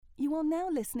You are now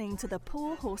listening to the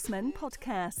Poor Horsemen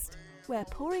podcast, where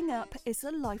pouring up is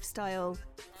a lifestyle.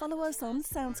 Follow us on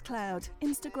SoundCloud,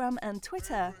 Instagram and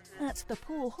Twitter at The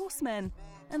Poor Horsemen,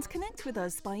 and connect with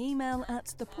us by email at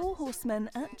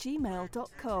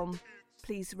thepoorhorsemen@gmail.com.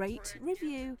 Please rate,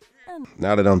 review, and...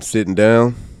 Now that I'm sitting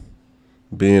down,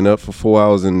 being up for 4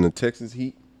 hours in the Texas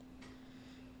heat,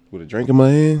 with a drink in my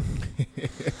hand,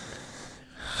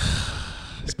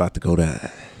 it's about to go down.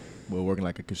 We're working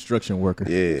like a construction worker.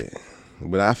 Yeah,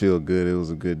 but I feel good. It was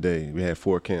a good day. We had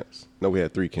 4 camps. No, we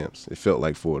had 3 camps. It felt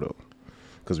like 4 though,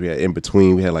 because we had in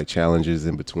between. We had like challenges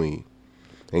in between.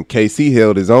 And KC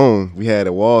held his own. We had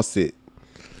a wall sit.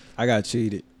 I got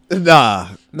cheated. Nah,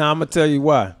 I'm gonna tell you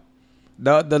why.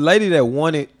 The lady that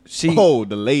won it, the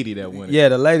lady that won it. Yeah,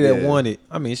 the lady that won it.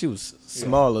 I mean, she was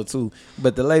smaller too,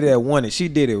 but the lady that won it, she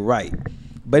did it right.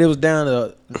 But it was down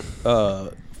to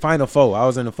Final Four. I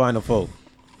was in the Final Four.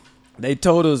 They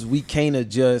told us we can't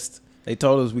adjust. They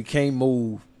told us we can't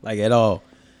move like at all.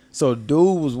 So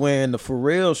dude was wearing the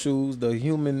Pharrell shoes, the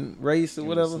human race or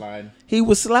whatever. He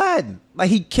was sliding.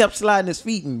 Like he kept sliding his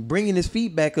feet and bringing his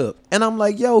feet back up. And I'm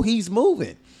like, yo, he's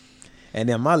moving. And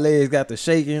then my legs got to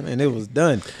shaking and it was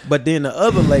done. But then the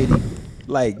other lady,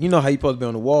 like, you know how you supposed to be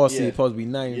on the wall seat, supposed to be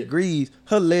 90 degrees.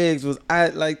 Her legs was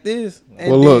out like this.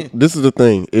 And well, look, this is the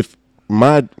thing. With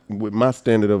my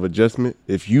standard of adjustment,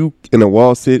 if you in a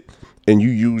wall sit and you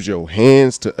use your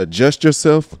hands to adjust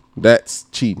yourself, that's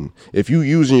cheating. If you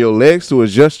using your legs to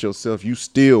adjust yourself, you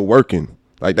still working.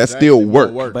 Like that's still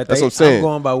work. But that's what I'm saying. I'm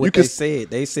going by what they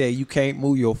said. They said you can't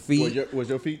move your feet. Was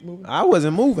your feet moving? I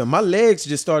wasn't moving. My legs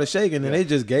just started shaking and they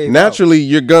just gave naturally out.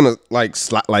 You're gonna like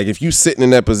slide. Like if you sitting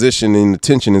in that position and the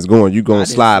tension is going, you're gonna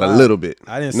slide a little bit.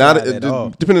 I didn't slide at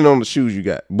all. Depending on the shoes you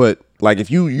got. But like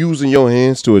if you using your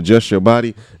hands to adjust your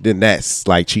body, then that's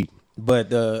like cheating. But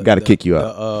got to kick you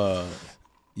out.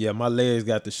 My legs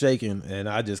got to shaking and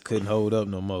I just couldn't hold up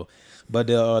no more. But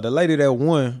the lady that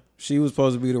won, she was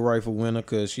supposed to be the rightful winner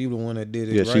because she was the one that did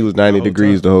it. Yeah, she was 90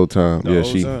 degrees the whole time.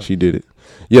 She did it.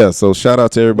 Yeah, so shout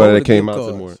out to everybody that came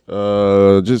out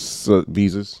tomorrow. Just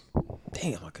visas.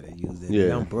 Damn, I could have used that.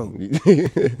 Yeah, I'm broke.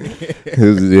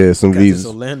 Some visas. This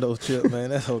Orlando trip, man,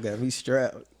 that whole got me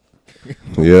strapped.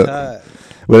 Yeah.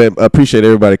 Well, I appreciate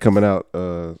everybody coming out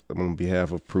on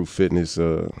behalf of Proof Fitness.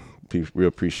 We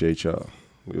appreciate y'all.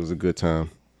 It was a good time.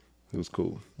 It was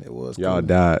cool. It was. Y'all cool.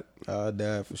 died. I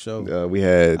died for sure. We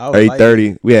had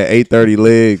 8:30. We had 8:30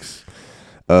 legs,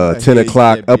 10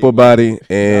 o'clock upper body,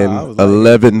 and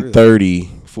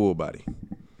 11:30 full body.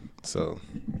 So,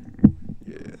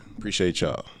 yeah, appreciate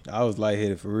y'all. I was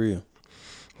lightheaded for real.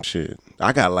 Shit,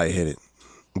 I got lightheaded,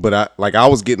 but I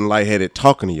was getting lightheaded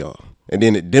talking to y'all, and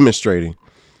then it demonstrating.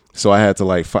 So I had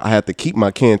to keep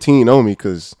my canteen on me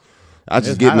because I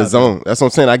just get in the zone. That's what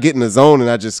I'm saying. I get in the zone and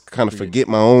I just kind of forget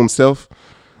my own self.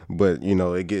 But you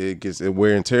know, it gets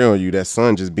wear and tear on you. That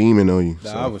sun just beaming on you.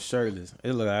 I was shirtless.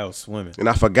 It looked like I was swimming. And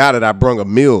I forgot that I brung a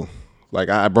meal. Like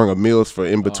I brung a meals for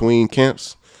in between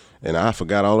camps, and I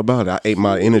forgot all about it. I ate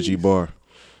my energy bar,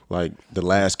 like the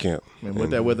last camp. Man, what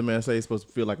that weatherman say? It's supposed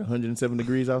to feel like 107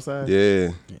 degrees outside. Yeah.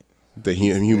 The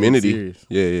humidity.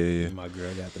 Yeah. My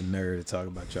girl got the nerve to talk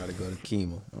about trying to go to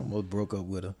chemo. I almost broke up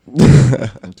with her.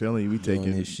 I'm telling you, we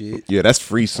taking this shit. Yeah, that's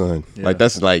free sun. Yeah. Like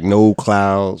that's like no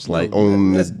clouds. Like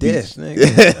on that's death,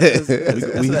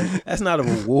 nigga. That's not a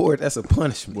reward. That's a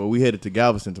punishment. Well, we headed to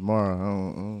Galveston tomorrow. I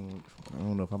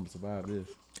don't know if I'm gonna survive this.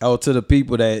 Oh, to the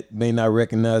people that may not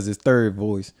recognize his third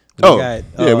voice. We got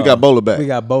Bowler back. We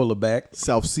got Bowler back.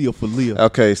 South Seal for Leah.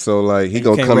 Okay, so like he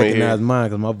gonna come in here. Can't recognize mine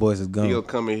because my voice is gone. He gonna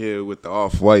come in here with the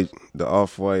off-white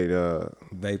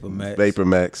Vapor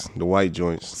Max, the white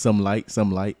joints. Some light.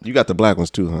 You got the black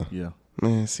ones too, huh? Yeah.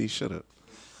 Man, see, shut up.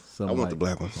 I want the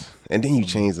black ones. And then you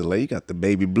change the label. You got the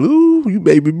baby blue. You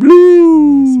baby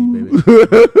blue. See, baby.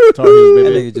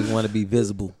 That nigga just want to be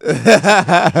visible. Black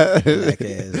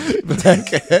ass.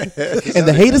 And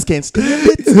the haters can't stand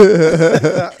it.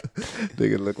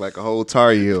 Nigga look like a whole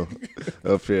Tar Heel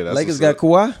up here. That's Lakers got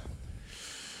Kawhi.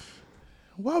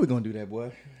 Why are we gonna do that,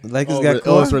 boy? Lakers got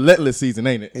Kawhi. It's relentless season,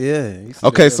 ain't it? Yeah.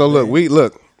 Okay, so look,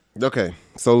 Okay,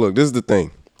 so look, this is the thing.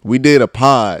 We did a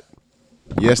pod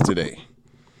yesterday.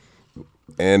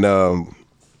 And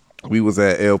we was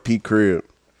at LP crib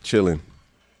chilling,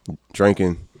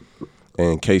 drinking,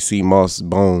 and KC Moss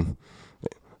Bone,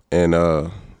 and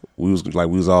we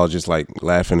was all just like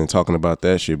laughing and talking about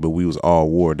that shit, but we was all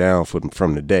wore down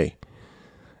from the day,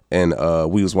 and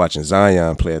we was watching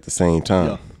Zion play at the same time.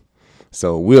 Yeah.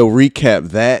 So we'll recap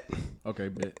that. Okay,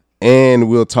 bet. And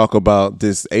we'll talk about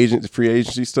this free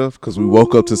agency stuff because we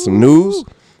woke up to some news.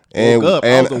 And Woke up.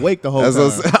 I was awake the whole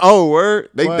time. Oh, word!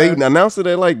 They What? announced it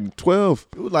at like 12.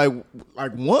 It was like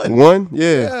 1. 1?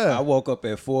 Yeah. I woke up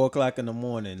at 4:00 in the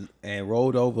morning and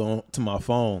rolled over to my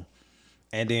phone,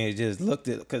 and then just looked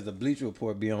at because the Bleacher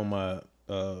Report be on my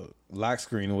lock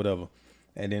screen or whatever,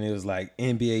 and then it was like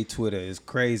NBA Twitter is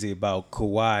crazy about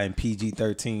Kawhi and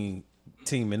PG-13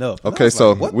 teaming up. And I Okay, was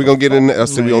so like, what we're the gonna get in.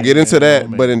 So we're gonna get into that,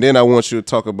 man. but and then I want you to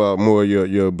talk about more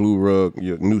your blue rug,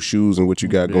 your new shoes, and what you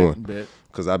got going. Bet.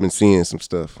 Because I've been seeing some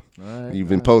stuff. Right, You've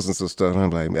been posting some stuff. And I'm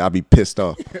like, I'll be pissed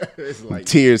off. It's like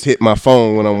Tears hit my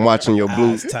phone when I'm watching your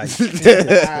blue. Eyes tight.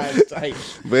 eyes tight.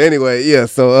 But anyway, yeah.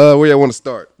 So where y'all want to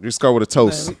start? Just start with a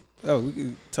toast. We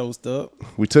can toast up.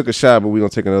 We took a shot, but we're gonna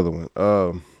take another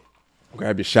one.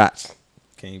 Grab your shots.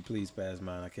 Can you please pass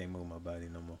mine? I can't move my body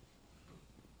no more.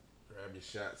 Grab your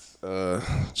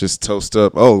shots. Just toast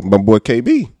up. Oh, my boy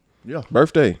KB. Yeah.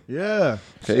 birthday. Yeah.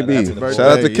 KB. Shout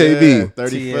Shout out to KB. Yeah,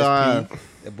 35. TSP,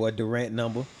 that boy Durant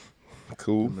number.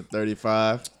 Cool. Number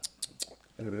 35.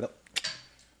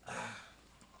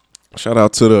 Shout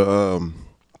out to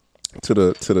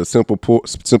the Simple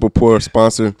Pour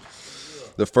sponsor.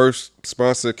 The first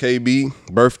sponsor, KB,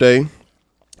 birthday.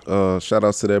 Shout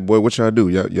out to that boy. What y'all do?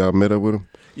 Y'all met up with him?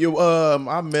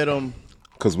 I met him.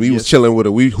 Cause we was chilling with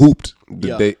her. We hooped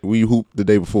the day. We hooped the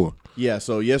day before. Yeah,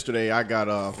 so yesterday I got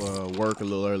off work a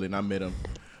little early and I met him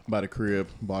by the crib,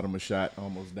 bought him a shot,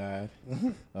 almost died.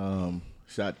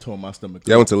 Shot tore my stomach.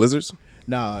 Y'all went to Lizards?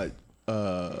 Nah,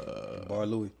 Bar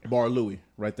Louie. Bar Louie,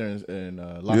 right there in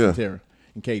La Fontaine,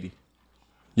 in Katy.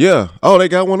 Yeah. Oh, they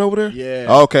got one over there? Yeah.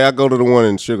 Oh, okay, I go to the one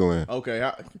in Sugarland. Okay,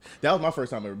 that was my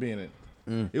first time ever being in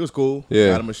it. It was cool.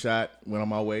 Yeah. Got him a shot, went on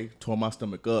my way, tore my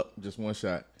stomach up, just one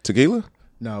shot. Tequila?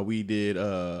 No, we did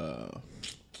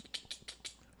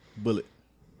Bullet.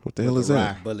 What the hell is the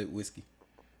that? rye. Bullet whiskey.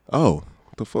 Oh,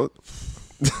 what the fuck?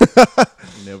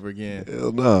 Never again. It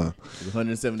Hell nah. was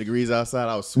 107 degrees outside.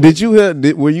 I was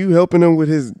sweating. Were you helping him with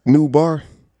his new bar?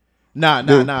 Nah.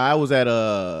 I was at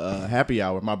a happy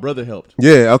hour. My brother helped.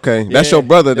 Yeah, okay. That's Yeah, your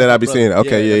brother that's that my I be brother. seeing.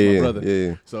 Okay, that's my brother.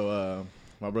 yeah. So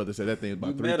my brother said that thing was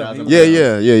about You met him, 3,000.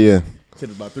 Yeah. Said it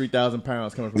was about 3,000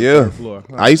 pounds coming from the Yeah. third floor.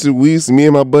 Me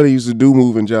and my buddy used to do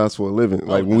moving jobs for a living.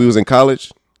 Like when we was in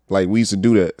college, like we used to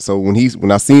do that. So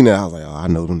when I seen that, I was like, oh, I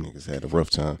know them niggas had a rough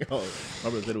time. Oh, my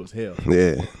brother said it was hell.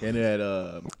 Yeah. And it had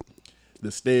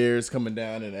the stairs coming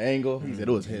down at an angle. He said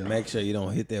it was hell. Make sure you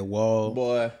don't hit that wall.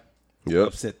 Boy. Yep.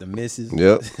 Upset the missus.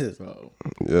 Yep. So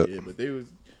Yep. yeah, but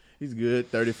he's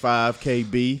good. 35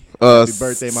 KB. Happy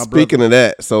birthday, my brother. Speaking of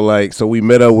that, so we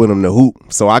met up with him to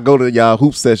hoop. So I go to y'all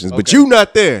hoop sessions, but Okay. you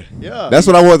not there. Yeah. That's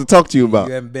what I wanted to talk to you about.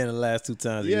 You haven't been the last 2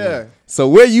 times. you Yeah. went. So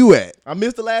where you at? I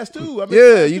missed the last two.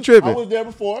 Yeah, you tripping. I was there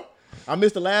before. I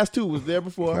missed the last two. Was there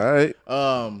before. All right.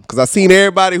 Um. Cause I seen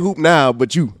everybody hoop now,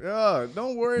 but you Yeah.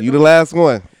 Don't worry. the last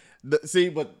one. See,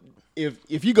 but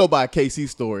if you go by KC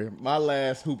story, my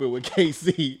last hooping with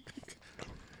KC,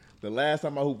 the last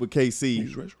time I hooped with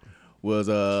KC was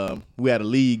we had a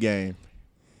league game,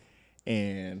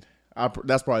 and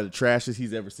that's probably the trashiest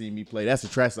he's ever seen me play. That's the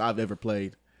trashiest I've ever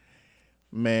played.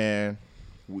 Man,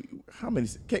 how many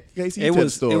KC? You tell the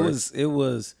story. It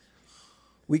was.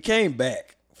 We came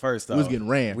back first off. was getting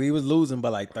ran. We was losing by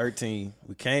like 13.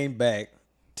 We came back,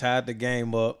 tied the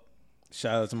game up.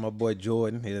 Shout out to my boy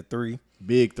Jordan, hit a 3.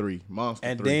 Big three, monster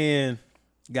And three. then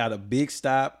got a big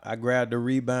stop. I grabbed the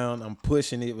rebound. I'm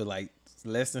pushing it with like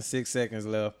less than 6 seconds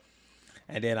left.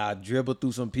 And then I dribble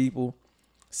through some people.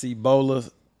 See Bowler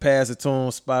pass it to him,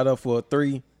 spot up for a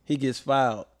 3. He gets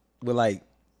fouled with like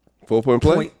 4-point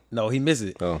play. point. No, he missed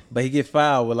it. Oh. But he get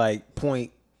fouled with like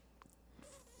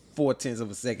 0.4 of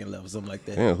a second left or something like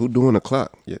that. Damn, who doing the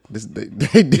clock? Yeah, they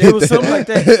did It was that. something like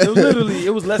that. It was literally, it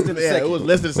was less than a Yeah, second. it was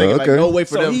less than a second. Okay. Like no way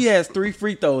for So them. he has 3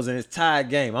 free throws in his tied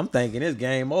game. I'm thinking it's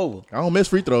game over. I don't miss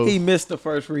free throws. He missed the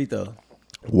first free throw.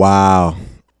 Wow.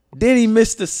 Then he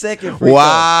missed the second free Wow.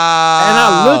 throw. And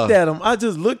I looked at him. I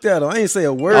just looked at him. I ain't say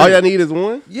a word. All y'all need is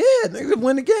one? Yeah, nigga,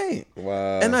 win the game.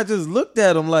 Wow. And I just looked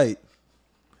at him like,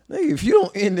 nigga, if you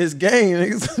don't end this game,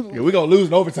 nigga, Yeah, we gonna lose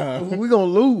in overtime. we gonna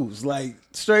lose. Like,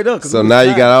 straight up. 'cause So we was now you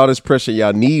tied. got all this pressure.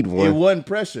 Y'all need It one. wasn't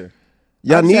pressure.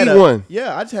 Y'all I just had need one.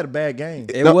 Yeah, I just had a bad game.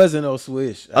 It No. wasn't no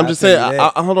swish. I'm I'll just tell saying. you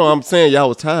that. Hold on. I'm saying y'all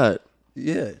was tired,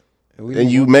 Yeah.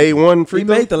 and you made one free We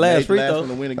throw. made the last Made the free last throw. one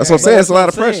to win the That's game. what I'm saying. But It's a lot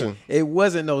of that's what I'm saying. pressure. It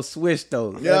wasn't no swish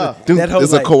though. Yeah. Dude, that whole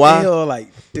it's a like, Kawhi? feel like,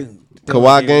 dude,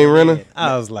 Kawhi game winner?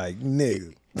 I was like,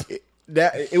 nigga.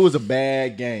 It was a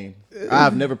bad game.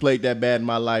 I've never played that bad in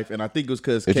my life, and I think it was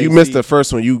because If you missed the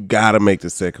first one, you gotta make the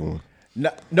second one.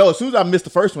 no, as soon as I missed the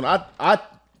first one, I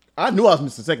knew I was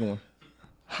missing the second one.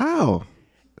 How?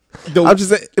 I'm just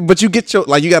saying, but you get your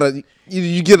like you gotta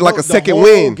you get like a second whole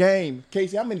win. Game,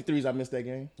 Casey, how many threes I missed that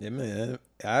game? Yeah, man.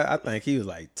 I think he was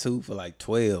like 2 for like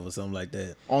 12 or something like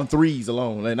that. On threes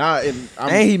alone, and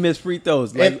And he missed free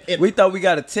throws. Like And- we thought we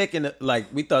got a tech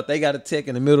we thought they got a tech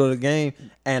in the middle of the game,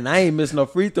 and I ain't missing no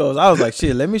free throws. I was like,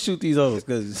 shit, let me shoot these hoes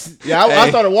because yeah, I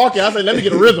started walking. I said, let me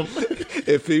get a rhythm.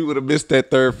 If he would have missed that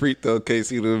third free throw,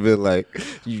 Casey would have been like,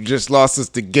 "You just lost us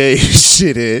the game,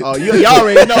 shithead." Oh, y'all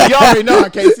already know. Y'all already know how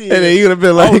Casey is. And then he would have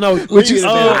been like, oh no, "What you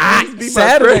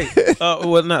Saturday?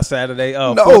 Well, not Saturday.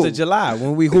 4th of July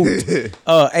when we hooped.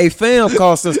 A fam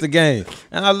cost us the game,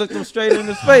 and I looked him straight in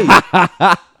his face.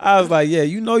 I was like, "Yeah,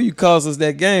 you know you cost us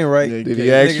that game, right?" Yeah, Did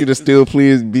he ask you to still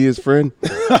please be his friend?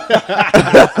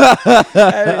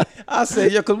 I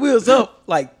said, "Yeah," because we was up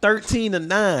like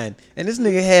 13-9, and this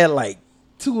nigga had like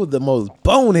 2 of the most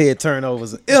bonehead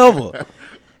turnovers ever.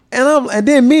 And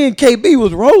then me and KB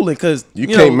was rolling because You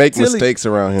can't make mistakes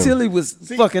around him. Tilly was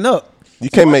fucking up. You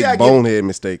can't what make I get- bonehead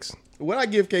mistakes. What I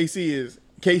give KC is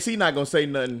KC not gonna say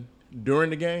nothing during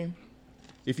the game.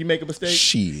 If you make a mistake,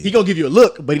 Shit. he gonna give you a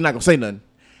look, but he not gonna say nothing.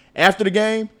 After the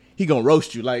game, he gonna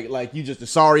roast you like you just the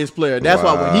sorriest player. That's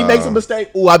why when he makes a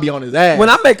mistake, I be on his ass. When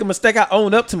I make a mistake, I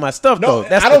own up to my stuff no, though.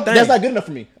 That's I the don't. thing. That's not good enough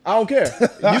for me. I don't care.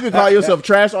 You can call yourself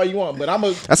trash all you want, but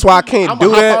That's why I can't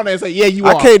do hop that. on there and say, yeah, you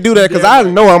are. I can't do that because I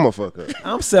know I'm a fuck up.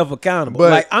 I'm self accountable.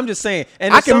 But Like I'm just saying,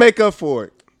 and I it's can make up for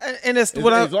it. and that's As,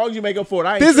 what as I. long as you make up for it,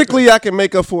 I ain't Physically, I can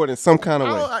make up for it in some kind of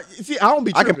tripping. way. I don't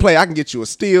be. I can tripping. play. I can get you a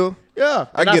steal. Yeah,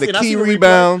 I And get a seen- key seen replay.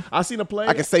 rebound. I seen a play.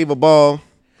 I can save a ball.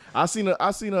 I seen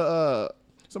a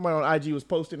somebody on IG was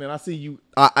posting, and I see you.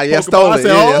 I Poke stole ball. I it. said,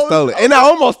 Yeah, I oh, stole it. And I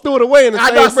almost threw it away in the I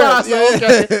same know. I said,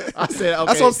 breath. okay. I said, okay.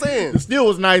 That's what I'm saying. The steal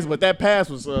was nice, but that pass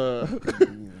was.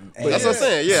 That's what I'm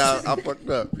saying. Yeah, I fucked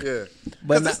up. Yeah,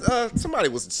 But but somebody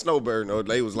was snowbirding or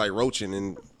they was like roaching,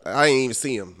 and I ain't even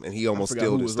see him, and he almost forgot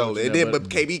who was stole it. roaching And then, that, but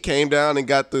KB came down and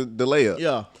got the layup.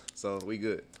 Yeah. So we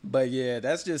good. But yeah,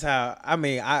 that's just how. I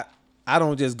mean, I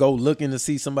don't just go looking to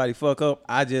see somebody fuck up.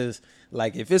 I just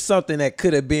like if it's something that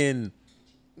could have been,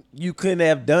 you couldn't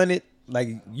have done it. Like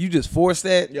you just forced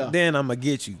that. Yeah. Then I'm gonna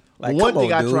get you. Like One come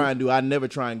thing on, I dude. try and do, I never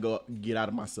try and get out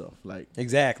of myself. Like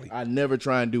Exactly. I never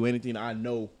try and do anything I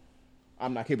know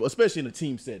I'm not capable, especially in a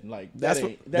team setting. Like That's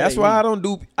why I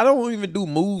don't even do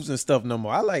moves and stuff no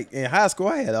more. I like in high school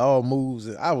I had all moves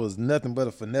and I was nothing but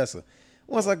a finesser.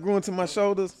 Once I grew into my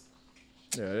shoulders,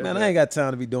 man, I ain't got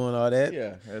time to be doing all that.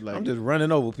 Yeah, like, I'm just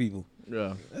running over people.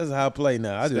 yeah. That's how I play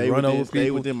now. I just Stay run within, over stay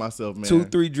people. within myself, man.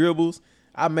 2-3 dribbles.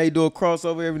 I may do a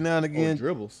crossover every now and Oh, again.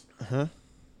 dribbles.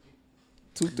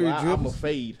 2-3 Well, I'm a dribbles.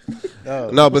 fade.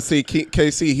 No, but see,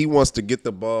 KC, he wants to get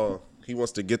the ball. He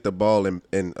wants to get the ball, and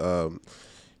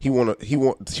he want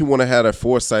to have that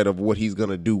foresight of what he's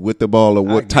gonna do with the ball or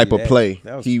what give type you of that. play.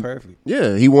 That was he, perfect.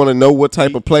 Yeah, he want to know what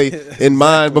type of play in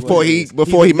mind what before it he is.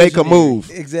 make a move.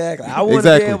 Exactly. I want to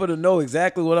Exactly. be able to know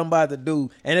exactly what I'm about to do,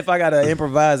 and if I gotta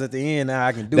improvise at the end, now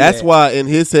I can do That's that. why in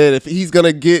his head, if he's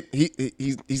gonna get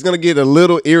he's gonna get a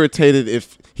little irritated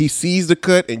if he sees the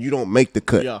cut and you don't make the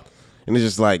cut. Yeah. And it's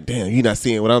just like, damn, you're not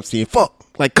seeing what I'm seeing. Fuck.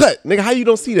 Like, cut. Nigga, how you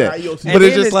don't see that? How you don't see And But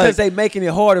it's then just because like, they making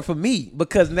it harder for me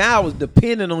because now I was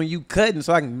depending on you cutting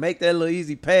so I can make that little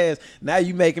easy pass. Now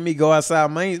you making me go outside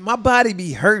my body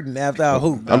be hurting after I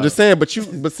hoop. I'm just saying, but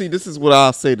see, this is what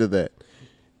I'll say to that.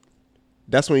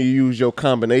 That's when you use your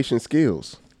combination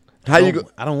skills. How you go?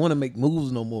 I don't want to make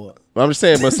moves no more. I'm just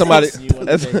saying, but somebody,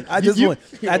 I just want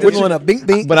to bink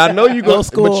bink. But I know you go go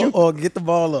score but you, or get the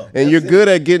ball up. and you're good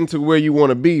at getting to where you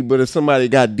want to be. But if somebody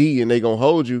got D and they gonna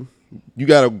hold you, you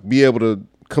gotta be able to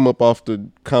come up off the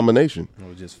combination.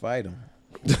 Or just fight them.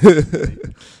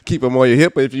 Keep them on your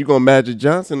hip. But if you're gonna Magic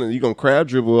Johnson and you're gonna crowd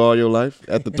dribble all your life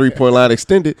at the 3-point line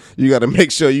extended, you got to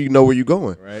make sure you know where you're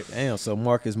going. Right. Damn, so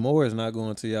Marcus Moore is not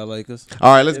going to y'all Lakers.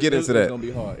 All right, let's get into It's that. gonna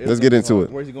be hard. Let's get into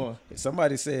it. Where's he going?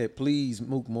 Somebody said, please,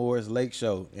 Mook Moore's Lake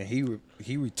Show. And he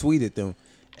retweeted them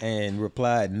and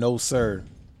replied, no, sir.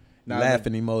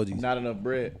 Laughing emojis. Not enough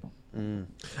bread.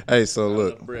 Hey, so enough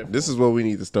look, bread this is what we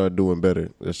need to start doing better.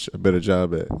 A better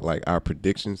job at like our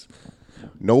predictions.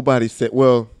 Nobody said.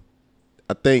 Well,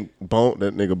 I think that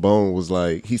nigga Bone was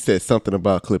like he said something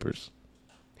about Clippers.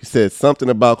 He said something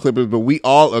about Clippers, but we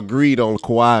all agreed on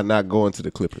Kawhi not going to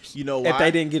the Clippers. You know why? If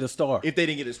they didn't get a star. If they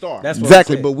didn't get a star. That's what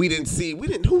Exactly, I said. but we didn't see. We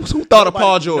didn't. Who thought of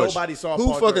Paul George? Nobody saw Who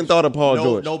Paul fucking George. thought of Paul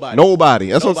George? Nobody.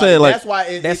 That's what I'm saying. Like, that's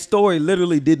why that story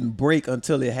literally didn't break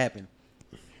until it happened.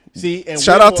 see. And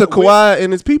shout out to Kawhi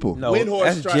and his people. No, Windhorst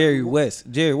that's tried- Jerry West.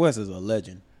 Jerry West is a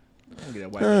legend.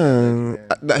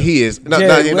 He is. No,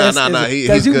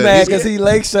 he's you good. mad He's because he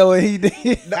Lake Show and he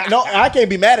did. No, I can't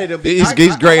be mad at him. He's I great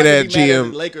like to at be mad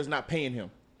GM. the Lakers not paying him.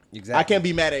 Exactly. I can't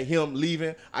be mad at him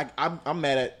leaving. I'm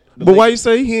mad at. But why you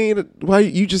say he ain't? Why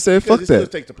you just said fuck Because it still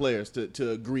that? takes the players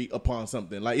to agree upon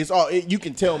something. Like it's all you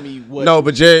can tell me what. No,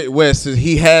 but Jerry West,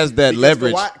 he has that because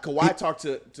leverage. Kawhi talked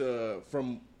to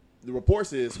from the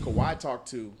reports is Kawhi talked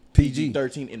to PG.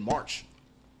 PG-13 in March.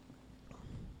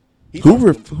 He Who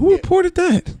talked to him- who reported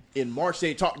that? in March?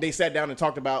 They sat down and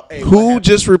talked about what Who happened.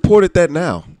 just reported that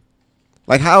now?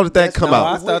 Like, how did that That's- come no,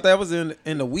 I out? thought that was in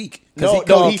the week.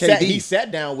 He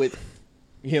sat down with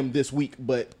him this week,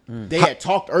 but they had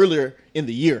talked earlier in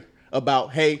the year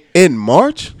about In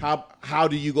March? how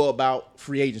do you go about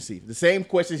free agency? The same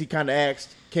questions he kind of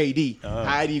asked KD.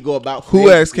 How do you go about Who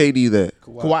free asked agency? KD that?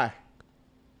 Kawhi.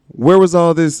 Where was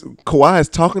all this? Kawhi is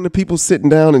talking to people, sitting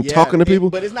down and talking to people.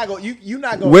 But it's not going. You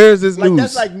not going. Where's this like, news?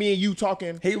 That's like me and you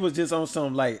talking. He was just on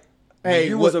some like, Hey, hey,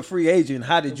 you what- was a free agent.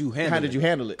 How did you handle it? How did you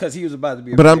handle it? Because he was about to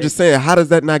be. But I'm just saying, how does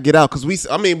that not get out? Because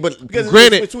Because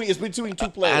granted, it's between two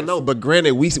players. I know, but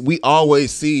granted, we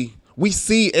always see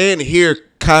and hear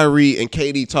Kyrie and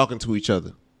KD talking to each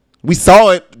other. We saw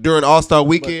it during All-Star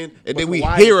Weekend, and then we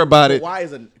Kawhi hear about it. Kawhi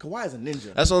is a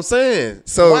ninja. That's what I'm saying.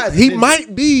 So Kawhi is a he ninja.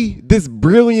 might be this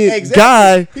brilliant Exactly.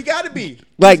 guy. He got to be.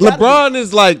 Like He's gotta LeBron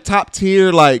is like top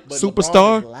tier, like be. But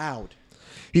superstar. LeBron is loud.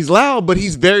 He's loud, but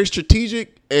he's very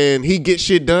strategic and he gets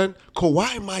shit done.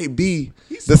 Kawhi might be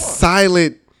He's the smart.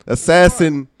 silent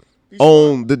assassin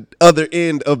on the other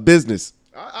end of business.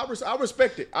 I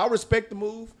respect it. I respect the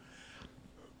move.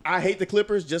 I hate the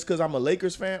Clippers just because I'm a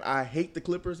Lakers fan. I hate the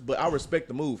Clippers, but I respect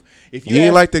the move. If You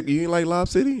ain't ask- like Lob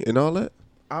City and all that?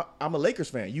 I'm a Lakers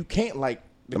fan. You can't like.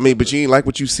 The I mean, but you ain't like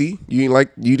what you see? You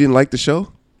didn't like the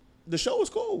show? The show was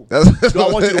cool. That's- Do I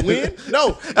want you to win? No.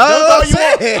 I'm Don't all you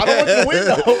want. saying. I don't want you to win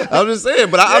though. I'm just saying,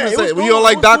 but I'm Yeah, just it was saying, cool. you don't It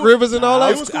like was Doc cool. Rivers and all Nah,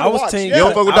 that? it was cool I to was watch. team. Yeah. You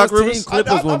don't fuck with I was Doc Rivers? team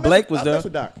Clippers when Blake was I there. mess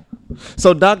with Doc.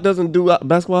 So Doc doesn't do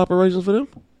basketball operations for them?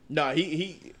 No,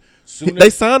 he soon They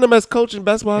as- signed him as coach in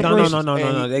basketball No, operations? no.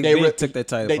 and They they took that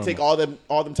title. They from take him.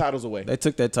 all them titles away. They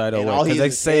took that title And away all he because they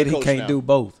is said head he coach can't now. do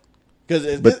both.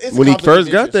 Because But when he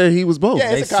first got there, he was both.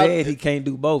 Yeah, They it's a con- said he can't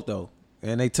do both though,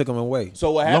 and they took him away.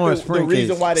 So what happened? Lawrence The Frank reason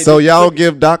case. why they So did- y'all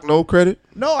give Doc no credit?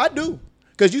 No, I do.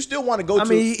 Because you still want to go I to.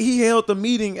 mean, he held the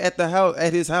meeting at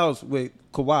his house with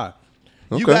Kawhi.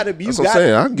 you Okay. gotta That's what I'm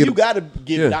saying. I get you it. gotta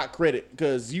give Yeah. Doc credit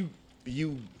because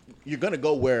you're gonna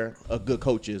go where a good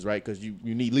coach is, right? Because you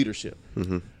need leadership.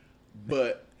 Mm-hmm.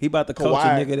 But He about to coach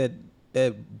Kawhi- a nigga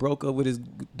that broke up with his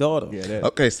daughter. yeah, that,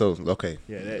 Okay, so okay.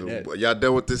 Yeah, that- Y'all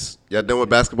done with this? Y'all done with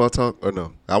basketball talk or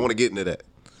no? I want to get into that.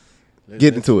 let's-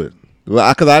 Get into it.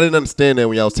 Well, because I didn't understand that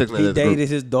when y'all was texting He that. dated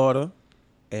his daughter,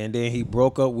 and then he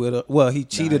broke up with her. Well, he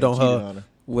cheated, he on, cheated her on her.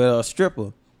 with a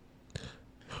stripper,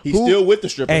 He's Who- still with the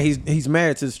stripper. and he's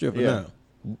married to the stripper Yeah.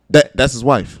 now. That's his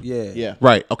wife. Yeah, yeah.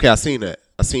 Right. Okay, I seen that.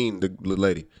 I seen the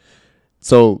lady.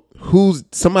 So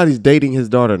somebody's dating his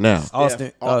daughter now?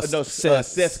 Austin.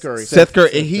 Seth Curry. Seth Curry,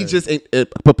 and he just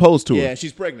proposed to Yeah, her. and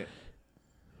she's pregnant.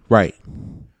 Right.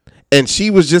 And she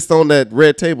was just on that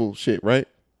red table shit, right?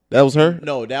 That was her?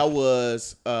 No, that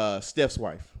was Steph's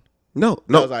wife. No, That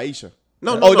no. was Aisha.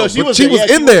 No, Oh no, no, no, she but was she there. was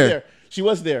Yeah, in there. She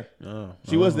was there.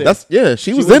 She was there. That's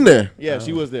she was in there. Yeah,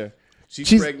 she was there. She's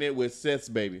She's- pregnant with Seth's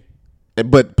baby.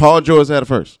 But Paul George had it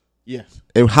first. Yes.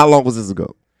 And how long was this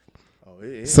ago? Oh,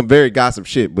 it, Some very gossip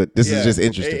shit, but this yeah. is just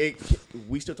interesting.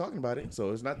 We still talking about it,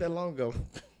 so it's not that long ago.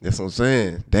 That's what I'm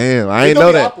saying. Damn, I It's ain't gonna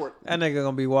know be that. awkward. That nigga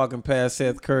gonna be walking past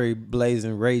Seth Curry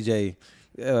blazing Ray J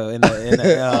in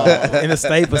the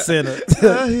Staples Center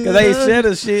because they share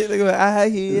the shit. They go, I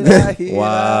hear it, I hear it,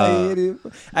 Wow. I hear it.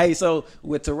 Hey, so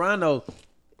with Toronto,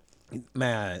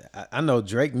 man, I know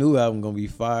Drake new album gonna be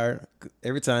fire.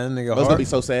 Every time that nigga It's gonna be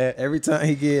so sad. every time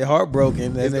he get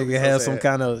heartbroken, that It's gonna be nigga so has some sad.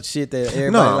 kind of shit that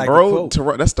everybody No, like to bro. quote.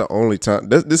 Toronto, that's the only time.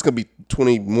 This could be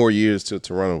 20 more years till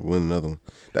Toronto win another one.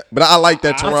 But I like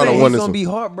that I Toronto say won he's this gonna one. be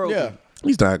heartbroken. Yeah.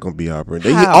 He's not gonna be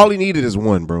heartbroken. How? All he needed is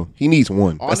one, bro. He needs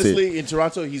one. That's it. Honestly, in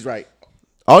Toronto, he's right.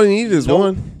 All he needed is No,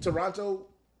 one. Toronto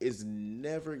is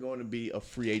never going to be a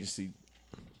free agency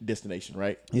destination,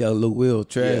 right? Yeah, Lou Will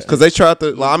trash. Yeah. Because they tried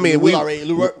to. Well, I mean,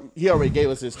 he already gave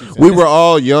us his 2 cents. we were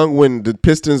all young when the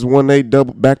Pistons won they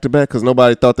double back to back because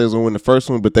nobody thought they was gonna win the first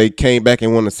one, but they came back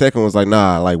and won the second one. It was like,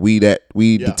 nah, like we Yeah.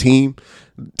 the team.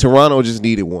 Toronto just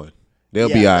needed one. They'll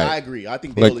be all I right. agree. I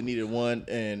think they Like- only needed one,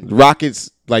 and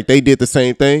Rockets, like they did the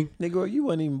same thing. Nigga, you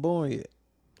wasn't even born yet.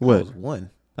 I What? was one.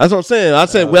 That's what I'm saying. I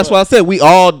said that's why I said we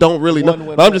all don't really know. One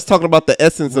win But I'm back. just talking about the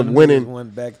essence of winning. One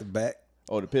back to back.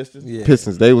 the Pistons. Yeah.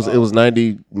 Pistons. It was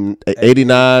 90,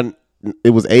 89. It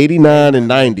was 89 and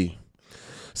 90.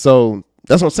 So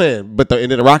that's what I'm saying. But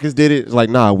and then the Rockets did it. It's like,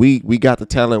 nah, we got the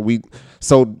talent.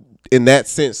 So in that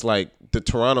sense, like the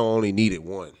Toronto only needed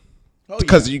one.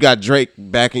 because you got Drake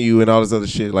backing you and all this other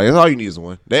shit. Like, that's all you need is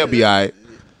one. They'll be all right.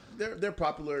 They're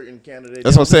popular in Canada.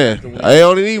 That's what I'm saying. I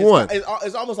only need one.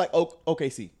 It's almost like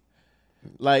OKC.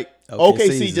 Like OKC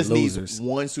OKC just losers. needs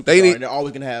one superstar, and they're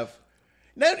always gonna have.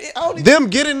 Them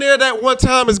getting there that one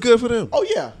time is good for them. Oh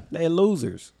yeah, They're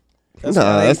losers.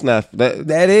 That's not that.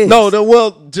 That is.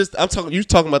 I'm talking. You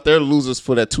talking about they're losers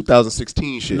for that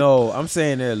 2016 shit? No, I'm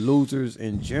saying they're losers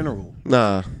in general.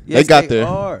 Nah, Yes, they got they there.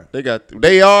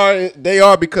 are. They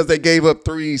are because they gave up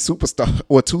 3 superstars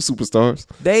or 2 superstars.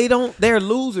 They're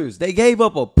losers. They gave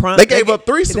up a prime. They gave up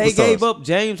 3 superstars. They gave up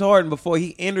James Harden before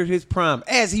he entered his prime.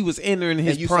 As he was entering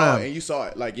his prime. You saw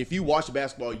it. Like if you watch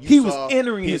basketball, He saw was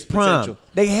entering his prime. potential.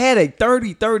 They had a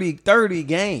 30-30-30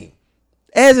 game.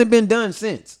 Hasn't been done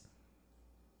since.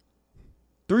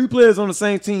 3 players on the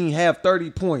same team have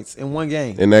 30 points in one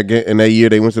game. In that year,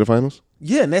 they went to the finals.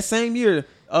 Yeah, in that same year,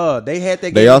 they had that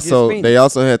game. They also against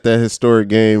Phoenix. had that historic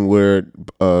game where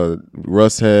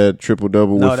Russ had triple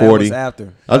double with 40. That was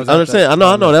after. I understand.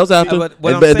 I know that was after. Yeah,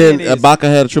 but and then Ibaka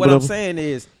had a triple double. What I'm saying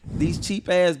is these cheap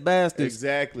ass bastards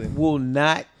will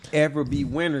not ever be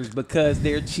winners because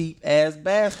they're cheap ass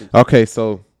bastards. Okay,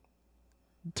 so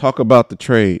talk about the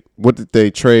trade. What did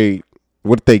they trade?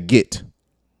 What did they get?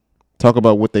 Talk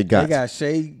about what they got. They got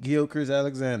Shea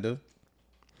Gilgeous-Alexander,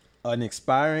 an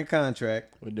expiring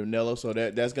contract with Danilo, so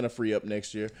that's gonna free up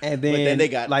next year. And then, but then they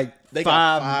got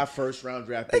got 5 first-round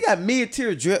draft picks. They got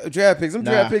mid-tier draft picks. Them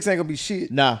draft picks ain't gonna be shit.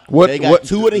 Nah, What? They got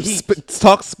 2 of the Heat.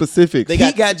 Talk specifics. They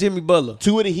got Jimmy Butler.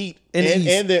 2 of the Heat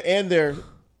And their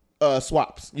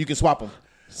swaps. You can swap them.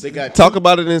 They got talk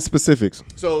about it in specifics.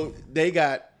 So they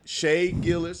got Shea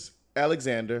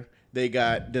Gilgeous-Alexander. They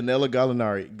got Danilo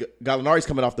Gallinari. Gallinari's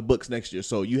coming off the books next year,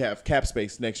 so you have cap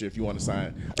space next year if you want to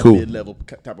sign a mid-level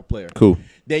type of player. Cool.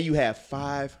 Then you have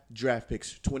 5 draft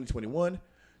picks: 2021,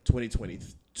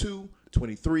 2022,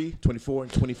 23, 24,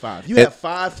 and 25. You have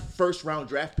 5 first-round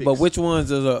draft picks. But which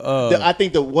ones are I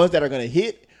think the ones that are going to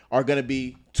hit are going to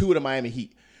be 2 of the Miami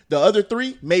Heat. The other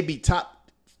 3 may be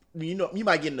top. You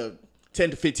might get in the 10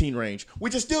 to 15 range,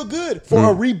 which is still good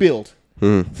for a rebuild.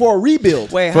 For a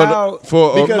rebuild. Wait,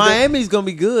 because Miami's gonna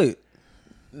be good.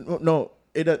 No,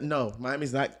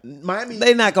 Miami's not. Miami.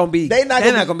 They're not gonna be. They're not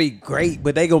gonna be great,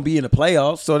 but they're gonna be in the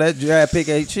playoffs. So that draft pick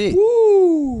ain't shit.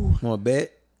 Woo! You want to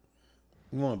bet?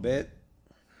 You want to bet?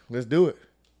 Let's do it.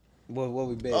 What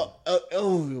we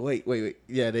bet? Wait.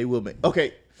 Yeah, they will make.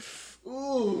 Okay.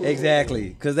 Ooh. Exactly,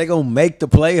 because they're gonna make the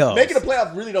playoffs. Making the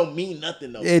playoffs really don't mean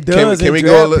nothing though. It does. Can we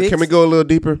go a little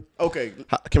deeper? Okay.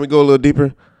 Can we go a little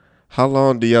deeper? How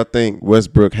long do y'all think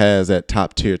Westbrook has at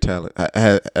top tier talent,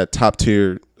 at top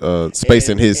tier space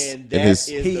in his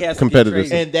competitors?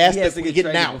 And that's he has to get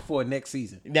traded now before next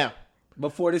season. Now,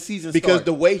 before the season because starts.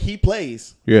 the way he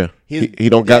plays, he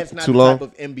don't got too long. Type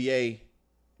of NBA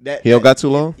he don't got too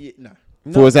long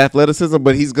for his athleticism,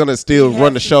 but he's gonna still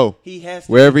run the show. He has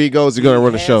to, wherever he goes, he's gonna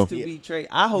run the show. To be traded.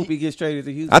 I hope he gets traded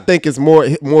to Houston. I think it's more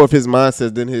of his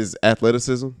mindset than his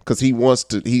athleticism because he wants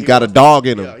to. He got a dog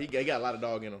in him. Yeah, he got a lot of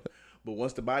dog in him. But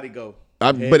once the body go,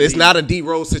 but it's not a D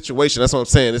Rose situation. That's what I'm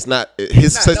saying. It's not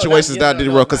his situation. Is not D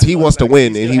Rose because he wants to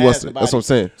win and he wants to. That's what I'm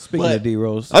saying. Speaking of D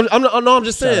Rose, I'm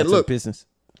just saying. Look, Pistons.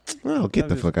 Oh, get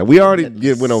the fuck out. We already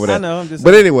went over that. I know. I'm just.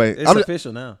 But anyway, it's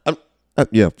official now.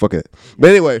 Yeah, fuck it.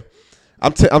 But anyway,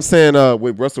 I'm saying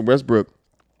with Russell Westbrook,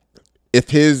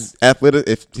 if his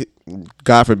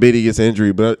God forbid he gets an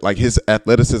injury, but like his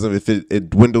athleticism, if it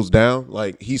dwindles down,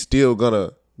 like he's still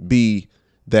gonna be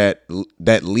that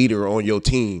leader on your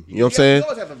team. You know what I'm saying? You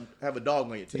always have a dog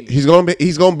on your team.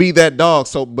 He's gonna be that dog.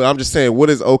 So, but I'm just saying, what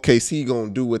is OKC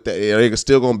gonna do with that? Are they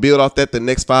still gonna build off that the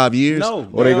next 5 years? No,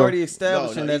 they're already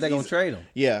establishing that they're gonna trade him.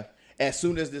 Yeah, as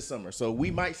soon as this summer. So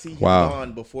we might see him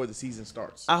gone before the season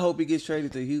starts. I hope he gets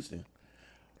traded to Houston.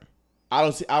 I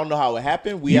don't know how it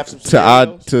happened. We have some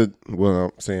scenarios. Well,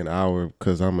 I'm saying our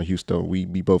because I'm a Houston. We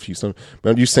be both Houston.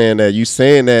 But you saying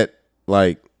that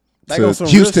like to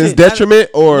Houston's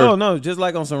detriment or no, just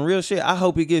like on some real shit. I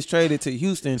hope he gets traded to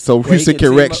Houston. So Houston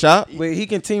can wreck shop. Where he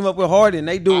can team up with Harden.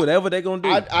 They do whatever they're gonna do.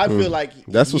 I feel like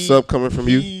that's what's up coming from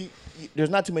you. There's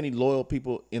not too many loyal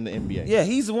people in the NBA. Yeah,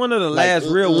 he's one of the last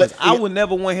real ones. I would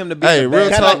never want him to be. Real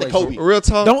talk. Like Kobe. Real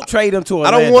talk. Don't trade him to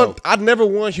Orlando. I never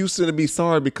want Houston to be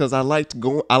sorry because I like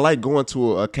going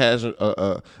to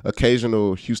a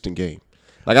occasional Houston game.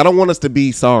 Like I don't want us to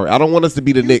be sorry. I don't want us to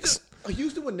be the Knicks.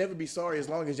 Houston would never be sorry as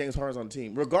long as James Harden's on the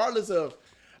team, regardless of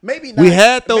maybe not. We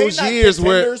had those years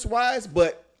where wise,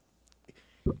 but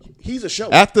he's a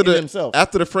show after himself.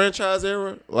 After the franchise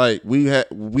era, like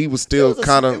we was still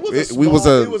kind of we was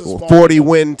a 40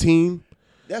 40-win team.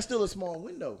 That's still a small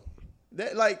window.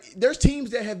 That like there's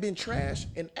teams that have been trash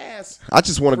and ass. I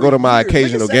just want to for go to my years.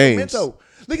 occasional Look at games. Sacramento.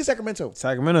 Look at Sacramento.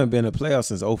 Sacramento have been in the playoffs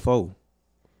since 2004.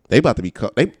 They about to be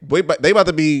cold. They about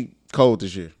to be cold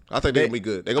this year. I think they're gonna be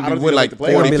good. They're I gonna don't be win think like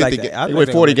they'll make the 40, playoffs. 50 Like games. that. I They think win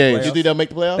they'll 40 make the games. Do you think they'll make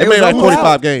the playoffs? They made like almost 45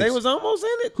 out. games. They was almost in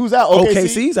it. Who's out?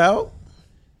 OKC's out.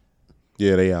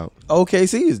 Yeah, they out.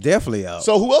 OKC is definitely out.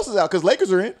 So who else is out? Because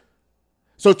Lakers are in.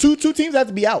 So two teams have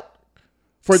to be out.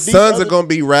 For these Suns other- are gonna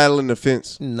be rattling the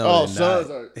fence. no, Oh, they're Suns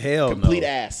not. are Hell complete no.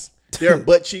 ass. They're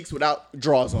butt cheeks without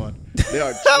draws on. They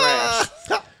are trash.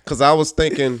 Cause I was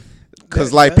thinking,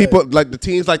 cause like people like the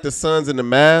teams like the Suns and the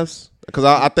Mavs. Cause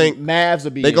I think Mavs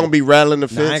will be. they're gonna be rattling the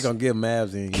Nah, I ain't fence. gonna give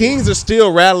Mavs in. Kings are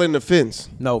still rattling the fence.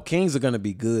 No, Kings are gonna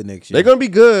be good next year. They're gonna be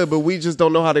good, but we just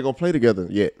don't know how they're gonna play together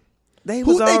yet. They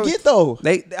Who they get though?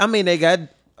 They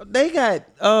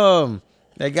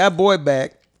got Boy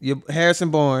back. Harrison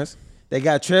Barnes. They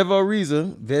got Trevor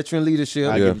Ariza, veteran leadership.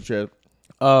 I Yeah. give you Trev.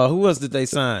 Who else did they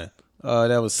sign?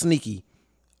 That was sneaky.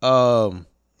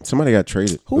 Somebody got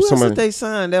traded. Who else did they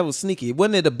sign? That was sneaky.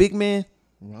 Wasn't it a big man?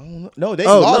 No, they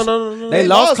Oh, lost. no. They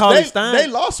lost Cauley Stein. They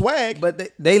lost Swag.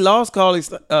 But they lost Cauley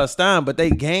Stein, but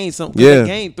they gained some. Yeah. They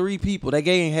gained 3 people. They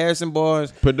gained Harrison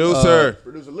Barnes, Producer.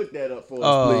 Producer, look that up for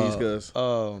us, please, because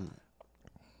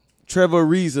Trevor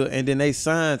Ariza, and then they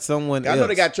signed someone I else. know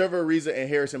they got Trevor Ariza and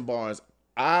Harrison Barnes.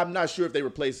 I'm not sure if they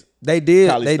replaced They did.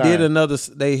 Cauley They Stein. did another.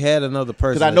 They had another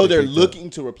person. because I know that they they're picked up. looking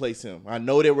to replace him. I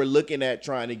know they were looking at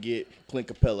trying to get Clint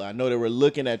Capella. I know they were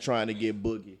looking at trying to get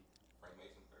Boogie.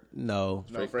 No,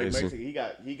 No, Frank Mason. Mason.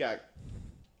 He got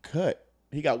cut.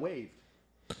 He got waived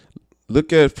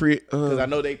Look at free. because I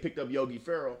know they picked up Yogi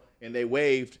Ferrell and they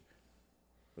waived.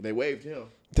 They waived him.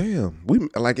 Damn, we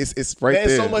like it's right There's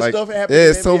there. so much Like, stuff happening in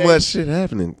There's the so NBA. much shit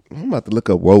happening. I'm about to look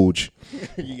up Woj.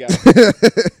 You got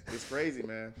it's crazy,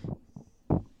 man.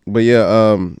 But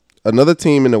yeah, another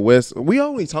team in the West. We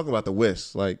only talking about the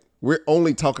West. Like we're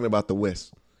only talking about the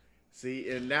West. See,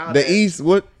 and now The that, East.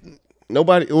 What?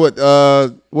 Nobody.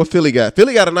 What Philly got?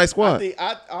 Philly got a nice squad.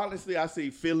 I honestly see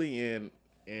Philly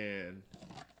and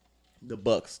the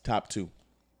Bucks top 2.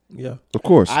 yeah. Of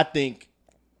course. I think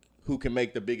who can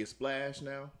make the biggest splash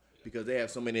now because they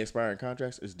have so many expiring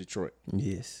contracts is Detroit.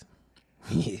 Yes.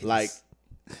 Yes. Like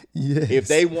yes. if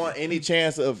they want any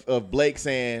chance of Blake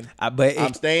saying but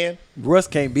I'm staying, Russ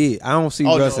can't be it. I don't see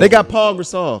Oh, Russ. no. they got Paul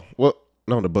Gasol. Well,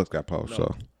 no, the Bucks got Paul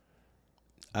Gasol.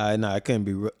 No, it couldn't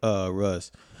be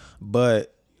Russ.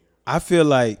 But I feel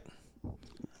like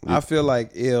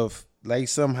if they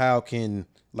somehow can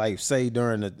like say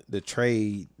during the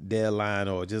trade deadline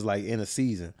or just like in a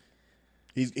season,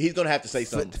 he's gonna have to say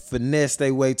something. finesse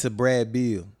their way to Brad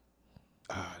Beal.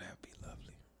 Oh, that would be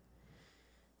lovely.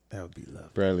 That would be lovely.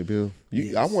 Bradley Beal.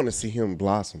 I want to see him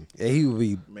blossom. Yeah, he would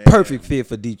be perfect fit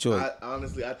for Detroit.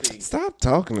 I think Stop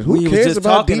talking. Who cares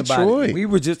about Detroit? We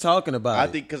were just talking about I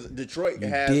it. think because Detroit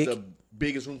has dick. the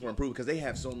biggest room for improvement because they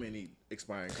have so many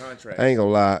expiring contracts. I ain't gonna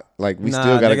lie. Like we nah,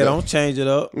 still gotta nigga, go. don't change it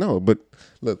up. No, but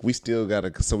look, we still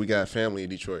gotta. So we got family in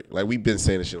Detroit. Like we've been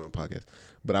saying this shit on the podcast.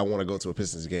 But I want to go to a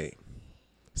Pistons game.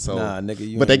 So, Nah, nigga,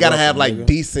 you but they ain't gotta have welcome, like nigga.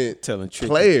 decent Telling Trick.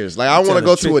 players. Like I want to telling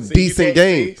go to a Trick. decent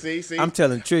game. See, I'm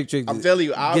telling Trick. I'm telling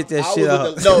you, get that shit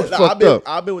out. Fucked up.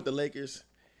 I've been with the Lakers.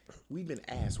 We've been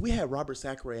ass. We had Robert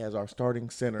Sacre as our starting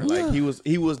center. Like he was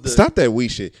the Stop that we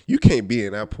shit. You can't be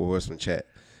in that poor Horseman chat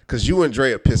because you and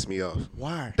Drea piss me off.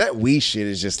 Why? That we shit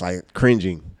is just like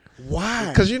cringing. Why?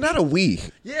 Because you're not a we.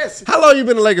 Yes, How long you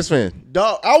been a Lakers fan?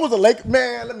 dog. I was a Laker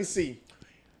man. Let me see.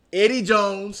 Eddie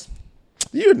Jones.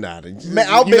 You're not. Man,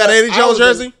 You got an Eddie Jones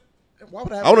jersey? Why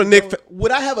would I have? I want a Eddie Nick Jones?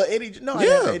 Would I have an Eddie? No, I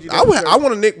have an Yeah, Eddie I Jones would. jersey. I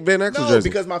want a Nick Van Exel No, jersey.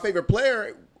 because my favorite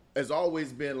player has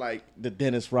always been like the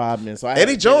Dennis Rodman. So I had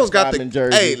Eddie a Jones Dennis got Rodman the.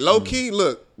 jersey. Hey, low key,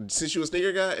 look. Since you a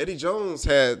sneaker guy, Eddie Jones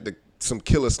had some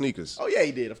killer sneakers. Oh yeah,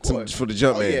 he did. Of Some- course for the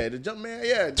jump oh, man. Yeah, the jump man.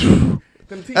 Yeah.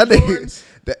 Them T I think, Jordans.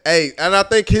 hey, and I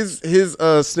think his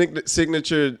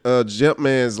signature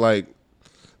Jumpman's like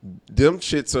them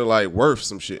shits are like worth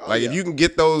some shit. Like if yeah. you can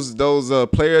get those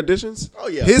player editions. Oh,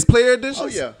 yeah. his player editions. Oh,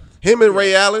 yeah. him and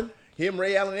Ray Allen, Him,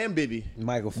 Ray Allen, and Bibby,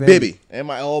 Michael Finley. Bibby. and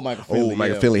Michael Finley. Oh,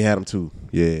 Michael yeah. Finley had him too.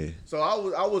 Yeah, So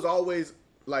I was always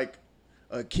like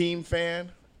a Hakeem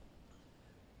fan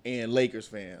and Lakers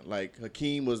fan. Like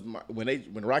Hakeem was when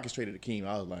the Rockets traded Hakeem,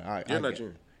 I was like, all right, You're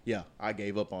Nigerian. Yeah, I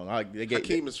gave up on.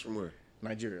 Hakeem is from where?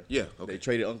 Nigeria. Yeah, okay. They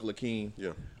traded Uncle Hakeem.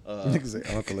 Yeah, Niggas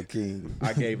say Uncle Akeem.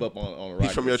 I gave up on the he's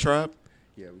Rockets. from your tribe.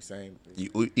 Yeah, we same.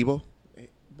 Igbo. Hey,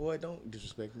 boy, don't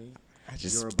disrespect me. I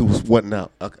just Yoruba. threw one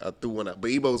out. I threw one out, but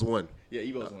Igbo's one. Yeah,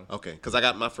 Evo's one. Okay, because I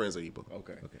got my friends are Igbo.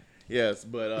 Okay. Yes,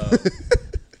 but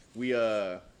we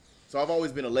so I've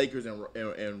always been a Lakers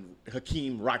and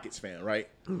Hakeem Rockets fan, right?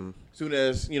 Soon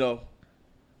as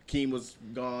Keem was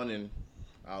gone, and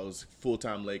I was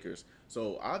full-time Lakers.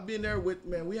 So I've been there with,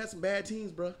 man, we had some bad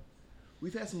teams, bro.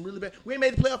 We've had some really bad. We ain't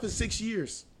made the playoff in 6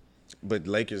 years. But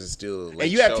Lakers is still like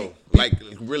And you have show. to- Like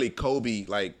really Kobe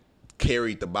like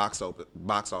carried the box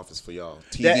office for y'all.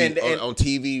 TV That- and- on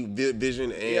TV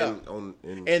vision and Yeah. on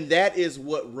And that is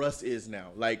what Russ is now.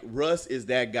 Like, Russ is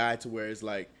that guy to where it's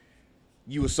like,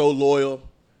 you were so loyal,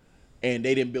 and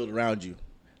they didn't build around you.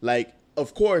 Like,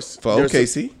 of course. for there's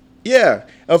OKC. yeah.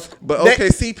 But they-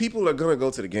 OKC people are gonna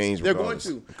go to the games. They're going regardless.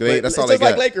 to. That's But all it's they just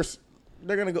like got. Lakers.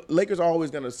 They're going to go. Lakers are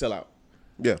always going to sell out.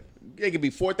 Yeah, They could be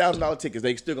 $4,000 tickets.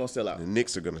 They still going to sell out. the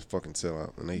Knicks are gonna fucking sell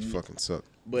out, and they fucking suck.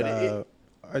 But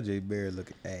RJ Barrett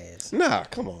looking ass. Nah,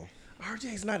 come on.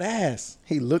 RJ's not ass.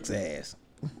 He looks ass.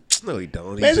 No, he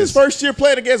don't. He Man, this just, first year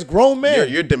playing against grown men.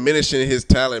 you're diminishing his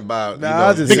talent by Nah,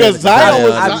 I just Because said Zion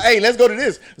was. Zion. Hey, let's go to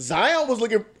this. Zion was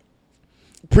looking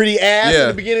pretty ass Yeah. in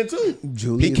the beginning too.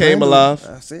 Julius came Randle. alive.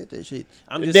 I said that shit.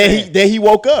 I'm just Then saying. he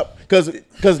woke up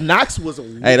because Knox was a.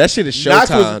 Hey, that shit is Knox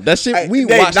was- Showtime. That shit hey, we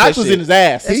Knox watched that was shit. in his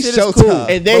ass. That He's shit is Showtime. cool.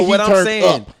 And then But what he I'm turned saying,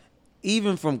 up.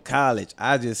 even from college,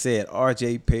 I just said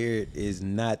RJ Barrett is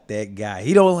not that guy.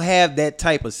 He don't have that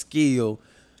type of skill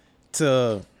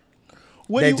to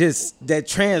What do that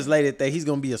translated that he's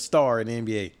gonna be a star in the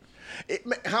NBA.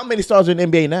 how many stars are in the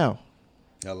NBA now?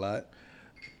 A lot.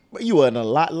 But you wasn't a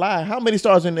lot lie. How many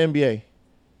stars in the NBA?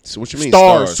 So what you mean?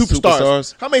 Stars,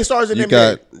 superstars. How many stars in You the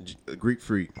NBA? got Greek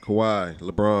Freak, Kawhi,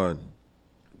 LeBron,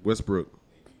 Westbrook.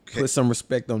 Put some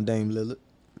respect on Dame Lillard.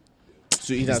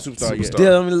 So he's not a superstar yet.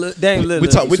 Superstar. Dame Lillard. We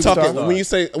is talking superstar. when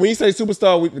you say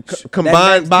superstar, we combine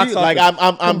that's box real. office. Like,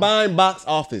 I'm combine box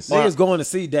office. Niggas going to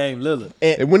see Dame Lillard.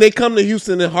 And when they come to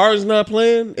Houston and Harden's not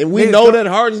playing, and we Niggas know come- that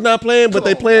Harden's not playing, but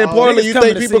they on, playing dog. Portland, Niggas you coming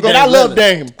think to people see gonna? And I Dame love Lillard.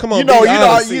 Dame. Come on, you know, be you know,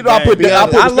 honest. you know. I put Be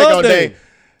honest. respect I love on Dame. Dame.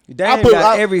 Dame put-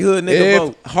 got I- every hood nigga If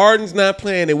vote. Harden's not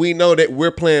playing, and we know that we're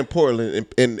playing Portland,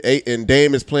 and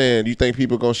Dame is playing, you think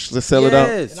people gonna sell it out?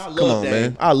 Yes. And I Come love on, Dame.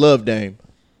 man. I love Dame.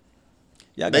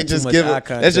 Y'all got They too just much give it- eye that's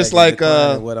contact just and like,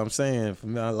 declining what I'm saying. For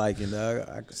me, I like it.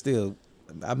 I can still,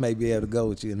 I may be able to go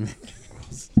with you in a minute.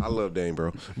 I love Dame,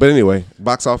 bro. But anyway,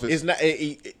 box office. It's not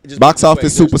just Box wait,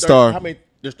 office there's superstar. How many?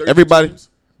 There's 32 Everybody- teams?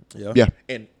 yeah,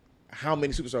 And how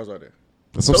many superstars are there?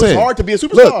 that's So what I'm it's saying. hard to be a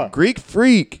superstar. Look, Greek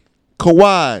Freak,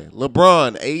 Kawhi,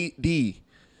 LeBron,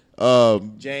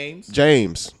 AD, James.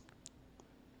 James,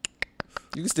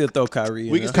 You can still throw Kyrie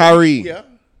in We there. can Kyrie, Yeah.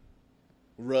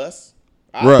 Russ.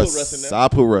 I'll put Russ in Russ. there. I'll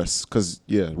put Russ because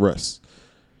Russ.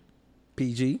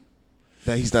 PG.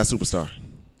 That he's not superstar.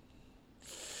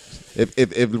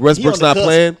 If Westbrook's the not cusp.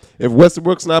 playing, if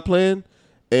Westbrook's not playing,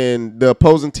 and the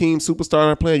opposing team superstar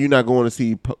not playing, you're not going to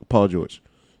see Paul George.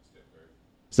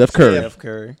 Steph Curry, Steph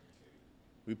Curry.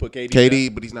 We put KD.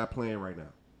 KD, but he's not playing right now.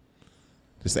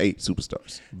 Just 8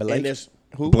 superstars. And Blake. there's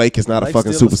who? Blake is not a Blake's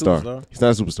fucking still a superstar. superstar. He's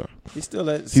not a superstar. He's still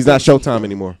at. He's not Showtime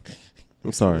anymore.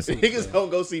 I'm sorry. Niggas don't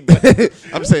go see Blake.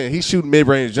 I'm saying he's shooting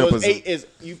mid-range So jumpers. it's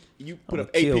 8 you put I'm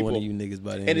up gonna 8 kill people. one of you niggas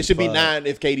by the end And it of should be pod. 9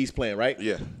 if KD's playing, right?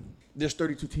 Yeah. There's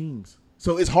 32 teams.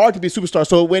 So it's hard to be a superstar.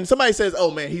 So when somebody says, "Oh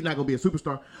man, he's not gonna be a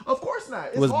superstar," of course not.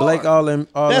 It's Was hard. Blake all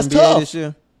That's NBA tough. this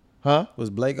year? Huh? Was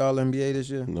Blake all NBA this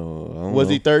year? No, I don't Was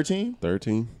know. he 13?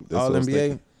 13? That's All what I was NBA.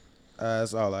 thinking.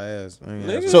 That's all I asked. I ain't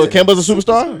Nigga. asked So for- Kemba's a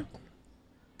superstar?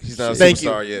 He's not a Thank you.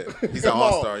 superstar yet. He's an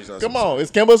all-star. He's not a Come superstar. on.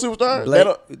 Is Kemba a superstar?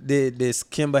 Blake, did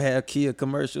Kimba have Kia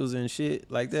commercials and shit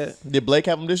like that? Did Blake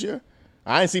have him this year?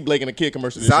 I didn't see Blake in a kid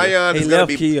commercial this year. Zion He is gonna left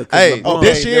be. Kia 'cause Hey, LeBron.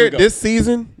 this Okay, there year, we go. this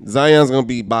season, Zion's gonna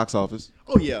be box office.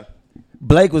 Oh yeah.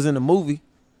 Blake was in the movie,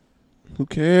 Who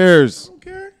cares?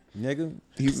 Okay. nigga.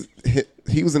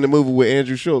 He was in the movie with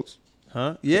Andrew Schultz.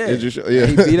 Huh? Yeah. Andrew Schultz, yeah.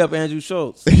 He beat up Andrew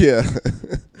Schultz. Yeah.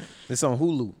 It's on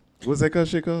Hulu. What's that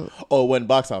shit called? Oh, it wasn't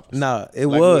box office. Nah, it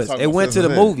Like we was was. talking It about went to the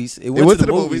That's what I'm movies. It saying. went to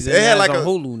the movies. It had and like it's a on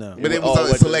Hulu now. but it Oh, was on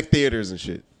went to- select theaters and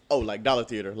shit. Oh, like Dollar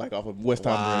Theater, like off of West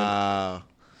Time. Wow.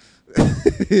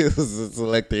 It was a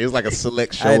select theater. It was like a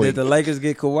select Hey, showing. did the Lakers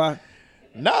get Kawhi?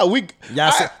 Nah, we.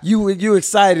 Y'all said, you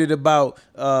excited about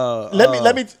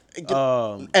Let me.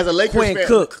 As a Lakers Quinn fan,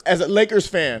 Cook. as a Lakers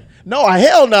fan, no,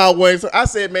 hell no, I wasn't. So I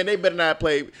said, man, they better not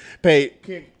pay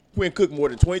Quinn Cook more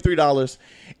than $23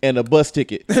 and a bus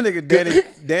ticket. That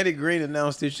nigga Danny Green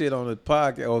announced this shit on the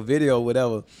podcast or video or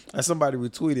whatever. And somebody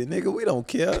retweeted, nigga, we don't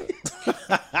care.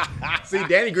 See,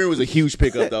 Danny Green was a huge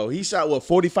pickup though. He shot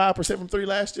 45% from 3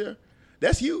 last year.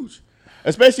 That's huge,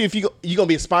 especially if you're gonna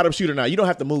be a spot up shooter now. You don't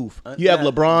have to move. You have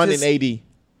Nah, LeBron just- and AD.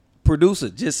 Producer,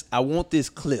 I want this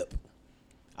clip.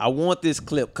 I want this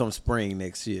clip come spring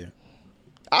next year.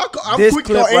 I'm This quick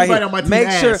to clip call right anybody here. on my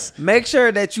team Make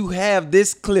sure that you have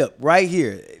this clip right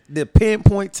here, the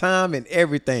pinpoint time and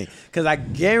everything, because I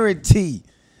guarantee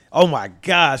Oh my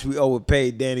gosh, we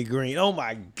overpaid Danny Green. Oh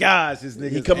my gosh, this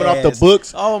nigga. He coming off the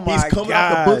books. Oh my He's coming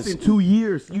off the books gosh. in 2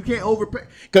 years. You can't overpay.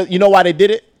 Because you know why they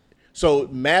did it? So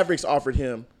Mavericks offered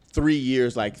him 3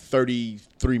 years, like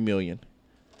 $33 million.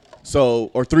 So,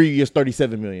 or 3 years,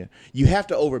 $37 million. You have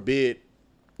to overbid.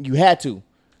 You had to.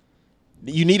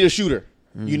 You needed a shooter.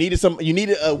 You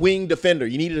needed a wing defender.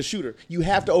 You needed a shooter. You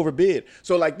have to overbid.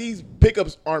 So like these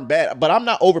pickups aren't bad, but I'm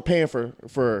not overpaying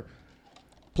for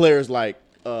players like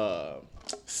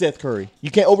Seth Curry.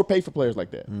 You can't overpay for players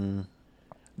like that.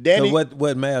 Danny, So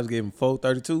what Mavs gave him?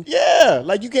 $432? yeah,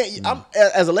 like you can't. I'm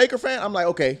as a Laker fan, I'm like,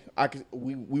 okay,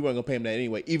 we weren't gonna pay him that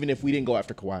anyway. Even if we didn't go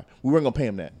after Kawhi, we weren't gonna pay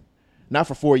him that. Not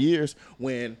for 4 years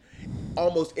when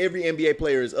almost every NBA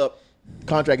player is up.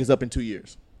 Contract is up in 2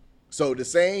 years. So the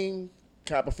same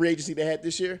type of free agency they had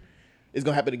this year is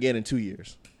gonna happen again in 2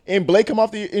 years. And Blake come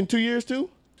off in 2 years too.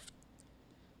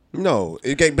 No,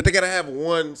 but they gotta have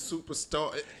one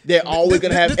superstar. They're always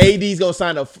gonna have AD's gonna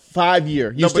sign a 5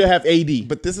 year. You still have AD.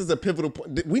 But this is a pivotal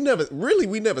point. We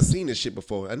never seen this shit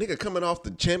before. A nigga coming off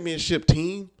the championship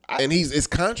team and his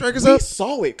contract is we up.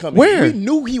 saw it coming. Where? We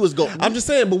knew he was going. I'm just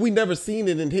saying, but we never seen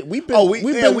it in hit. We've been Oh, we've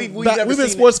never we've been seen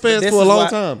sports it. fans This for a is long why-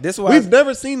 time. this is why- We've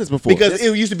never seen this before. because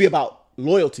it used to be about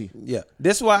loyalty. Yeah.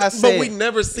 This is why I said. but we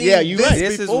never seen Yeah, you this right.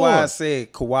 This before. is why I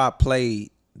said Kawhi played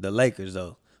the Lakers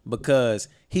though, because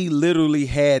he literally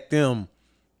had them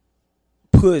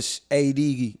push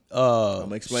AD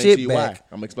I'ma explain shit to you back.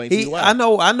 why. I'ma explain to you why. I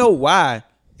know why,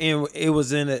 and it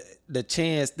was in the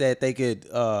chance that they could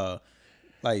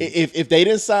like If they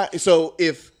didn't sign, so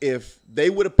if they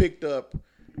would have picked up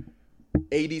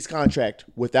AD's contract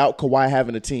without Kawhi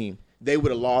having a team, they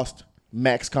would have lost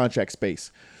max contract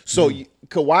space. So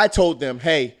Kawhi told them,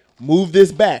 "Hey, move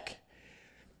this back,"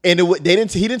 and he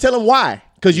didn't tell them why,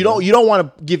 because you don't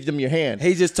want to give them your hand.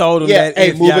 he just told them Yeah, that hey,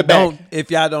 if move y'all it back.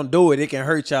 if y'all don't do it, it can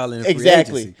hurt y'all in free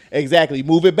Exactly, agency.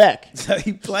 move it back. So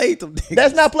he played them. Niggas.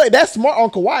 That's not play. That's smart on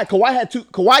Kawhi.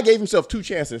 Kawhi gave himself 2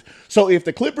 chances. So if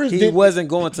the Clippers He wasn't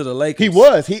going to the Lakers. He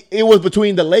was. It was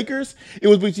between the Lakers. It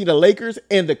was between the Lakers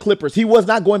and the Clippers. He was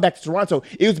not going back to Toronto.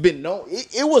 It was been known.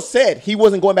 It was said he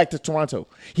wasn't going back to Toronto.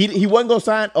 He wasn't going to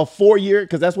sign a 4-year,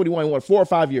 because that's what he wanted. He wanted 4 or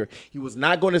 5 year. He was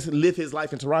not going to live his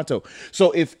life in Toronto.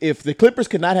 So if the Clippers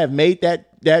could not have made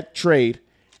that trade,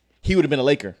 he would have been a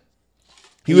Laker.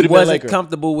 He would have been a wasn't Laker.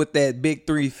 comfortable with that big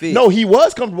 3 fit. No, he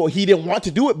was comfortable. He didn't want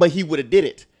to do it, but he would have did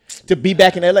it to be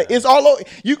back in LA. It's all over.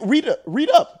 You read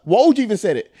up. Woj even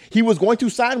said it. He was going to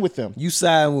sign with them. You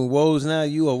side with Woj now.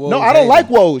 You a Woj? No, I don't like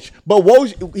Woj, but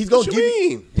Woj, he's gonna What give you you.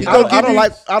 mean? He's I gonna don't, I give don't you-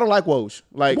 like. I don't like Woj.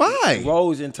 Like Why?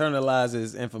 Woj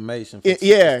internalizes information for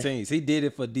Yeah. his teams. He did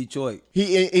it for Detroit.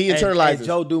 he And internalizes.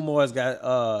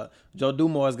 Joe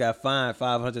Dumars got fined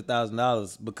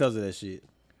 $500,000 because of that shit.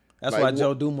 That's Like, why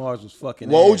Joe Dumars was fucking.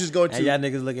 Woj ass. is going And to- y'all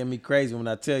niggas look at me crazy when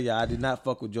I tell y'all I did not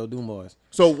fuck with Joe Dumars.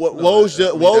 So what Woj does?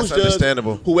 I mean, Woj that's does.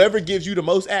 understandable. Whoever gives you the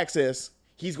most access,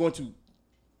 he's going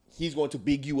to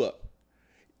big you up.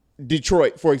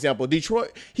 Detroit, for example,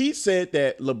 he said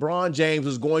that LeBron James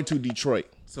was going to Detroit.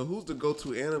 So who's the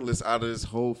go-to analyst out of this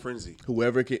whole frenzy?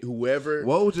 Whoever.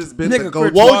 Woj has been Nigga, the go-to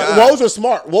Chris guy. Woj was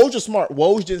smart.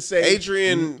 Woj didn't say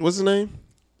Adrian, what's his name?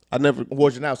 I never.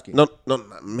 Wojnarowski. No,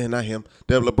 man, not him.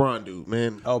 That LeBron dude,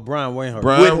 man. Oh, Brian Wainhurst.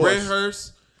 Brian Windhorst.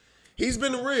 Redhurst. He's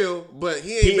been real, but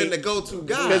he ain't been the go-to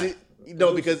guy.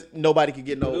 Because nobody could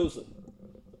get no. Producer.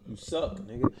 You suck,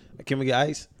 nigga. Can we get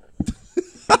ice?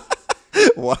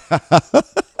 Wow. I'm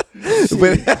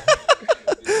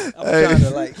trying to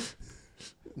like.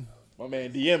 My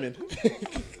man DMing.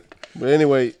 But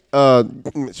anyway,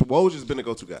 Woj has been the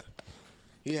go-to guy.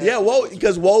 Yeah, Woj,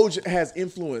 because Woj has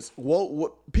influence.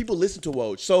 People listen to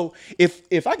Woj. So if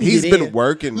I can, He's get been in,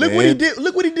 working, Look what man. he did.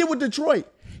 Look what he did with Detroit.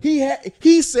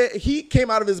 He said he came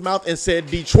out of his mouth and said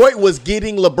Detroit was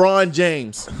getting LeBron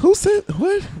James. Who said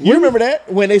what? You remember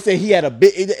that when they said he had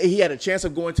a chance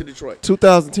of going to Detroit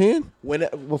 2010?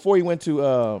 before he went to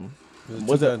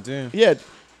was it 2010. Yeah.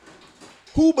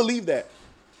 Who believed that?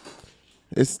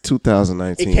 It's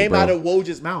 2019. It came bro. out of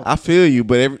Woj's mouth. I feel you,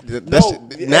 but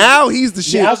now he's the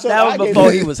shit. Yeah, That was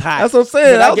before he was hot. That's what I'm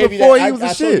saying. But I That was gave you before that. he was I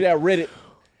the showed you shit. that Reddit.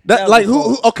 That That like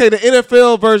was who? Okay, the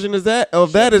NFL version is that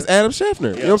of that is Adam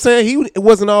Scheffner. You know what I'm saying? He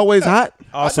wasn't always hot.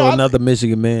 Also, I- another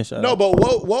Michigan man. Shout No, out. but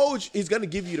Woj is gonna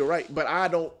give you the right, but I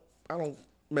don't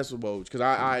mess with Woj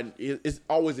because it's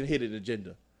always a hidden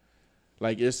agenda.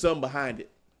 Like there's something behind it.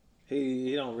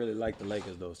 He don't really like the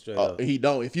Lakers though. Straight up. He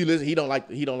don't. If you listen, he don't like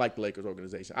the Lakers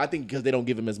organization. I think because they don't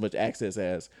give him as much access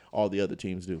as all the other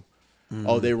teams do.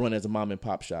 Oh, they run as a mom and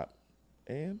pop shop,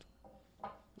 and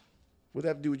what does that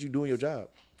have to do with you doing your job?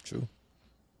 True.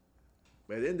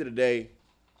 But at the end of the day,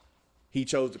 he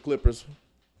chose the Clippers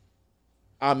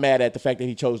I'm mad at the fact that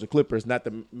he chose the Clippers, not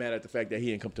mad at the fact that he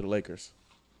didn't come to the Lakers.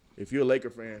 If you're a Laker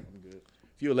fan, I'm good.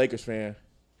 If you're a Lakers fan,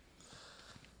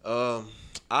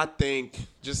 I think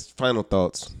just final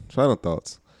thoughts.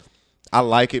 I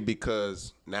like it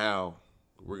because now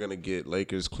we're gonna get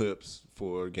Lakers Clips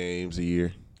 4 games a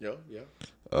year.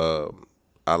 yeah.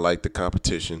 I like the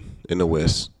competition in the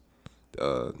West.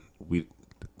 We,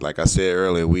 like I said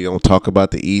earlier, we don't talk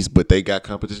about the East, but they got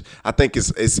competition. I think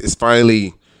it's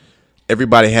finally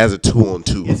everybody has a 2-on-2.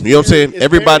 You know what I'm saying? It's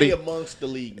Everybody amongst the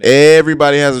league. Now.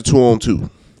 Everybody has a 2-on-2.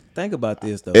 Think about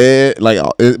this though.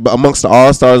 Amongst the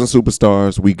all stars and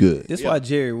superstars, we good. This why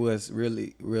Jerry West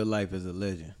really real life is a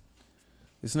legend.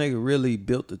 This nigga really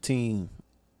built a team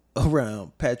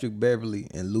around Patrick Beverly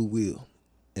and Lou Will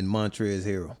and Montrezl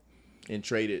Harrell. And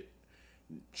traded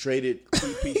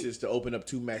key pieces to open up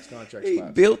 2 max contract He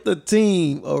spots. built the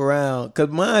team around, cause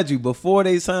mind you, before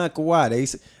they signed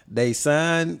Kawhi, they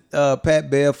signed Pat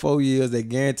Bev 4 years. They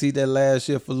guaranteed that last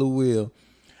year for Lou Will.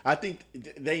 I think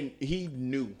he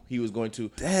knew he was going to.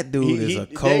 That dude is a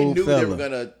cold They knew fella. they were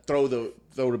gonna throw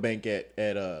the bank at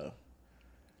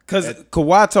Cause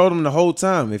Kawhi told him the whole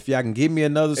time, if y'all can give me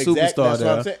another superstar that's what I'm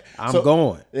there, saying. I'm So-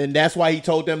 going. And that's why he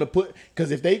told them to put,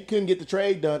 because if they couldn't get the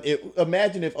trade done,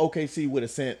 imagine if OKC would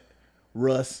have sent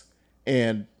Russ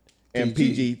and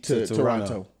PG to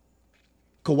Toronto.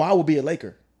 Kawhi would be a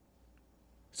Laker.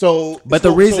 So, But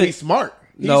the reason he's smart.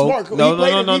 He's no, smart. no,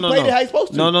 he played it how he's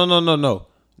supposed to. No.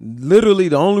 Literally,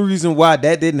 the only reason why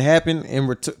that didn't happen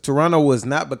in Toronto was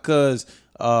not because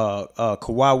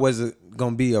Kawhi wasn't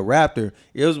gonna be a Raptor.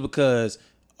 It was because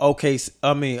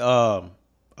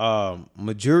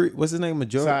Majuri, what's his name?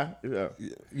 Majuri.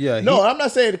 Yeah. No, I'm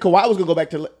not saying Kawhi was gonna go back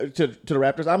to the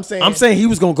Raptors. I'm saying he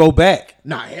was gonna go back.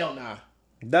 nah, hell nah.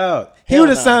 Dog, he Hell would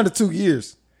have nah. signed to 2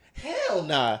 years. Hell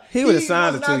nah. He would've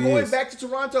signed was to 2 not going years. back to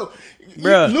Toronto.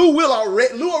 Bruh. Lou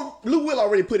Will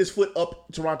already put his foot up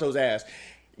Toronto's ass.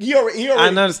 He already I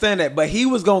understand that, but he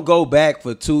was gonna go back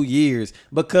for 2 years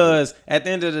because at the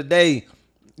end of the day,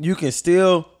 you can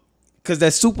still, because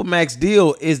that Supermax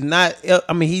deal is not.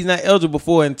 I mean, he's not eligible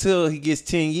for it until he gets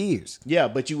 10 years. Yeah,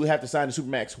 but you would have to sign the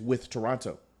Supermax with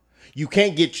Toronto. You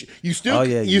can't get you still Oh,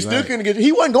 yeah, you you're still right. couldn't get.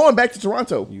 He wasn't going back to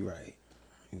Toronto. You're right.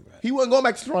 He wasn't going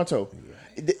back to Toronto.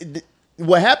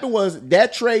 What happened was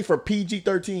that trade for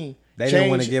PG-13. They didn't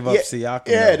want to give up Siakam.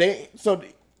 Yeah, though.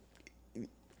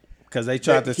 Because they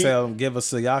tried to tell him, give us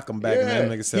Siakam back, and that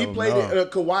nigga said, he played no. it.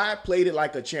 Kawhi played it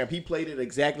like a champ. He played it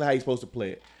exactly how he's supposed to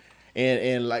play it,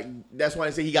 and like that's why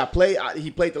I say he got played. He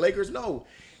played the Lakers. No,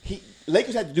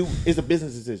 Lakers had to do is a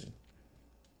business decision.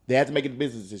 They had to make it a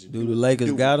business decision. Do the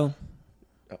Lakers got him?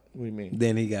 What do you mean?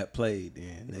 Then he got played.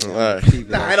 Then All right.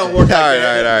 Nah, I don't work like All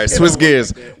that. right. It Switch don't work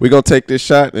gears. like that. We're going to take this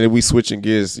shot, and then we switching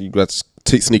gears. You got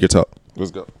sneaker talk.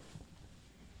 Let's go.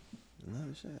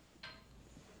 Another shot.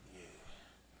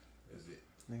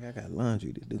 Nigga, I got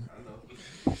laundry to do.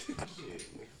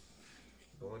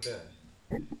 Going down.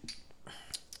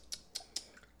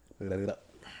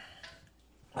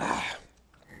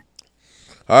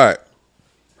 All right.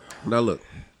 Now, look.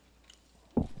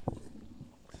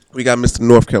 We got Mr.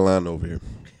 North Carolina over here.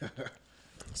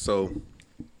 So,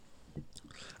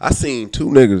 I seen 2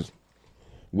 niggas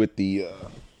with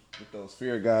with those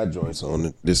Fear of God joints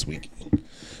on this week.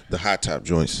 The hot top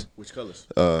joints. Which colors?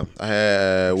 I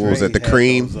had, what was that, the Trey had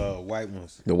cream? those, white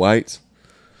ones. The whites.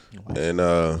 And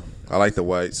I like the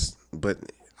whites. But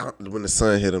when the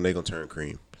sun hit them, they going to turn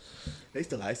cream. They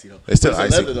still icy though. They still It's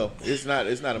icy. leather though. It's not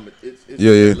it's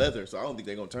Yeah. leather, so I don't think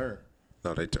they're gonna turn.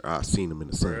 No, I seen them in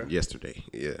the sun yesterday.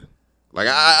 Yeah, like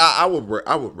I would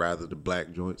rather the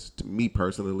black joints. To me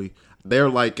personally, they're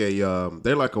like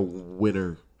a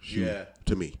winter shoe Yeah.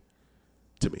 to me.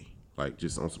 Like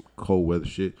just on some cold weather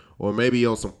shit, or maybe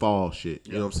on some fall shit.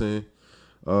 You know what I'm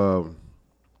saying?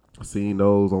 I seen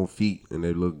those on feet and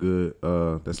they look good.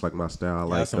 That's like my style. I Got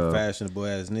like some fashionable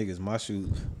ass niggas.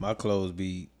 My clothes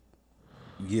be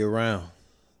year round.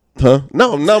 Huh?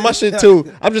 No, my shit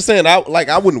too. I'm just saying, I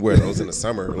wouldn't wear those in the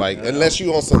summer, like unless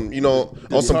you on some,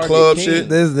 on some Target club King. shit,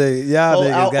 This y'all Whole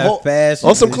niggas got whole- fashion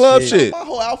on some and club shit. My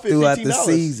whole outfit throughout $15. the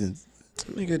seasons.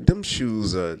 Nigga, them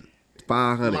shoes are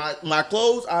 $500. My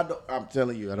clothes, I'm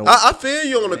telling you, I don't. I feel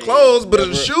you on the clothes, but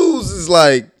the shoes is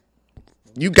like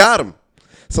you got them.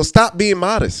 So stop being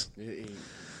modest.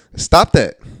 Stop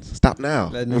that. Stop now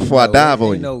Let niggas before I know, dive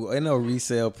on you. Ain't no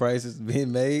resale prices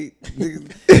being made.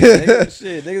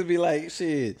 Niggas be like,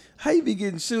 shit, how you be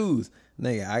getting shoes?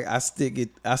 Nigga,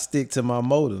 I stick to my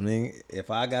motive, nigga.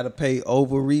 If I gotta pay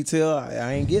over retail,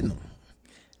 I ain't getting them.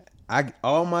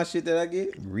 All my shit that I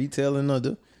get, retail and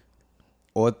under,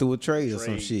 or through a trade or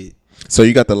some shit. So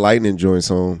you got the lightning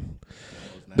joints on.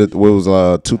 What was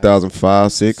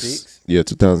 2005, 6? Six? Yeah,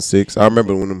 2006. I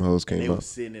remember when them hoes They came was out.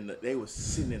 sitting in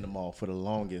the mall for the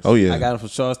longest. Oh yeah, I got them from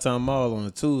Charlestown Mall on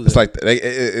a Tuesday. it's like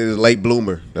it was late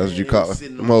bloomer. That's what you they call was it.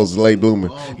 sitting Them hoes late bloomer.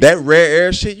 long. That rare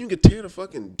air shit, you can tear the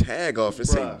fucking tag off and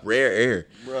say Bruh. rare air.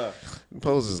 Bruh. Them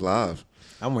hoes is live.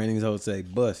 I'm wearing these hoes say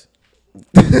bust.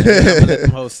 I'm gonna let them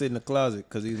hoes sit in the closet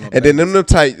because these my And then babies. them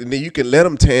tight, and then you can let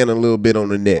them tan a little bit on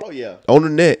the net. Oh yeah. On the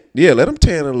net, yeah, let them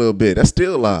tan a little bit. That's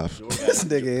still live. This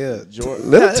nigga here. Jordan.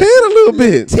 Let them tan a little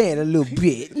bit. Tan a little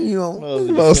bit, you know.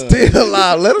 Them hoes still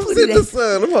alive. Let them sit in the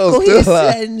sun. Them hoes Go still ahead, sit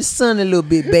alive. in the sun a little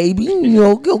bit, baby. You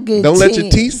know, go get Don't let your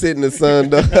tan. teeth sit in the sun,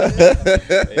 though.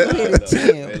 They live, though.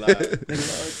 Damn. They live.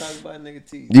 Niggas always talk about nigga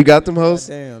teeth. You got them hoes?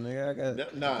 Damn, nigga, I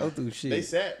got Nah, go through shit. They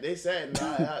sat.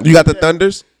 Nah, You got the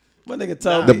Thunders? My nigga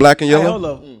told The me black and Hey, yellow? hold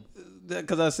up,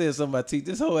 because I said something about teeth.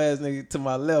 This whole ass nigga to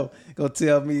my left gonna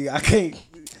tell me I can't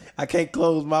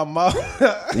close my mouth.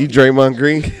 You Draymond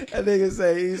Green? That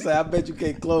nigga he say, I bet you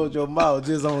can't close your mouth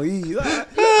just on ease. I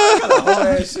got a whole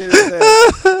ass shit in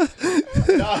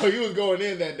there. No, he was going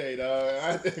in that day,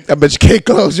 dog. I bet you can't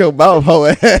close your mouth, hoe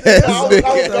ass. I was nigga. talking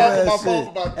Whole about ass my phone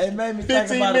shit. for about It made me 15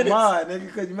 think about minutes. mine, nigga,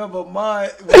 because you remember mine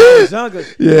when I was younger. my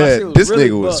Yeah, shit was this really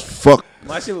nigga was buck. fuck.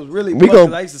 My shit was really We buck gon-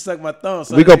 'cause I used to suck my thumb.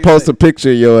 So We that gonna nigga post say- a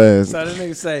picture of your ass. So the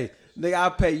nigga say, nigga,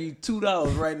 I'll pay you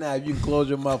 $2 right now if you can close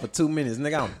your mouth for 2 minutes.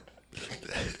 Nigga, I'm.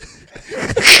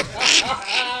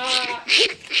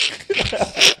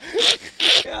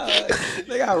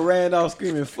 Nigga, I ran off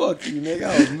screaming, fuck you, nigga.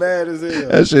 I was mad as hell.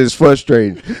 That shit is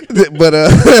frustrating. But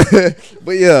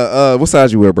but yeah, what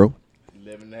size you wear, bro?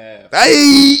 11 and a half.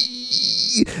 Hey,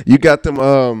 you got them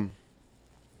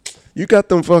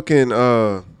fucking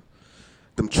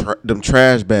them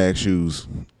trash bag shoes.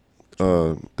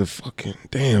 The fucking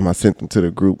damn, I sent them to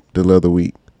the group the other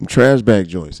week. Them trash bag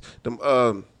joints. Them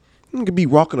you could be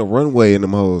walking a runway in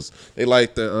them hoes. They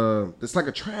like it's like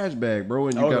a trash bag, bro.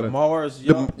 And you Oh, got the a Mars, the,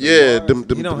 y'all- yeah, Mars? them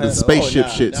You don't the have those. spaceship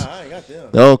Nah, shits. I ain't got them.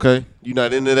 Oh, okay, you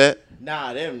not into that?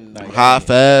 Nah, them. Like, High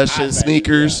fashion high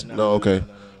sneakers? Yeah, No, okay.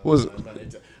 What was it?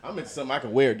 I'm into something I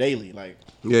can wear daily, like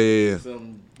Yeah.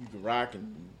 something you can rock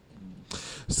and.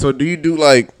 So do you do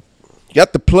like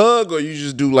got the plug, or you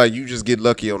just do like you just get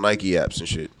lucky on Nike apps and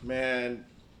shit? Man,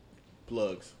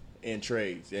 plugs and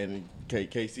trades and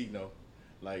KC know,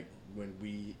 like when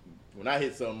I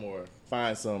hit something or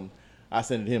find something, I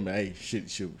send it to him. Hey, should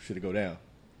it go down?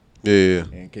 Yeah.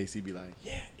 And KC be like,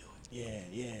 yeah, do it,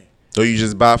 yeah. So you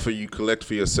just buy you collect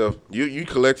for yourself. You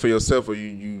collect for yourself, or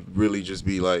you really just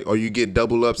be like, or you get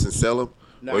double ups and sell them,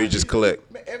 Nah, or you just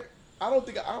collect. Man, I don't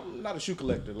think I'm not a shoe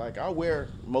collector. Like I wear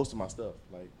most of my stuff.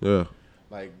 Like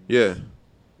Yeah.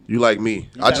 You like me? you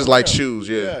I gotta just wear like 'em. shoes.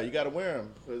 Yeah. you gotta wear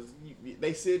them because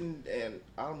they sitting, and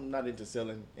I'm not into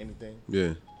selling anything.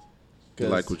 Yeah. You 'Cause-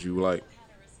 like what you like.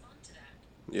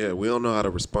 Yeah, we don't know how to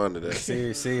respond to that.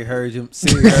 Siri heard him.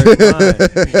 Siri heard him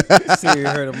lying. Siri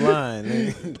heard him lying.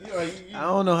 Nigga. You know, I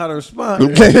don't know how to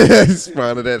respond.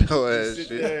 Respond to that whole ass sit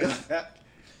shit. there.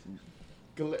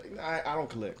 I don't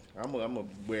collect. I'm gonna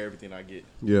wear everything I get.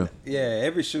 Yeah. Yeah,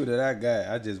 every shoe that I got,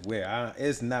 I just wear.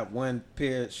 It's not one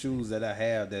pair of shoes that I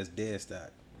have that's dead stock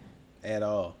at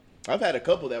all. I've had a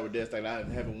couple that were dead stock that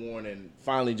I haven't worn and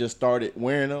finally just started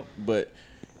wearing them, but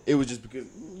it was just because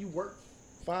you work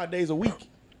 5 days a week.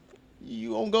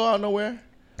 You don't go out nowhere.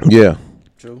 Yeah.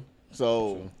 True.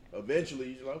 So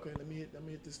eventually you're like, okay, let me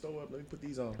hit this store up. Let me put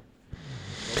these on.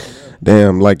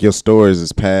 Damn, like your stories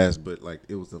is past, but like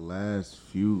it was the last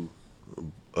few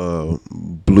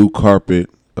blue carpet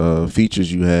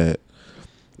features you had.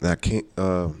 And I can't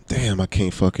I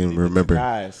can't fucking remember.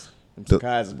 Guys,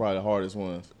 Takai's is probably the hardest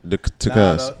ones. The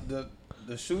Takai's.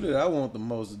 The shoe that I want the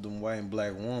most is them white and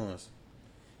black ones.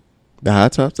 The high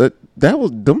tops, that was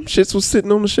them shits was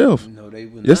sitting on the shelf. No, they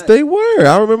were Yes, not. they were.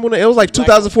 I remember when it was like Black-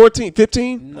 2014,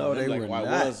 15. No, they Them were black white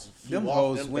not. ones Them flew off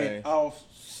hoes them went things. off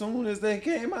soon as they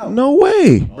came out. No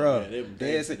way. Bro, yeah, them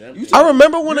they things- said- them you things. I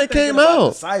remember when You're they came thinking about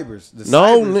out. The cybers. The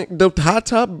No, cybers. Nick, the high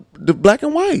top, the black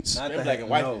and whites. Not Them the- black and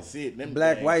whites no. is it. Them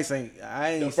Black things. whites ain't. I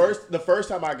ain't. The first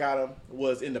time I got them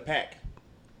was in the pack,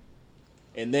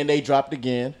 and then they dropped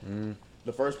again.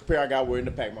 The first pair I got were in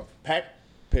the pack. My pack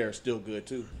pair is still good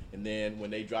too. And then when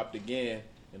they dropped again,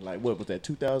 and like what was that?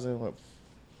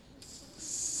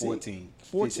 2014,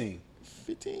 14,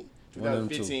 15, One of them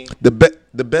two. 2015.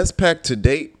 The best pack to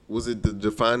date was it the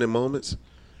defining moments.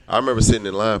 I remember sitting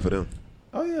in line for them.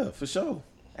 Oh yeah, for sure.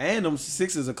 And them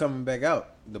sixes are coming back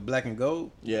out. The black and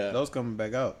gold. Yeah. those coming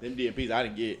back out. Them DMPs I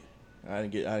didn't get. You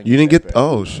didn't that get? pack.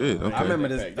 Oh shit. Okay. I remember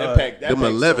That this, pack. That uh, pack. That them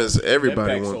pack 11s, sold-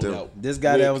 everybody that pack want sold them. out This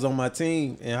guy that quick. was on my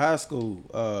team in high school,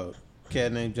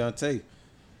 cat named John Tate,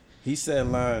 he sat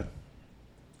in line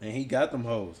And he got them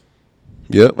hoes.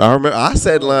 Yep, I remember. I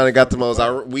sat in line and got the most.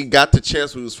 We got the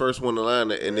chance. We was first one in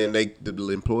line, and then the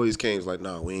employees came. Was like,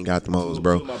 no, we ain't got the most,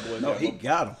 bro. No, he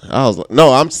got them. I was like,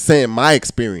 no, I'm saying my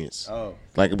experience. Oh.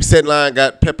 Like we sat in line,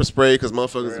 got pepper spray because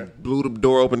motherfuckers blew the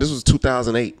door open. This was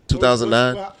 2008,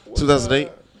 2009,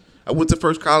 2008. I went to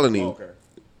First Colony. Okay.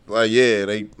 Like, yeah,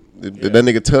 that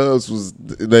nigga Tubbs was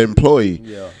the employee.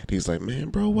 Yeah. He's like, man,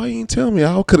 bro, why you ain't tell me?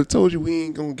 I could have told you we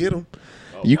ain't gonna get him.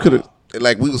 You could have,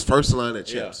 like, we was first line at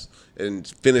Champs and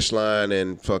finish line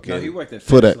and fucking. No, he worked at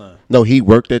finish line. No, he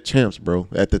worked at Champs, bro.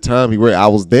 At the time he worked, I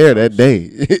was there that day.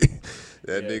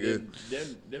 That nigga.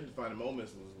 Them defining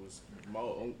moments was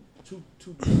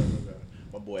two people.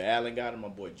 My boy Allen got him. My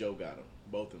boy Joe got him.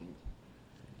 Both of them.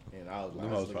 And I was like,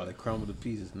 Them hoes probably crumbled to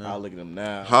pieces I now. look at them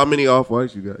now. How many off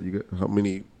whites you got? You got how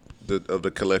many of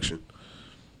the collection?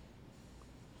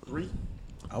 3.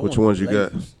 Which ones you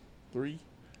got? 3.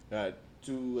 Got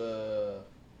 2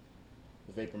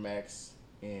 the Vapor Max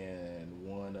and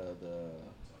 1 of the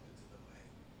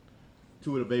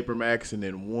 2 of the Vapor Max and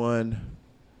then 1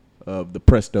 of the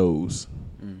Prestos.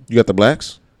 You got the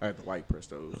blacks? I got the white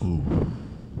Prestos.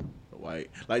 The white.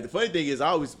 Like the funny thing is, I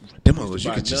always Them used to hoes you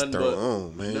buy could just none throw but-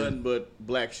 on, man. None but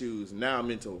black shoes. Now I'm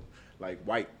into like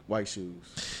white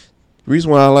shoes. The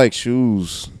reason why I like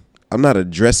shoes, I'm not a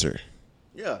dresser.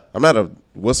 Yeah. I'm not a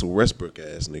Russell Westbrook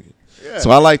ass nigga. Yeah.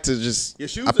 So I like to just Your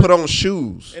shoes I put are- on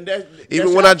shoes. And that's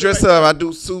Even when I dress up, I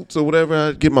do suits or whatever.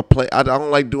 I get my play. I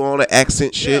don't like doing all the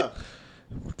accent shit. Yeah.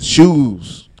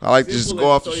 Shoes. I like to just Simple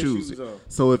go and off the throw your shoes. shoes on.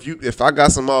 So if I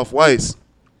got some off whites,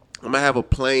 I'm gonna have a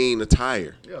plain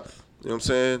attire. Yeah. You know what I'm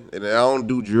saying? And I don't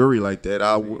do jewelry like that.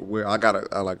 I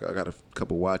got a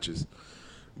couple watches,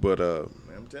 but Man,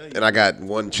 I'm telling you. and I got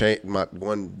one chain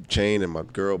and my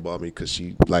girl bought me because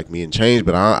she liked me in change,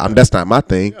 but I'm that's not my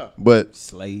thing. Yeah. But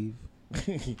Slave.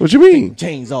 what you mean?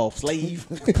 Chains off, slave.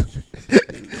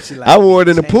 She like I wore it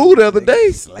in the chain, pool the other nigga.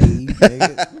 day. Slave,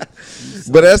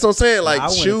 nigga. But that's what I'm saying. Like I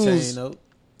wouldn't shoes. chain up.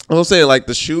 I'm saying like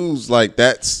the shoes. Like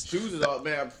that's Shoes is all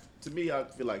man. To me, I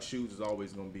feel like shoes is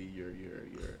always gonna be your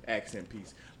accent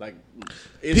piece. Like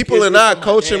people in our from my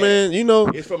culture, dad. man. You know.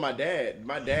 It's from my dad.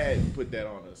 My dad put that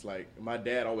on us. Like my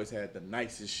dad always had the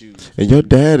nicest shoes. And your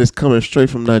dad is coming straight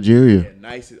from Nigeria. Yeah,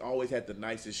 nicest. Always had the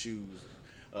nicest shoes.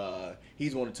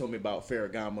 He's the one who told me about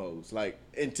Ferragamos. Like,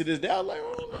 and to this day, I was like,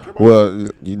 oh, come on. Well,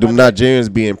 them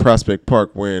Nigerians be in Prospect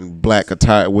Park wearing black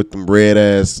attire with them red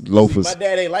ass loafers. My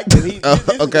dad ain't like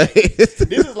that. Okay. This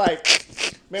is like,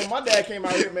 man, my dad came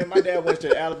out here, man. My dad went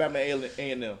to Alabama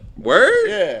A&M. Word?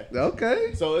 Yeah.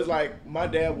 Okay. So it's like my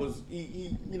dad was,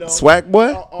 he you know. Swag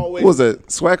boy? Always, What was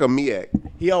it? Swag or Miak?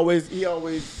 He always, you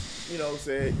know,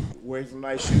 said, wear some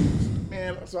nice shoes.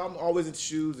 Man, so I'm always into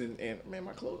shoes and man,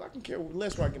 my clothes, I can care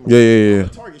less where I get my Yeah. I'm a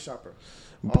Target shopper.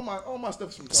 All my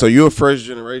stuff is from Target. So you're a first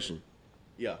generation.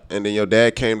 Yeah. And then your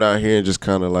dad came down here and just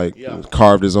kind of like Yeah.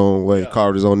 carved his own way, Yeah.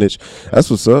 carved his own niche. That's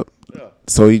what's up. Yeah.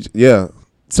 So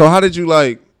So how did you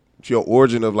like your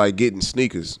origin of like getting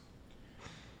sneakers?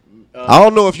 I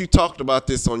don't know if you talked about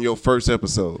this on your first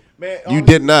episode. Man, you honestly,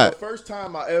 did not. The first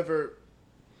time I ever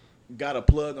got a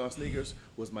plug on sneakers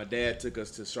was my dad took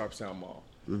us to Sharpstown Mall.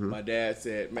 Mm-hmm. My dad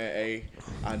said, man, hey,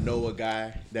 I know a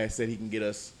guy that said he can get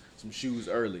us some shoes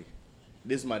early.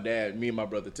 This is my dad. Me and my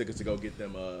brother took us to go get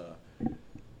them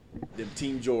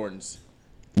Team Jordans.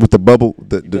 With the bubble,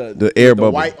 the air with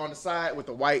bubble. The white on the side with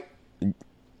the white.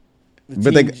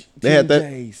 But they had that-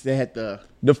 J's. They had the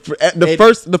The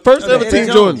first ever Team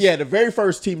Jordans. Yeah, the very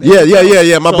first Team.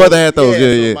 Yeah. My brother had those.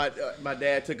 Yeah. My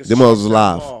dad took us. Them to ones was Sharpstown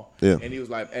live. Mall, Yeah. and he was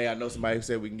like, "Hey, I know somebody who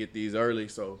said we can get these early."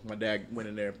 So my dad went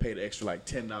in there and paid an extra like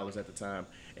 $10 at the time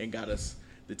and got us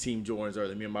the Team Jordans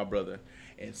early. Me and my brother.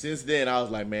 And since then, I was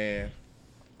like, man,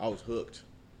 I was hooked.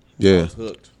 I Yeah. was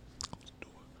hooked.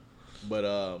 But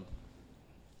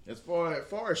as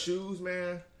far as shoes,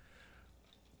 man.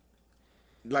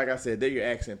 Like I said, they're your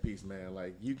accent piece, man.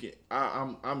 Like you can,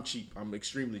 I'm cheap. I'm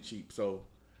extremely cheap. So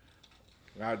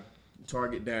I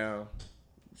Target down.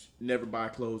 Never buy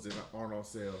clothes that aren't on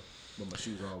sale, but my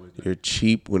shoes are always down. You're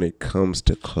cheap when it comes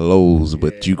to clothes,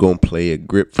 but you gonna play a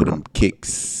grip for them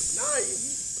kicks.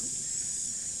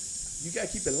 You gotta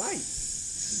keep it light.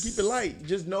 Keep it light.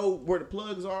 Just know where the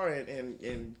plugs are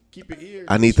and keep your ears.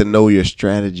 I need to know your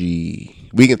strategy.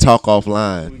 We can talk We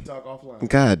offline. talk offline.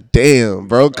 God damn,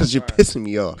 bro, because you're pissing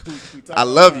me off. We talk I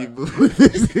love offline. you,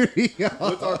 boo. You're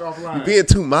We'll talk offline. being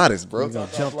too modest, bro. We'll talk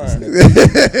offline. We'll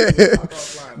talk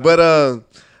offline. But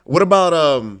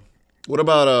what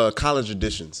about college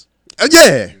editions?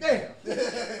 Yeah,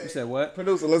 You said what?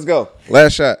 producer, let's go.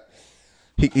 Last shot.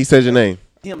 He said your name.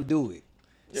 Him do it.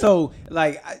 So,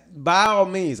 like, by all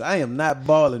means, I am not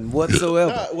balling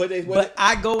whatsoever. But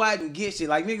I go out and get shit.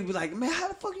 Like, niggas be like, man, how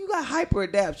the fuck you got hyper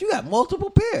adapts? You got multiple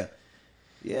pair.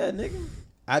 Yeah, nigga.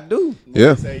 I do.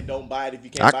 Yeah. Say don't buy it if you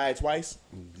can't buy it twice.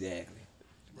 Exactly.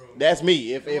 That's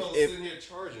me. If sitting here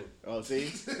charging. oh, see,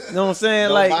 You know what I'm saying?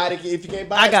 don't Like, buy it if you can't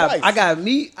buy it twice. I got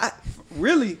me.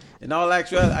 Really, in all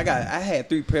actuality, I had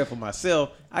 3 pair for myself.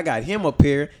 I got him a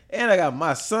pair, and I got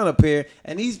my son a pair.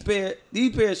 And these pair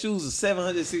of shoes are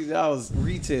 $760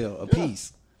 retail a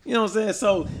piece. You know what I'm saying?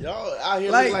 So Y'all out here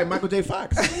Like- looking like Michael J.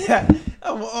 Fox.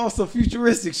 I'm on some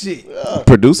futuristic shit.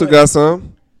 Producer got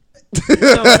some. You know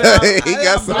what I'm saying? He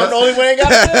got some. I'm the only one that ain't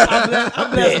got a pair.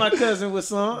 I blessed my cousin with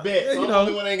some. Bet. You I'm the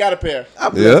only know, one that ain't got a pair.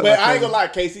 Yeah. But I ain't gonna lie,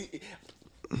 Casey.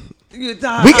 you We can-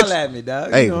 holla at me,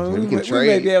 dog. Hey, You know, we can we may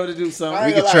trade. be able to do something. I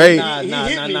ain't can gonna trade. lie, he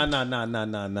hit me.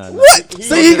 Nah. What? He-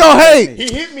 See, he gonna hate.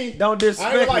 He hit me. Don't I ain't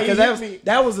disrespect gonna me lie, he because hit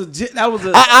that me. was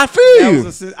a. I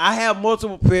feel you. I have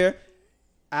multiple pair.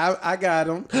 I got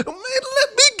them. Man, let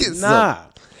me get some. Nah,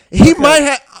 He might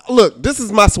have. Look, this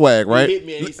is my swag, He right? hit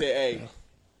me and he said, "Hey,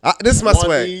 This is my want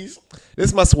swag. these? This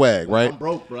is my swag, right? I'm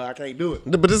broke, bro. I can't do it."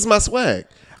 But this is my swag.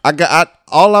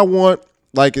 All I want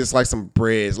like is like some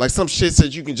breads, like some shit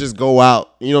that you can just go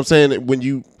out. You know what I'm saying?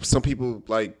 When some people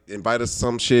like invite us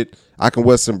some shit, I can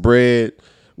wear some bread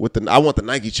with I want the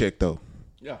Nike check though.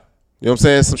 Yeah. You know what I'm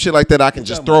saying? Some shit like that I can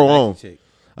just throw on.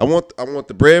 I want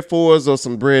the bread 4s or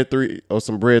some bread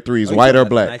 3s, white or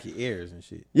black. Nike Airs and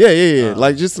shit. Yeah.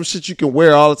 Like just some shit you can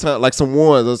wear all the time, like some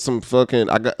ones or some fucking.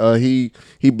 I got he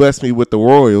blessed me with the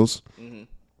Royals.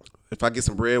 If I get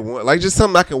some bread, like just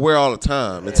something I can wear all the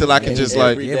time until I can just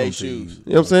like, you everyday shoes.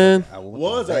 know what I'm saying?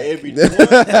 Ones are everyday.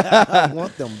 I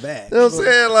want them back. You know what I'm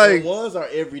saying? Like, Ones are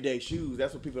everyday shoes.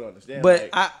 That's what people don't understand. But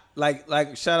like, I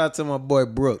like shout out to my boy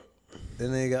Brooke. The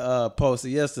nigga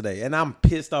posted yesterday, and I'm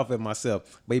pissed off at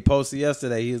myself. But he posted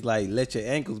yesterday. He was like, "Let your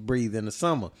ankles breathe in the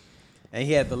summer," and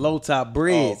he had the low top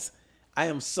breads. I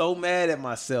am so mad at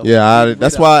myself. Yeah, I got rid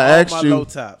that's of why I all asked my you. Low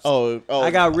tops. Oh, I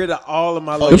got rid of all of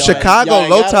my low them tops. Chicago y'all ain't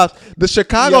low got tops. The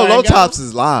Chicago Y'all ain't low got tops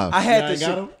is live. I had Y'all the ain't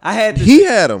got 'em? I had the He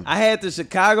had them. I had the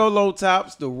Chicago low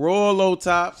tops, the Royal low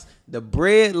tops, the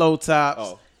bread low tops,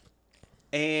 Oh.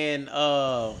 and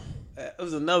it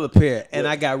was another pair, and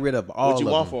I got rid of all what you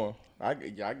of want them. for them? I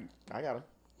got them.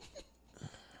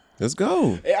 Let's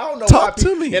go. I don't know. Talk why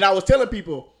to me. And I was telling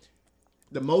people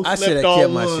the most I shoulda slept on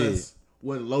kept my ones shit.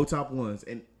 were the low top ones,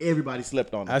 and everybody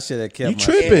slept on them. I should have kept You my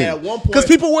tripping? And at one point- Because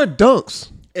people wear dunks.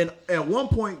 And at one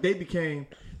point,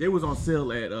 they was on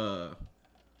sale at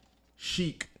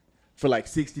Chic for like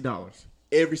 $60,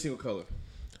 every single color.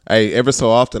 Hey, ever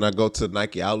so often I go to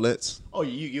Nike outlets. Oh,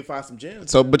 you find some gems.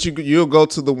 So, but you'll go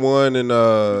to the one in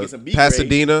get some B-grade.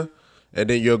 Pasadena, and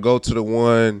then you'll go to the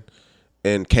one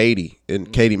in Katy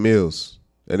Mills,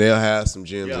 and they'll have some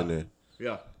gems Yeah. in there.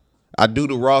 Yeah. I do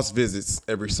the Ross visits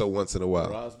every so once in a while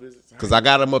Ross visits. because I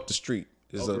got them up the street.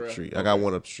 It's Oh, up for the real? street. I got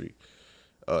one up the street,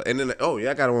 and then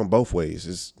I got them both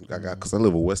ways. Because I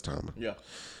live with Westheimer. Yeah.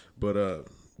 But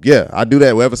yeah, I do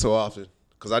that ever so often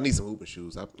because I need some hooping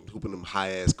shoes. I'm hooping them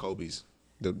high ass Kobe's,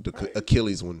 the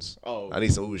Achilles ones. Oh. I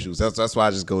need some hooping shoes. That's why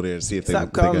I just go there and see if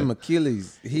Stop they calling got. him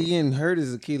Achilles. He didn't hurt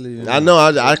his Achilles. I know.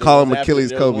 I call them Achilles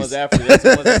They're the ones Kobe's. after. That's the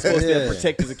ones that's supposed Yeah. to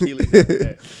protect his Achilles. After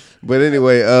that. But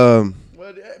anyway, Well,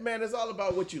 man, it's all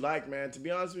about what you like, man. To be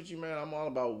honest with you, man, I'm all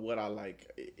about what I like.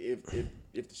 If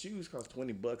the shoes cost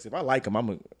 $20, if I like them, I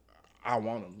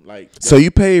want them. Like so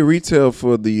you pay retail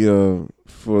for the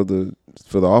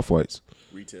off whites.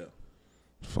 retail,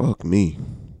 Fuck me.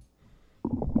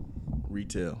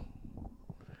 retail.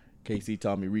 KC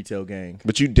taught me retail gang.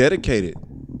 But you dedicated.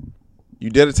 You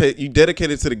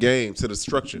dedicated to the game, to the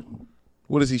structure.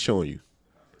 What is he showing you?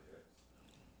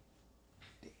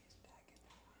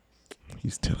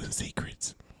 He's telling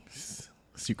secrets.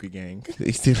 Secret gang.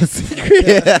 He's telling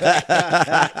secrets.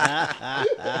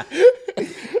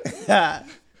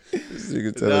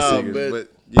 Secret telling Nah, secrets. but-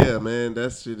 But yeah, man,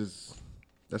 that shit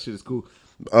is cool.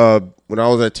 When I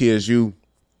was at TSU,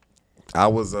 I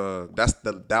was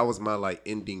that was my like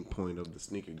ending point of the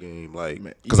sneaker game, like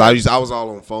because I was all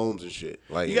on foams and shit.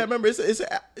 Like You gotta remember, it's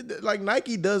like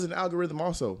Nike does an algorithm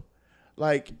also.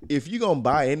 Like if you gonna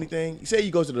buy anything, say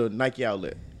you go to the Nike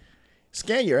outlet,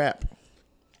 scan your app.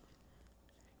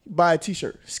 Buy a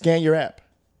T-shirt, scan your app.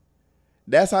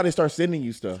 That's how they start sending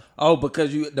you stuff. Oh,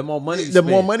 because the more money you The spend.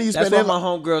 more money you That's spend, why my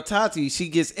homegirl Tati, she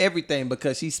gets everything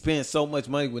because she spends so much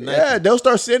money with Nike. Yeah, they'll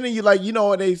start sending you like, you know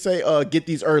what they say, get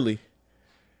these early.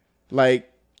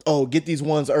 Like, oh, get these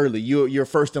ones early. You're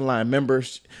first in line,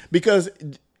 members, because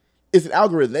it's an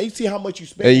algorithm. They see how much you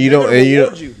spend, And you they're don't- gonna and you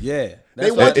reward don't- you. Yeah. They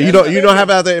That's want- why- you don't have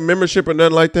that membership or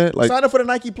nothing like that. Like Sign up for the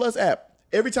Nike Plus app.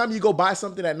 every time you go buy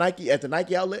something at Nike at the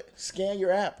Nike outlet, scan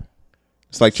your app.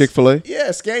 It's like Chick-fil-A.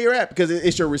 Yeah, scan your app because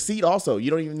it's your receipt also. You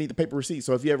don't even need the paper receipt.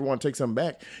 So if you ever want to take something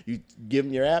back, you give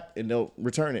them your app and they'll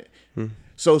return it.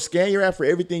 So scan your app for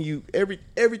everything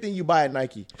you buy at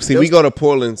Nike. See, we go to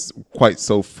Portland quite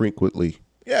so frequently.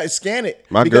 Yeah, scan it.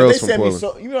 My because girl's they from send me Portland.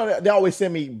 so you know they always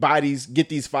send me get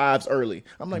these 5s early.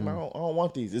 I'm like, man, I don't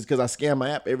want these. It's because I scan my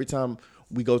app every time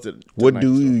we go to. What Nike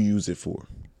do store. you use it for?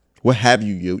 What have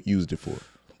you used it for?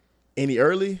 Any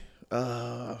early?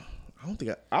 I don't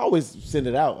think I always send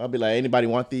it out. I'll be like, anybody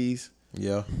want these?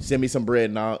 Yeah. Send me some bread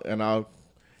and I'll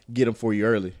get them for you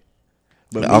early.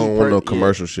 But I don't want no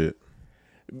commercial shit.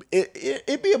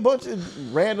 It'd be a bunch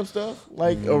of random stuff,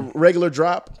 like a regular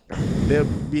drop. They'll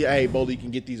be, hey, Bowley, you can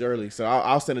get these early. So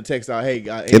I'll send a text out, hey,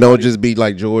 It don't just be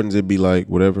like Jordans. It'd be like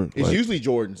whatever. It's like, usually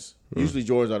Jordans. Usually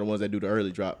Jordans are the ones that do the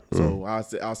early drop. So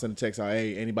I'll send a text out,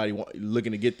 hey, anybody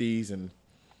looking to get these, and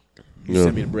you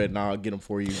send me the bread, and I'll get them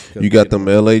for you. You got them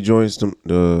LA joints. Them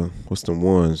what's them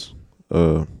ones?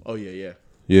 Oh yeah.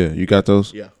 Yeah, you got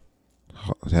those. Yeah.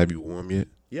 Have you worn them yet?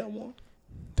 Yeah, I won.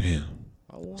 Damn,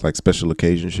 I won. it's like special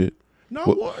occasion shit. No,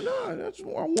 what- I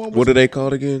won. What are they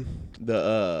called again?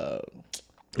 The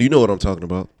You know what I'm talking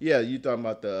about. yeah, you talking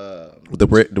about the The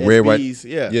red, white. SBs,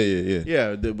 yeah.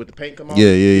 Yeah. With the paint come off.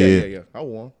 Yeah. I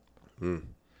won.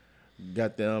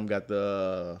 Got them. Got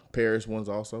the Paris ones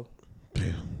also.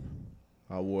 Damn.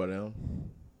 I wore them.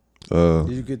 Did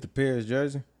you get the Paris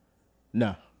jersey?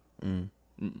 Nah. You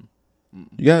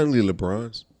got any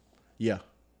LeBrons? Yeah,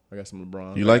 I got some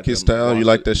LeBrons. You I like got his them style? You LeBrons.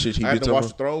 like that shit he I be haven't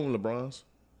watched talking the about? Throne LeBrons.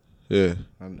 Yeah.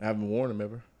 I haven't worn them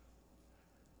ever.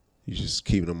 You just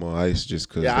keeping them on ice just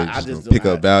because Yeah, they I just just gonna pick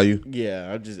don't- up value.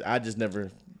 Yeah, I just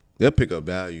never. They'll pick up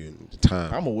value in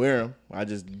time. I'm gonna wear them. I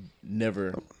just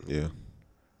never. Yeah.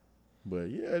 But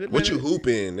yeah, What you hoop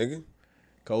in, nigga?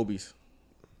 Kobe's.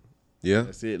 Yeah.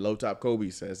 That's it. Low top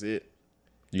Kobe's. That's it.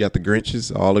 You got the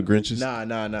Grinches, all the Grinches.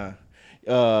 Nah.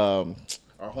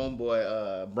 Our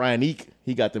homeboy Brian Eek,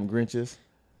 he got them Grinches.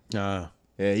 Nah.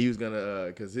 Yeah, he was gonna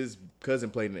because his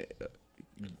cousin played in it.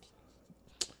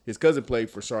 His cousin played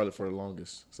for Charlotte for the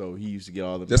longest, so he used to get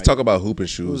all the. Let's talk about hooping Who's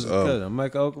shoes. his cousin?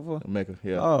 Micah Okafor? Mecca.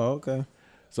 Yeah. Oh, okay.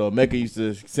 So Mecca used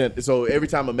to send. So every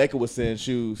time a Mecca would send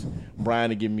shoes, Brian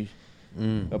would give me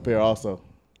a pair also.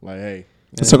 Like, hey,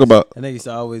 Let's talk about And they used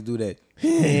to always do that.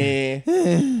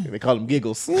 they call them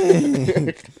giggles.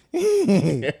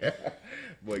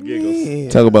 Boy,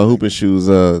 giggles. talk about hooping shoes.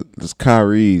 This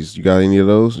Kyrie's. You got any of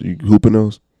those? You hooping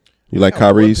those? You like I got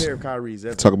one Kyrie's? pair of Kyrie's.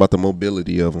 That's Talk about the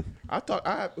mobility of them.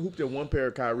 I hooped in one pair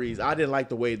of Kyrie's. I didn't like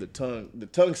the way the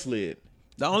tongue slid.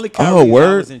 The only Kyrie I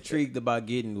word? was intrigued about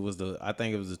getting was I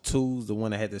think it was the twos, the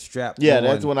one that had the strap. Yeah, on.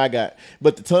 that's the one I got.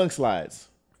 But the tongue slides.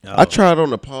 Oh. I tried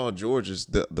on the Paul Georges,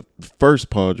 the first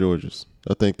Paul Georges.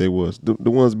 I think they was the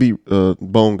ones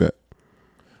Bone got.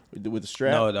 With the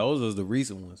strap. No, those was the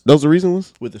recent ones. Those the recent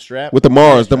ones With the strap. with the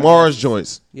Mars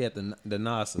joints. Yeah, the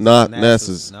NASA's.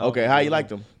 NASA's. No, Okay, how you like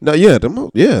them? No, yeah,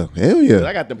 yeah, hell yeah.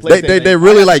 I got the They PlayStation. they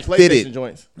really I got like the PlayStation fitted.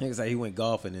 joints. Niggas say he went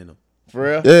golfing in them. For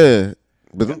real? Yeah,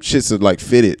 but them shits are like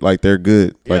fitted, like they're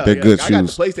good, like they're good I got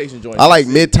shoes. the PlayStation joints. I like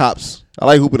mid tops. I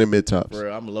like hooping in mid tops. For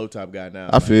real, I'm a low top guy now.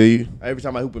 I feel you. Every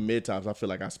time I hoop in mid tops, I feel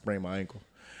like I sprain my ankle.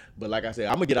 But like I said,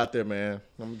 I'm gonna get out there, man.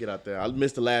 I'm gonna get out there. I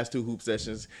missed the last 2 hoop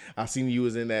sessions. I seen you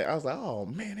was in that. I was like, oh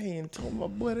man, they ain't told my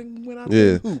boy they went out there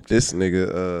Yeah, and hooped. this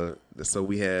nigga. So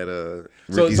we had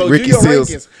So Ricky do your Seals.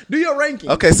 rankings. Do your rankings.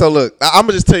 Okay, so look, I'm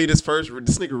gonna just tell you this first.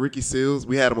 This nigga Ricky Seals,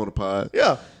 we had him on the pod.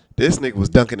 Yeah. This nigga was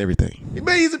dunking everything. Man,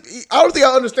 I don't think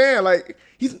I understand. Like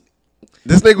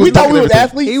This nigga was we thought dunking we was everything.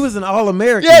 athletes. He was an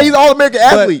All-American. Yeah, he's an All-American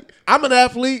But athlete. I'm an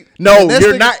athlete. No, and this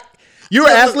you're nigga- not. You're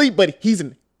an Look, athlete, but he's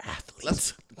an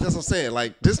athlete. That's what I'm saying.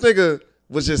 Like this nigga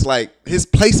was just like his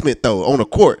placement though on the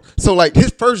court. So like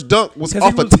his first dunk was because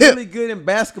off he a was tip. really good in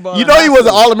basketball. You in know high he was an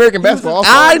school. All-American He was basketball. an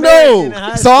I All-American in know.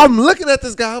 high So school. I'm looking at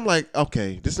this guy. I'm like,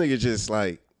 okay, this nigga just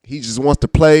like he just wants to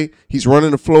play. He's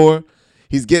running the floor.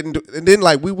 He's getting and then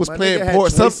like we was My playing nigga had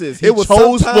port. choices. He It was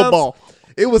chose sometimes- football.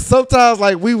 It was sometimes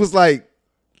like we was like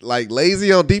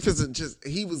lazy on defense and just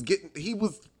he was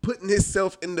putting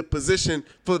himself in the position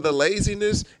for the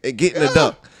laziness and getting a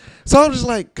dunk. So I'm just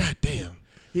like, God damn.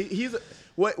 He's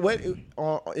what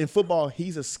in football.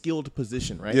 He's a skilled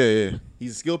position, right? Yeah.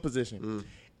 He's a skilled position,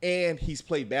 and he's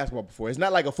played basketball before. It's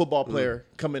not like a football player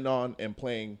coming on and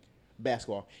playing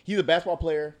basketball. He's a basketball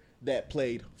player that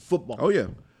played football. Oh yeah.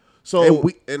 So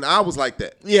And I was like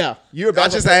that. yeah, you're a I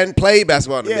basketball just hadn't played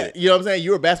basketball in a Yeah, minute. you know what I'm saying.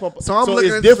 You're a basketball. So I'm looking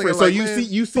it's at this different. nigga So like, you man,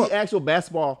 see fuck. actual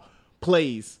basketball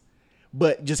plays,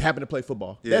 but just happen to play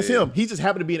football. Yeah, That's yeah. him. He just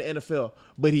happened to be in the NFL,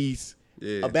 but he's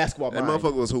Yeah. a basketball That mind.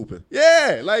 motherfucker was hooping.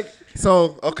 Yeah, like So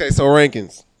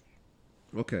rankings.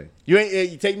 Okay.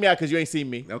 you take me out because you ain't seen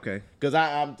me. Okay. Because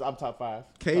I'm top 5.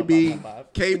 KB. Top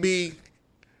five. KB.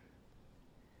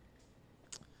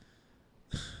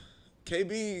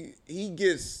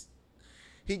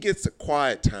 He gets a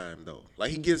quiet time though.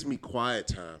 Like he gives me quiet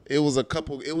time. It was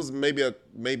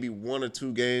maybe 1 or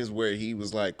 2 games where he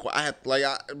was like,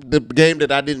 the game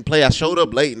that I didn't play, I showed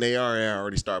up late and they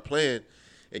already started playing,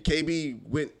 and KB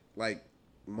went like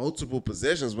multiple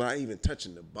possessions without even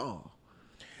touching the ball.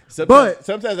 Sometimes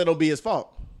that don't be his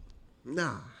fault.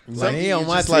 Nah, When he on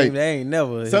my just team, like, they ain't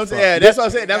never. his That's fault. what I'm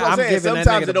saying. I'm giving that Sometimes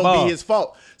nigga it the don't ball. be his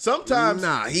fault. Sometimes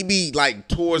nah, he be like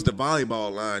towards the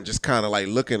volleyball line, just kind of like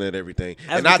looking at everything.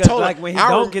 That's and I because, told like, him, when he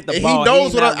don't get the ball, he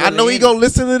knows he what not I know. really He in gonna it.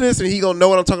 listen to this and he gonna know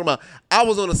what I'm talking about. I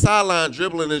was on the sideline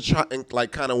dribbling and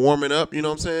like kind of warming up, you know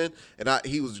what I'm saying? And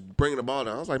he was bringing the ball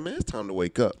down. I was like, man, it's time to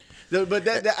wake up. But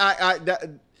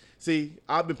see,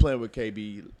 I've been playing with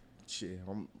KB,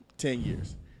 10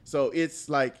 years. So it's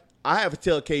like I have to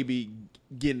tell KB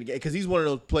get in the game because he's one of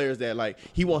those players that like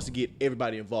he wants to get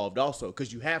everybody involved also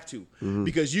because you have to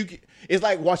because it's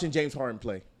like watching James Harden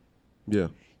play. Yeah.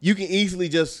 You can easily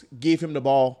just give him the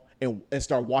ball and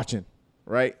start watching,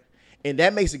 right? And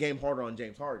that makes the game harder on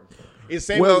James Harden. It's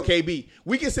the same with KB.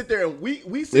 We can sit there and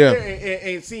we sit there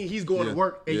and see he's going to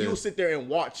work, and you'll sit there and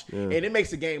watch, and it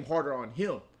makes the game harder on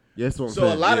him. Yes, what I'm So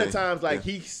saying. a lot of times, like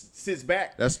he sits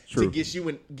back. That's true. to get you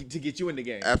in the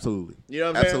game. Absolutely. You know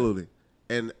what I'm saying? Absolutely.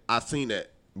 And I've seen that.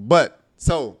 But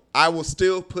so I will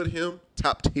still put him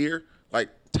top tier, like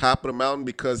top of the mountain,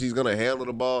 because he's gonna handle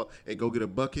the ball and go get a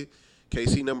bucket.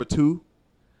 KC number 2.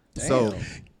 Damn. So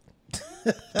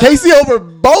KC over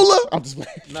Bowler? I'm just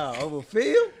playing. No, over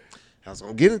Phil. I was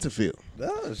gonna get into Phil.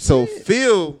 Oh, So shit.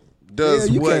 Phil does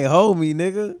you what can't hold me,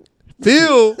 nigga.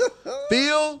 Phil,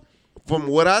 from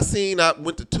what I seen, I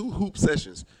went to 2 hoop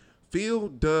sessions. Phil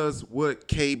does what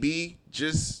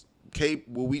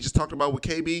what we just talked about with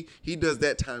KB. He does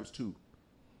that times 2.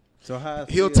 So how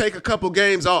He'll take a couple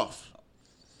games off.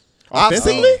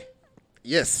 Offensively?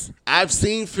 I've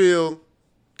seen Phil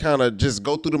kind of just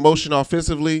go through the motion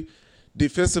offensively.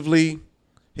 Defensively,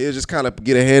 he'll just kind of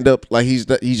get a hand up like he's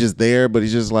just there, but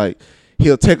he's just like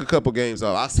he'll take a couple games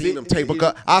off. I've seen him take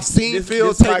I've seen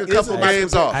Phil take a couple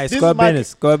games off. All right, This score is my- business.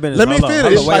 Score business. Let me Hold on,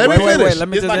 finish. hold on, Let me finish. Let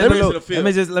me This just my let me comparison look. to Phil.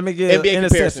 Let me get NBA an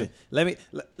comparison. interception. Let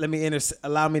me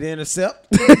allow me to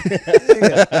intercept.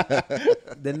 The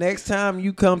next time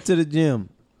you come to the gym,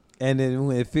 and then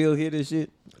when Phil hear this shit,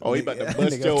 Oh, he about to nigga,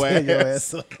 bust nigga, your tear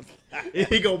ass. up.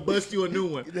 He gonna bust you a new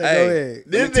one. Go ahead.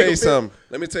 Let me tell you something.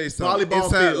 Volleyball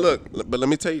Inside, field. but let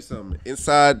me tell you something.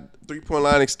 Inside 3-point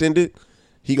line extended,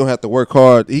 he gonna have to work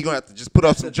hard. He gonna have to just put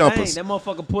up some jumpers. Dang, that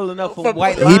motherfucker pulling up from From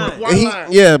white he- line. White line.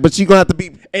 Yeah, but you gonna have to be.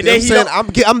 And And then I'm he saying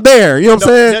don't- I'm there. You know what I'm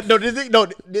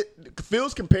saying?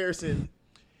 Phil's comparison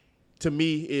to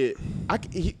me, I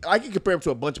can compare him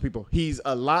to a bunch of people. He's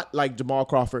a lot like Jamal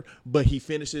Crawford, but he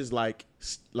finishes like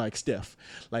Steph.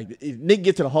 Like if Nick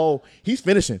get to the hole, he's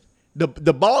finishing.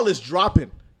 The ball is dropping.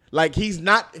 Like he's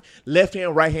not left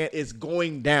hand, right hand. It's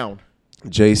going down.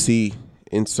 JC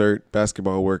insert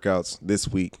basketball workouts this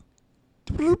week.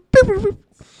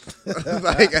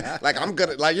 like I'm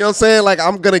gonna you know what I'm saying? Like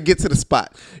I'm gonna get to the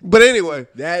spot. But anyway,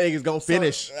 That nigga's gonna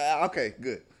finish. okay,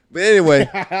 good. But anyway,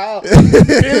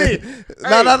 Philly.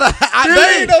 no,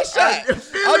 there ain't no shot.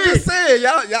 Philly. I'm just saying,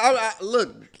 y'all.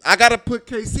 Look, I gotta put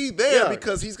KC there Yeah.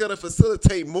 because he's gonna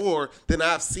facilitate more than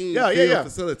I've seen Phil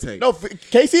facilitate. No,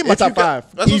 KC in my If top you got-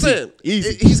 5. That's Easy. what I'm saying.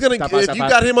 Easy. He's gonna. Top five, If top you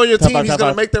five. got him on your Top team, five, he's top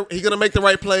gonna five. make the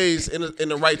right plays in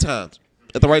the right times.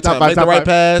 At the right Top time, five, make the top right five.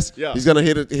 pass. Yeah. He's gonna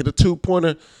hit a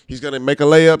 2-pointer. He's gonna make a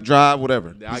layup, drive,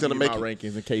 whatever. I'll He's give gonna you make my it.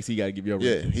 rankings in case he got to give you a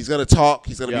Yeah, ranking. he's gonna talk.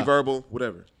 He's gonna Yeah. be verbal,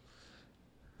 whatever.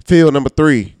 Phil number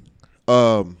 3.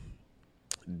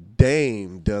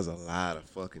 Dame does a lot of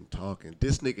fucking talking.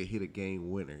 This nigga hit a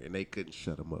game winner and they couldn't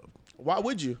shut him up. Why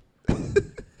would you?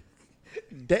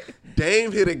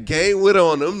 Dame hit a game winner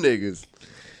on them niggas,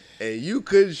 and you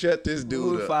couldn't shut this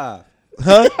dude Who up. 5?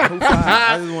 Huh? Who 5?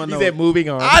 I just want He to know. said moving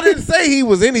on. I didn't say he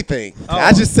was anything.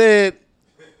 I just said,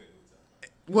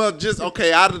 well, just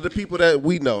okay. Out of the people that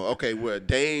we know, okay, we're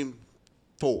Dame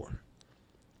 4.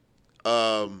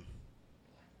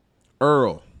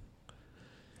 Earl,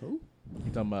 You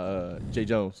talking about Jay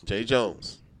Jones? Jay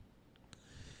Jones.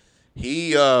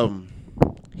 He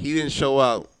didn't show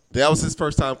out. That was his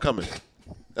first time coming.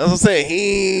 That's what I'm saying.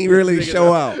 He ain't really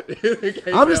show out.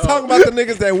 I'm just talking about the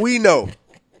niggas that we know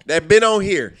that been on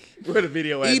here. Where the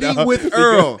video at? Eating dog? with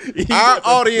Earl. He Our got the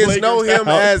audience Lakers know him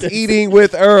out. as Eating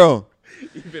with Earl.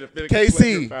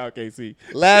 KC. KC.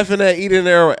 Laughing at eating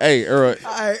Earl. Hey, Earl.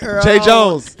 Earl, Jay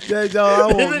Jones. Jay Jones, I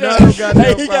want none of them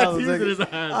goddamn problems. Nigga.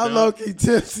 I'm low key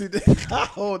tipsy. Nigga.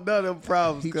 I want none of them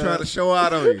problems. He trying to show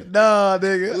out on you. Nah,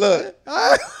 nigga.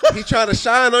 Look, he trying to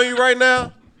shine on you right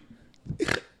now.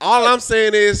 All I'm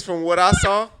saying is, from what I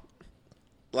saw,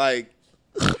 like,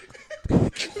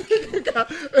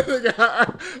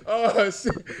 oh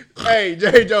shit! Hey,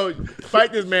 Jay Jones,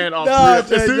 fight this man off. Nah,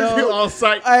 Jay Jay Jones. on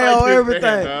site. Hey, fight on this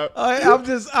everything. Man,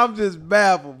 I'm just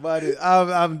baffled by it.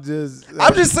 I'm just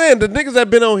saying the niggas that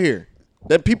been on here,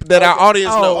 that people that our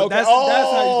audience know. That's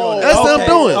how you doing it. That's what I'm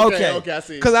doing. Okay, I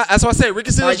see. Because that's why I say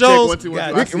Ricky Seals Mic check, Jones. 1, 2,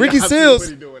 1, 2. Ricky I see Seals. what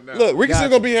he doing now. Look, Ricky Gotcha.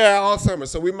 Seals gonna be here all summer,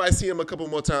 so we might see him a couple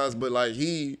more times. But like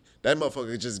that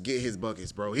motherfucker just get his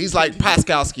buckets, bro. He's like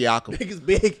Pascal Siakam. Nigga's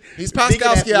big. He's big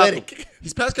Pascal and Siakam. athletic.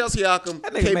 He's Pascal Siakam.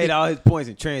 That nigga KP. made all his points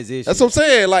in transition. That's what I'm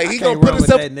saying. Like he Can't gonna put run with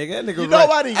himself. that nigga. That nigga You know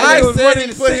why he- I was said running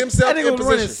he put seam- himself that nigga in was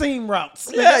running position. seam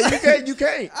routes. Yeah, you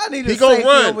can't. I need He to gonna safety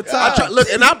run. over time.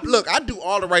 I do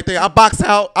all the right thing. I box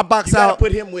out. You gotta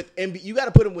put him with You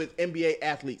gotta put him with NBA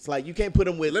athletes. Like you can't put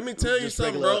him with. Let me tell you just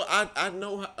something, regular- bro. I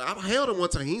know. I held him one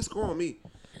time. He ain't scoring me.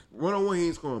 1-on-1, he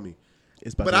ain't scoring me.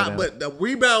 It's about to go down. But the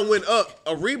rebound went up.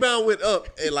 A rebound went up,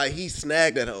 and like he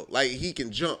snagged that hoe. Like he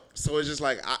can jump. So it's just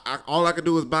like all I can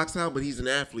do is box out. But he's an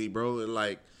athlete, bro. And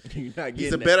like You're not he's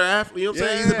getting a that. better athlete. You know what I'm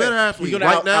saying? He's a better athlete He's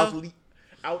gonna right now.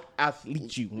 out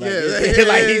athlete you. Like, Yeah,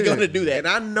 like he's gonna do that. And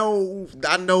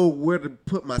I know where to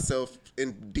put myself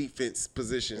in defense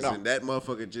positions, No. and that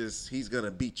motherfucker he's gonna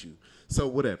beat you. So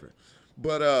whatever.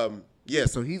 But yeah,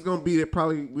 so he's gonna be there.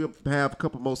 Probably we'll have a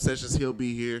couple more sessions. He'll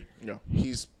be here. Yeah.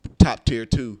 He's top tier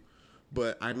too.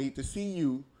 But I need to see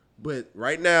you. But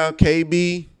right now,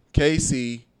 KB,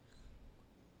 KC,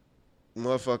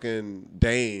 motherfucking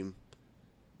Dame,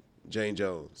 Jane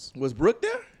Jones. Was Brooke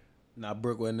there? Nah,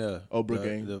 Brooke wasn't there. Oh, Brooke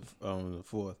the, ain't. the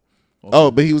fourth.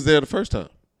 Oh, but he was there the first time.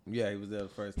 Yeah, he was there the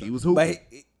first time. He was hooping. But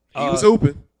He was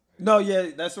hooping. No, yeah,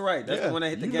 that's right. That's the one that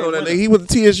hit the You game. know that winner. nigga. He was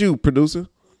the TSU producer.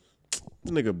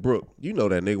 This nigga Brooke. You know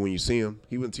that nigga when you see him.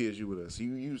 He went to TSU with us.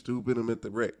 You used to hooping him at the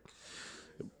rec.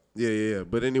 Yeah.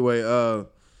 But anyway,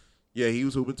 yeah, he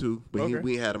was hooping too. But Okay.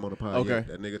 we ain't had him on the pod Okay. yet.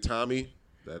 That nigga Tommy.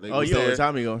 That nigga Oh, was you know there. what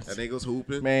Tommy goes. That nigga was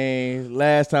hooping. Man,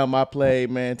 last time I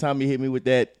played, man, Tommy hit me with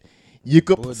that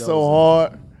yikup Bulldozer. so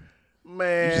hard. You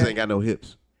Man, just ain't got no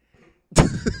hips.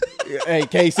 hey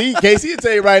KC will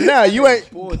tell you right now, you ain't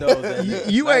Bulldozer.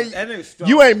 you Like, ain't that nigga strong.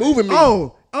 you ain't moving me.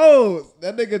 Oh,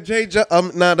 that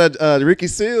nigga Ricky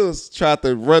Seals tried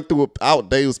to run through out.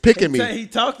 They was picking me. He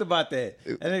talked about that.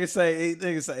 That nigga say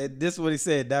this is what he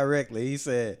said directly. He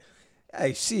said,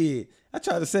 "Hey, shit, I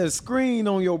tried to set a screen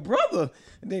on your brother.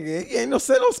 Nigga, he ain't no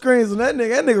set no screens on that nigga.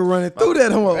 That nigga running through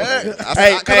that hole."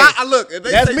 I look. If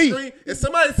they That's say me. screen, if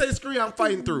somebody say screen, I'm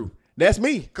fighting through. That's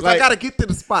me. Because I gotta get to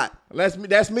the spot. That's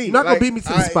me. You're not gonna beat me to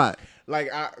the spot.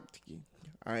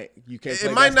 You can't. It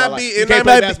Play might not basketball be- Like, it you can't might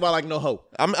play be- basketball like no hoe.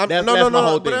 I'm That's no. my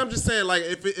whole But thing. I'm just saying, like,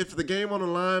 if the game on the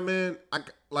line, man,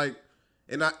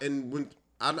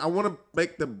 I want to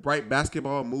make the right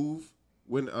basketball move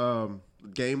when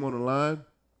game on the line,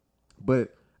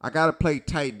 but I gotta play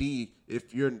tight D.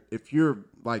 If you're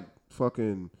like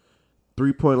fucking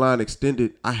 3-point line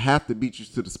extended, I have to beat you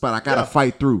to the spot. I gotta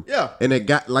fight through. Yeah. And it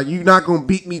got like you're not gonna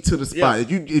beat me to the spot.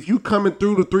 Yeah. If you coming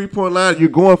through the 3-point line, you're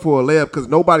going for a layup because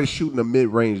nobody's shooting a mid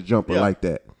range jumper Yeah. like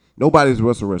that. Nobody's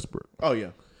Russell Westbrook. Oh yeah.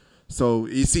 So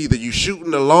it's either you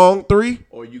shooting a long three,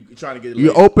 Or you trying to get you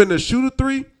laid. open to shoot a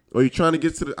three, or you trying to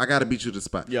get to the. I gotta beat you to the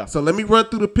spot. Yeah. So let me run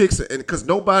through the picks, and because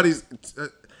nobody's,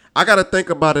 I gotta think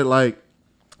about it like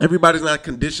everybody's not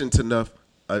conditioned enough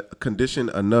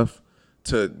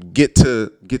to get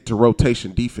to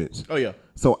rotation defense. Oh yeah.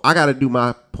 So I gotta do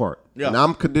my part. Yeah. And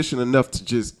I'm conditioned enough to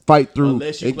just fight through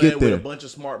Unless you and playing get with there. a bunch of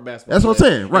smart basketball. That's what I'm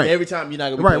players. saying, right. And every time you're not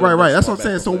gonna be Right. playing with a bunch of That's what I'm smart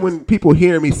saying. So basketball when people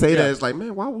hear me say that, Yeah. it's like,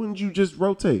 man, why wouldn't you just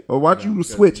rotate or why you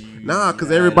switch? Because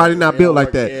everybody not built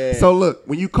like that. yeah. So look,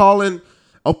 when you call in,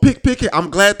 pick it. I'm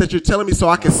glad that you're telling me so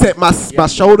I can set my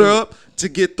shoulder up to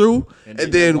get through, and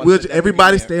then once that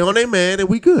everybody begin, stay on their man, and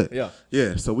we good.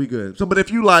 Yeah. So we good. So, but if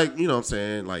you like, you know what I'm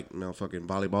saying, like, fucking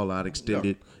volleyball out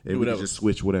extended, and we can whatever. just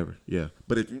switch whatever. Yeah.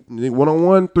 But if you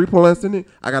 1-on-1, 3-point line extended,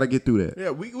 I gotta get through that.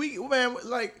 Yeah, we man,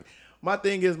 like my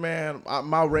thing is, man,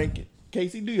 my ranking.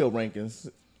 Casey, do your rankings.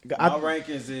 My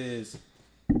rankings is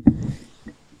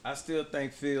I still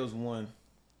think Fields 1,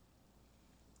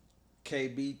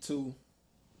 KB 2,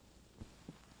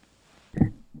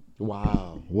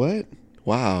 Wow. What?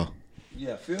 Wow.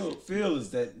 Yeah, Phil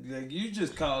is that. Like, you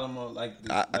just called him on like.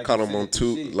 I caught him on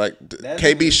two. shit. Like That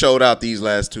KB nigga- showed out these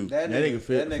last two. That nigga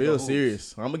feel hoops.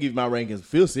 serious. I'm gonna give you my rankings.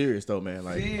 Feel serious though, man.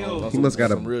 Like Phil. on He must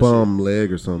got a some real bum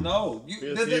leg or something. No,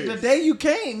 Feel the serious. day you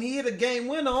came, he hit a game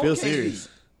winner on Feel KD. serious.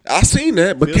 I seen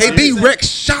that, but Feel KB serious. wrecked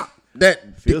shot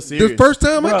that Feel the serious. first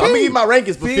time Bro, I I'm gonna came. give my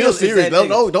rankings, but feel is serious. that Don't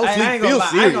nigga. sleep. I ain't Feel gonna lie, I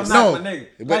ain't serious. gonna knock my nigga.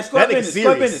 But Like, score that nigga business,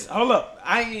 score serious. business. Hold up.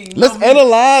 I ain't. Let's me.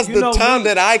 analyze You the know time me.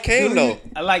 that I came, Do you-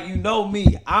 though. Like, you know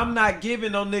me. I'm not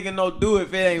giving no nigga no do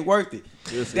if it ain't worth it.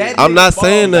 That I'm nigga not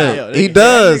saying balled that. out. He nigga-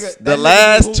 does. that nigga The be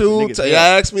last hooping. two, Niggas y'all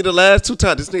hell. asked me the last two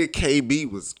times. This nigga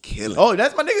KB was killing. Oh,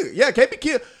 that's my nigga. Yeah, KB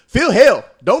kill. Phil hell.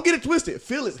 Don't get it twisted.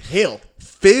 Phil is hell.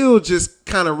 Phil just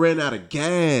kind of ran out of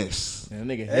gas. That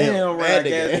nigga Damn, hell. right, That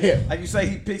nigga guys. hell. Like you say,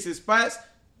 he picks his spots,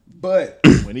 but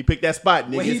When he picked that spot,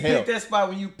 when nigga he is hell. picked that spot,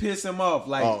 when you piss him off,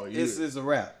 like Oh, you- it's a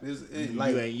wrap.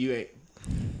 Like You ain't.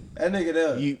 that nigga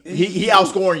there. He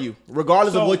outscoring you.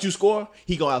 Regardless So- of what you score,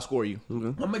 he gonna outscore you.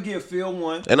 I'm gonna give Phil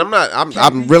one. And I'm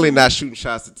KB really too. not shooting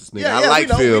shots at this nigga. Yeah, I yeah, like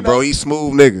we know, Phil, we bro. know. He's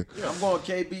smooth nigga. I'm going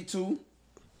KB 2.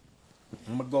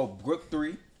 I'm gonna go Brook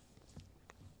 3.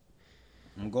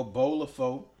 I'm gonna go Bowler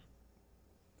 4.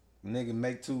 Nigga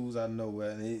make twos. I know.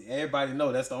 Everybody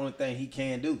know that's the only thing he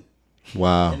can do.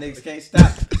 Wow. And niggas can't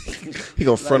stop. He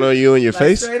gonna front on you in your Like,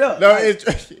 face? straight up. No, Like,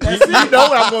 it's, you know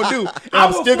what I'm gonna do. And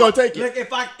I'm will still gonna fuck- take it.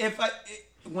 Look,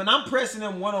 when I'm pressing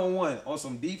him 1-on-1 on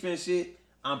some defense shit,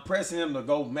 I'm pressing him to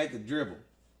go make a dribble,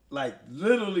 like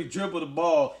literally dribble the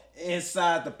ball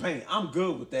inside the paint. I'm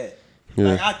good with that. Yeah.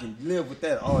 Like I can live with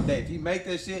that all day. If he make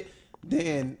that shit,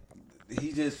 then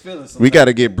he just feeling something. We got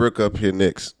to get Brooke up here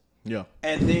next. Yeah.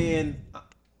 And then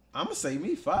I'm gonna say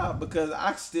me 5 because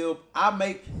I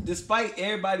make, despite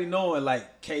everybody knowing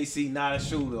like KC not a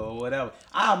shooter or whatever,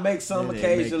 I make some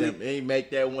occasionally. They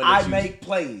make that one. I make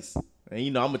plays. And you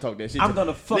know I'm gonna talk that shit. I'm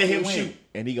gonna fucking let him win. shoot,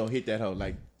 and he gonna hit that hoe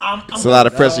like. I'm It's a lot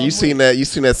of gonna pressure. You seen that? You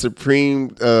seen that Supreme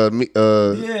that when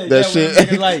shit?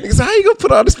 niggas like- Niggas, how you gonna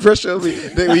put all this pressure on me?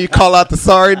 Then when you call out the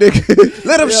sorry nigga,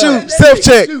 let him shoot. That Self nigga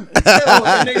check. shoot.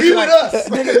 Nigga He be with like, us.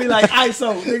 nigga be like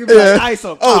ISO. Nigga be like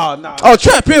ISO. Oh, no. Oh,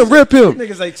 trap him, rip him.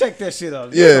 Niggas like, check that shit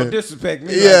up. Yeah. Yeah. Don't disrespect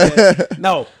me. Yeah. Like that.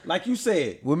 No, like you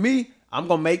said, with me, I'm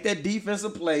gonna make that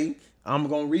defensive play. I'm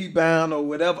gonna rebound or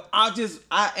whatever.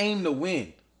 I aim to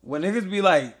win. When niggas be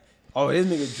like, oh, this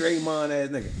nigga Draymond ass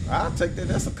nigga, I'll take that.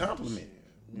 That's a compliment.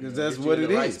 Because that's Get you what in it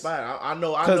the right is. spot. I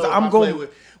know. 'Cause If I'm I play going-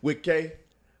 with K.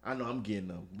 I know I'm getting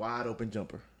a wide open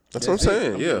jumper. That's what I'm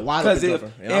saying. getting a Yeah. wide Because open if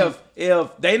jumper. And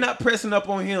if they not pressing up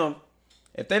on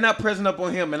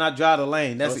him, and I drive the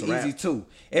lane, that's That's an a easy wrap. 2.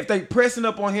 If they pressing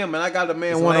up on him and I got a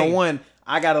man It's a 1-on-1,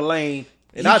 I got a lane.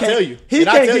 And He I'll can't- tell you. he And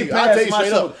I'll can't tell get you. I'll past tell you my straight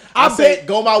shoulder. up. I bet say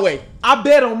go my way. I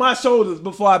bet on my shoulders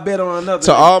before I bet on another.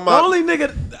 To nigga. all my- the only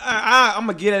nigga I'm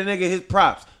gonna get that nigga his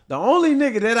props. The only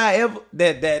nigga that I ever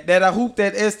that I hooped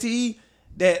at STE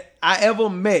that I ever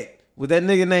met was that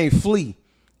nigga named Flea.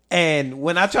 And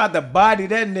when I tried to body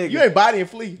that nigga, You ain't bodying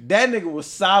Flea. that nigga was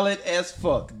solid as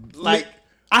fuck. Like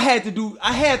I had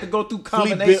to go through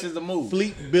combinations of moves.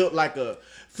 Flea built like a.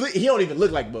 Flea, he don't even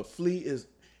look like, but Flea is.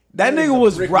 That Flea is nigga a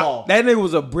was brick rock. wall. That nigga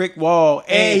was a brick wall,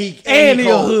 and he a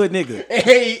cold. hood nigga.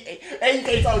 And you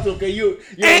can't talk to him because you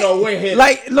don't know where his.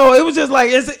 Like no, it was just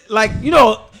like it's like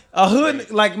a hood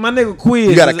like my nigga Quiz.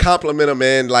 You gotta is- compliment him,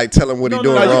 man. Like tell him what he No,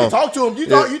 doing No, you wrong. can talk to him. You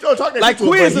talk that like shit to him,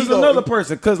 Quiz but he is gonna- another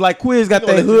person because like Quiz got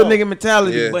gonna that let you hood know. nigga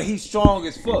mentality, Yeah. but he's strong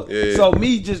as fuck. Yeah. So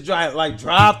me just drive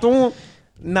through him.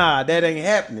 Nah, that ain't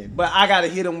happening. But I gotta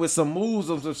hit him with some moves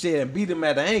or some shit and beat him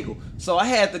at an angle. So I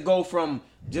had to go from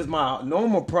just my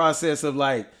normal process of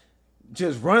like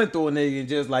just running through a nigga and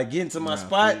just like getting to my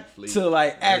spot Flea. to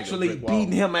like That nigga actually brick wall.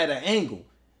 beating him at an angle.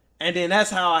 And then that's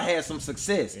how I had some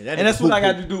success. Yeah, that And that's nigga what I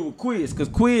hoop got to do with Quiz. Because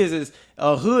Quiz is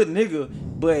a hood nigga,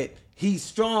 but he's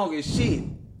strong as shit.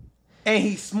 And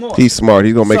he's smart. He's smart.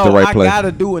 He's gonna make the right play. I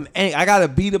gotta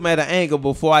beat him at an angle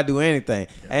before I do anything.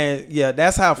 And yeah,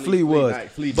 that's how Flea was.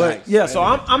 Flea But nice. yeah, so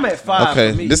I'm at 5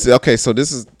 Okay, for me. this is okay. So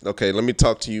this is okay. Let me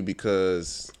talk to you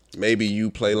because maybe you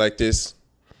play like this.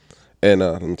 And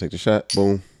let me take the shot.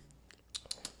 Boom.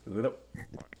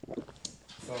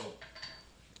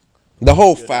 The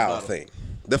whole foul thing.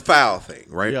 The foul thing,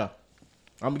 right? Yeah.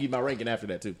 I'm gonna give my ranking after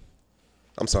that too.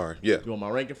 I'm sorry. Yeah. You want my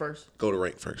ranking first? Go to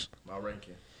rank first. My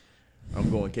ranking. I'm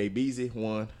going KBZ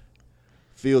 1,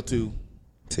 Phil 2.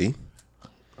 T.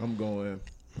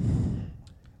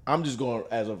 I'm just going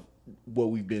as of what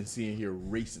we've been seeing here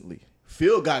recently.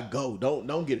 Phil got go.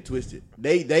 Don't get it twisted.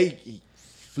 They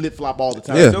flip flop all the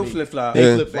time. Yeah. to me. flip-flop. They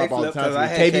Yeah. flip flop all the time. 'cause to I me.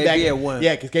 had KB back KB at 1.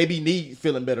 Yeah, because KB need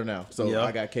feeling better now. So Yeah.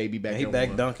 I got KB back. He at back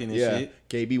 1. dunking and yeah. shit.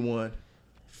 KB 1,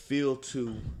 Phil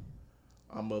 2.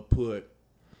 I'm gonna put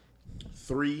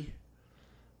 3.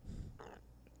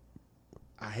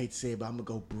 I hate to say it, but I'm gonna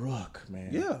go Brooke, man.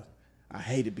 Yeah. I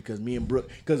hate it because me and Brooke,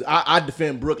 because I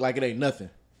defend Brooke like it ain't nothing.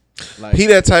 Like He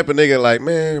that type of nigga like,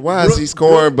 man, why is he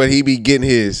scoring but he be getting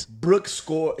his? Brooke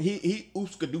score. He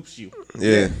oops you.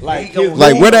 Yeah. Like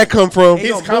Like where that come from?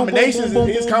 his boom, combinations, boom, boom,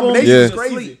 his boom, combinations boom, is boom,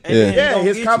 crazy. sleep. And Yeah. then he Yeah, gonna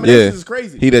his get you. combinations Yeah. is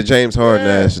crazy. He that James Harden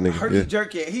Yeah. ass nigga. Herky Yeah.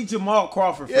 jerky. He Jamal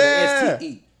Crawford for Yeah. the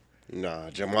STE. Nah,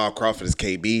 Jamal Crawford is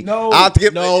KB. No. I'll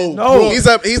give No. He's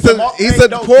a Jamal- he's hey, a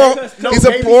no, poor no, he's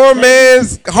a KB poor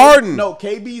man's Harden. No,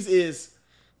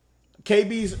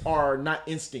 KB's are not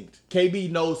instinct. KB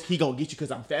knows he gonna get you because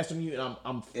I'm faster than you and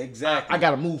I'm Exactly. I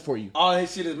gotta move for you. All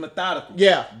his shit is methodical.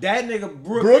 Yeah. That nigga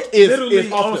Brooke is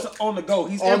literally off on the go.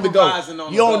 He's On the go. improvising on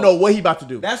the You go. don't know what he about to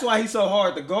do. That's why he's so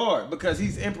hard to guard, because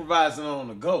he's improvising on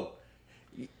the go.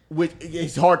 Which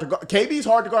it's hard to guard. KB's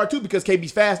hard to guard too because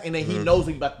KB's fast and then he knows what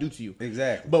he's about to do to you.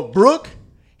 Exactly. But Brooke,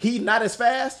 he not as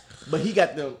fast, but he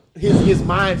got his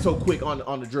mind so quick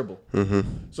on the dribble.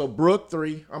 So Brooke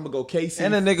 3, I'm gonna go KC.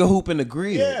 And a nigga hoop in the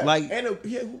grill. yeah, Like, yeah,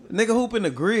 nigga hoop in the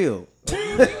grill.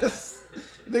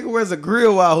 Nigga wears a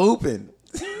grill while hooping.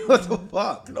 What the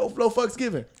fuck? no fucks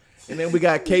given. And then we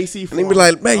got KC. And he be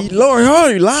like, man, Laurie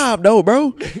Hardy live though,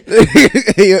 bro.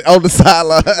 He on the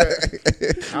sideline.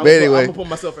 I'm But anyway, gonna put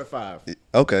myself at 5.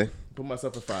 okay. Put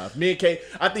myself at 5. Me and K,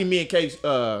 I think me and K,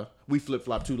 we flip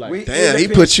flop too. Like, Damn, he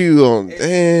depends- put you on.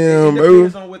 Damn, it bro.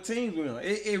 depends on what teams we on.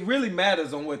 It really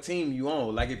matters on what team you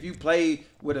on. Like if you play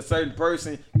with a certain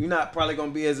person, you're not probably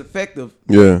gonna be as effective.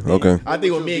 Yeah, okay. I think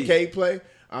when What me you'll and be. K play,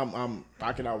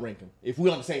 I can outrank him if we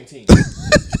on the same team.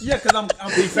 Yeah, because I'm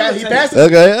he passed facilitating.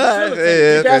 Okay, all right. he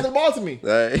Yeah, passed the okay. ball to me. All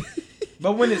right.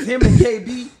 But when it's him and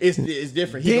KB, It's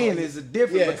different. He then gonna- it's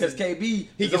different Yeah, because so KB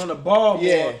he is can- on the ball more,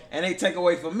 Yeah. and they take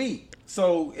away from me.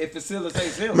 So it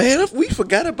facilitates him. Man, we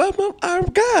forgot about our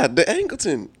guy, the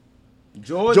Angleton.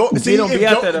 Jordan, See, he don't if be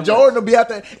out there. that much. Jordan will be out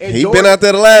there. And He Jordan, been out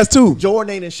there the last two. Jordan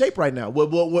ain't in shape right now.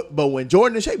 But when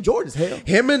Jordan in shape, Jordan's hell.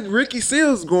 Him and Ricky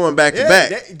Seals going back to Yeah,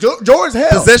 back. Jordan's hell.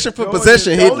 Possession for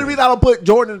possession The hitting. only reason I don't put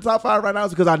Jordan in the top 5 right now is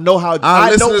because I know how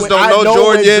Our listeners don't know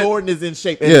Jordan when yet. Jordan is in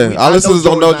shape. And Yeah, I our know listeners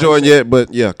don't know Jordan's not in Jordan shape. yet,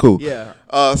 but yeah, cool. Yeah.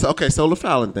 So the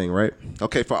fouling thing, right?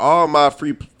 Okay, for all my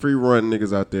free run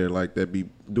niggas out there like that be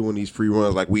doing these free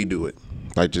runs like we do it,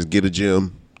 like just get a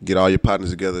gym, get all your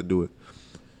partners together, do it.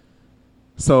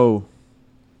 So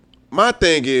my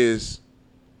thing is,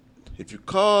 if you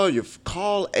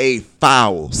call a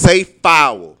foul, say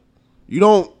foul. You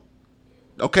don't.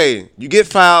 Okay, you get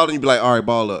fouled and you be like, all right,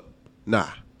 ball up. Nah,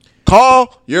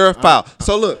 call your foul.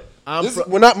 So look,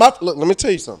 we're not my. Look, let me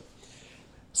tell you something.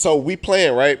 So we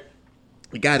playing, right?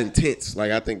 It got intense.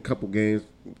 Like I think a couple games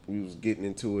we was getting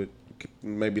into it.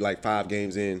 Maybe like 5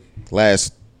 games in,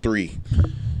 last 3,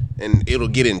 and it'll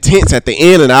get intense at the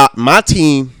end. And my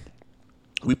team,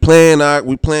 we playing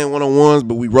 1-on-1s,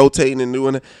 but we rotating and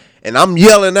doing it. And I'm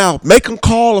yelling out, make them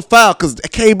call a foul, cause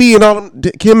KB and all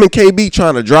them, him and KB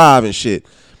trying to drive and shit.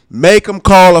 Make them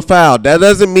call a foul. That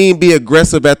doesn't mean be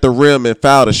aggressive at the rim and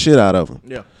foul the shit out of them.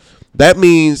 Yeah. That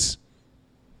means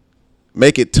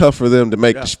make it tough for them to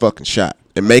make this fucking shot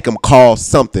and make them call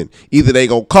something. Either they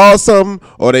gonna call something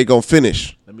or they gonna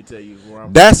finish. Let me tell you where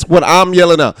I'm. That's what I'm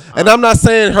yelling out. And I'm not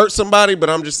saying hurt somebody, but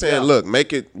I'm just saying, look,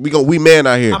 make it. We man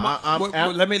out here.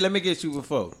 Let me get you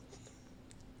before.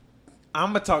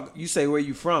 I'm gonna talk. You say where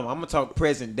you from? I'm gonna talk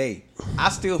present day. I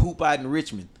still hoop out in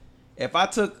Richmond. If I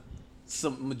took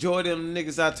some majority of them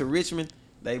niggas out to Richmond,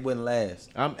 they wouldn't last.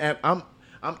 I'm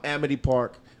Amity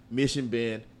Park, Mission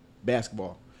Bend,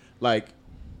 basketball. Like,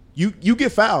 you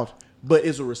get fouled, but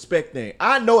it's a respect thing.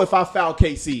 I know if I foul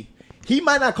KC, he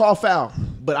might not call foul,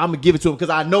 but I'm gonna give it to him because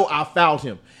I know I fouled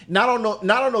him. Not on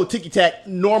no ticky tack,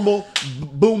 normal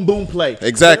boom boom play.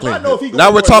 Exactly. If I know if he going Now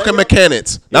we're for a talking layup-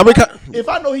 mechanics. Now If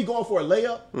I know he going for a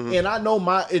layup, and I know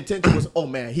my intention was, oh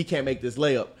man, he can't make this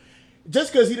layup.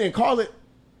 Just because he didn't call it,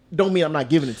 don't mean I'm not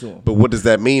giving it to him. But what does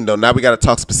that mean, though? Now we got to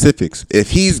talk specifics.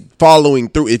 If he's following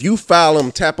through, if you foul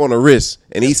him, tap on the wrist,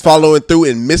 and he's following through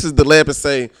and misses the layup and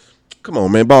say, come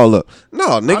on, man, ball up.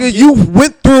 No, nigga, you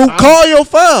went through, call your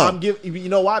foul. You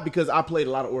know why? Because I played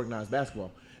a lot of organized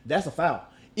basketball. That's a foul.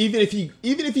 Even if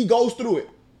he goes through it,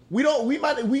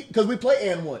 because we play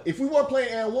and one. If we weren't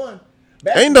playing and one,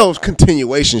 Ain't no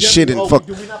continuation shit in fuck.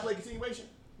 Do we not play continuation?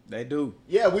 They do.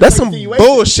 Yeah, we That's play some continuation.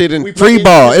 bullshit in We play free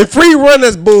ball. continuation. In free run,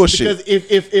 that's bullshit.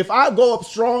 Because if I go up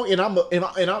strong and I'm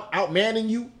outmanning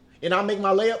you and I make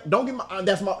my layup, don't get my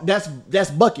that's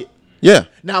bucket. Yeah.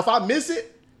 Now if I miss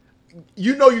it,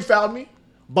 you know you fouled me.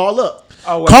 Ball up.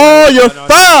 Oh, Call your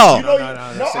foul. You know no,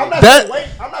 I'm not That- saying wait.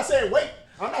 I'm not saying wait.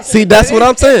 See, that's what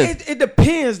I'm saying. It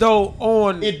depends though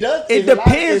on. It does. It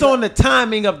depends on the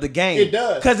timing of the game. It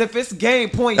does. Because if it's game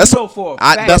point, That's you go for a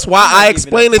fact. that's why I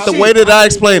explain it the way that I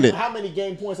explain it. How many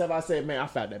game points have I said, man, I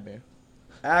fouled that man?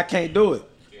 I can't do it.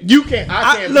 You can't.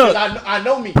 I can't. Look, because I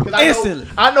know me. Because instantly.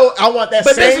 I know. I want that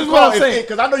But this same is what I'm call. saying.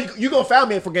 Because I know you gonna foul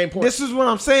me for game points. This is what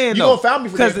I'm saying. You though. gonna foul me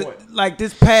for game 'Cause point. like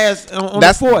this pass on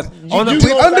That's- the fourth. On the you We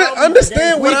gonna foul me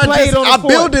understand for what we I played just. on the I fourth.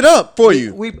 build it up for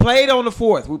you. We played on the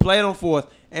fourth.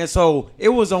 And so it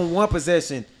was on one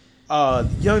possession. Young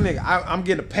nigga, I'm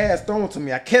getting a pass thrown to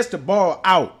me. I catch the ball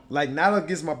out. Like now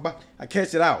against my body, I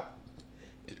catch it out.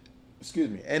 Excuse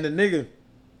me. And the nigga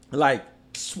like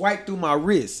swiped through my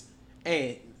wrist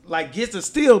and like gets a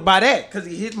steal by that because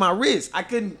he hit my wrist. I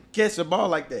couldn't catch the ball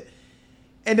like that.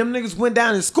 And them niggas went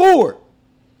down and scored.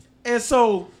 And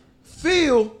so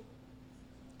Phil,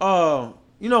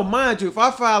 mind you, if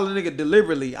I foul a nigga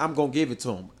deliberately, I'm gonna give it to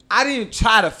him. I didn't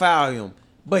try to foul him,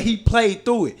 but he played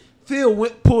through it. Phil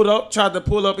tried to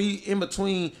pull up. He in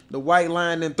between the white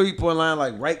line and 3-point line,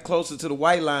 like right closer to the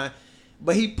white line.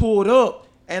 But he pulled up,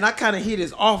 and I kind of hit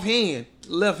his offhand,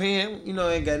 left hand.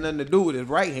 Ain't got nothing to do with his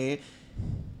right hand.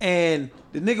 And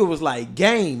the nigga was like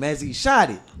game as he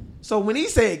shot it. So when he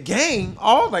said game,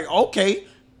 I was like, okay,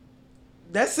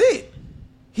 that's it.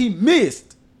 He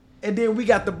missed, and then we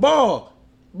got the ball,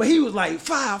 but he was like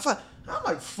foul. I'm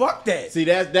like, fuck that. See,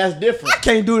 that's different. I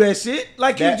can't do that shit.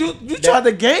 Like you tried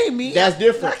to game me. That's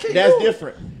different. I can't That's do it.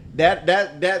 different.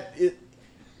 That is,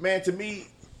 man. To me,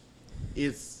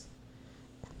 it's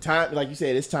time. Like you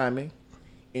said, it's timing,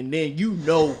 and then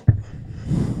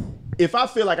if I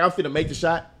feel like I'm finna make the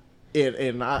shot,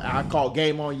 and I call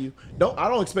game on you, I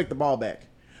don't expect the ball back.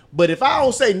 But if I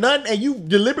don't say nothing and you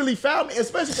deliberately foul me,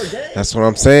 especially for game, That's what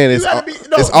I'm saying. It's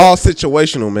all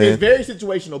situational, man. it's very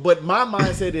situational. But my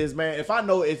mindset is, man, if I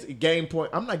know it's a game point,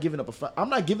 I'm not giving up I'm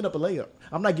not giving up a layup.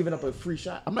 I'm not giving up a free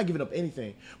shot. I'm not giving up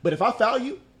anything. But if I foul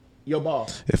you, your ball.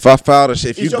 If I foul the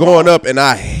shit, if It's you're your going ball. up and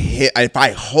if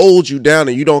I hold you down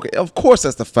and you don't, of course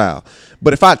that's the foul.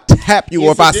 But if I tap you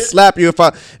or if I slap you,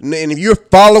 and if you're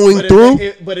following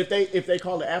through, But if they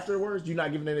call it afterwards, you're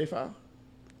not giving them a foul.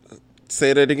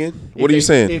 say that again. What are you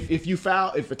saying? If you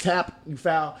foul, if a tap, you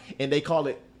foul, and they call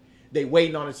it, they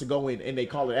waiting on it to go in, and they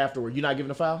call it afterward, you're not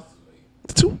giving a foul?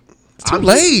 It's too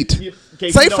late.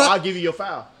 Say foul. I'll give you your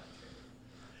foul.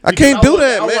 I can't do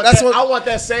that, man. That's what I want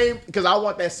that same, because I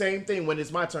want that same thing when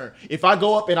it's my turn. If I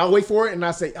go up and I wait for it and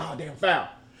I say, oh damn, foul,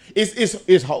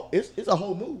 it's a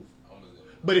whole move.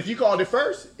 But if you called it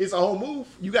first, it's a whole move.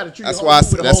 You got to treat.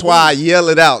 That's why I yell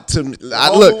it out to me.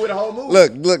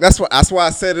 Look. That's why I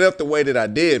set it up the way that I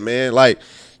did, man. Like,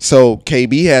 so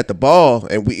KB had the ball,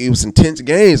 and it was intense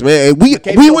games, man. And we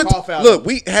went.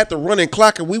 We had to run and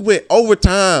clock, and we went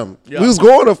overtime. Yeah. We was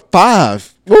going to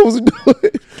 5. What was we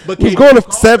doing? But we was KB going to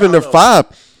called 7 or foul,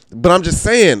 5. But I'm just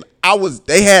saying,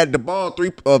 they had the ball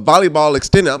volleyball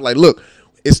extended. I'm like, look,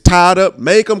 it's tied up.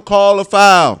 Make them call a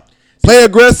foul. Play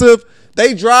aggressive.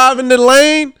 They drive in the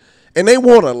lane and they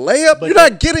want a layup. You're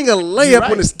not getting a layup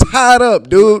when it's tied up,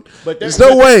 dude. There's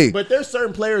no way. But there's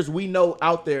certain players we know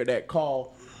out there that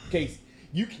call case.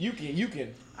 You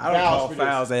can. I don't call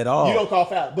fouls at all. You don't call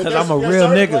fouls because I'm a real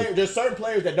nigga. There's certain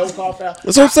players that don't call fouls.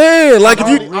 That's what I'm saying. Like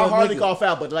I hardly call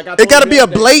foul, but like I told it got to you be the a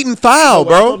other day- blatant foul,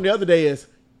 what I told bro. them the other day is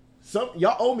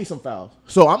y'all owe me some fouls,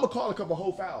 so I'm gonna call a couple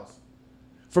whole fouls.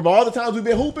 From all the times we've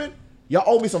been hooping, y'all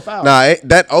owe me some fouls. Nah,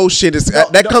 that old shit is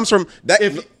comes from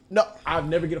that. No, I'll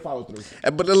never get a follow through.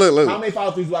 But look. How many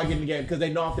follow throughs do I get in the game? Because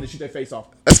they know I'm finna shoot their face off.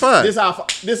 That's fine. This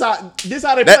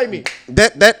how they play me.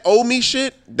 That owe me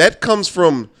shit, that comes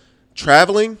from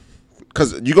traveling,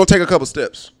 because you're going to take a couple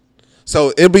steps. So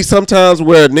it'll be sometimes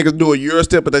where niggas do a Euro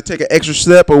step, but they take an extra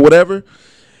step or whatever,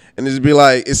 and it'll be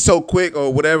like, it's so quick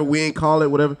or whatever, we ain't call it,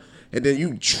 whatever. And then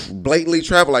you blatantly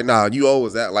travel like, nah, you owe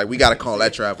us that. Like, we got to call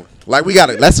that travel. Like,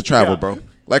 that's a travel, bro.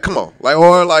 Like, come on. Like,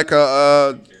 or like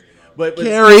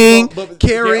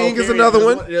carrying is another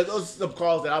one. Those are some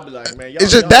calls that I'll be like, man,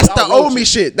 it's just that's the owe me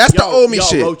shit. That's the owe me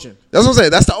shit. That's what I'm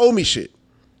saying. That's the owe me shit.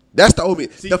 That's the owe me.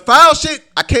 The foul shit,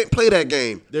 I can't play that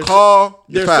game. There's foul.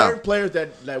 Certain players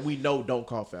that we know don't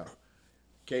call foul.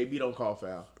 KB don't call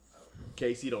foul.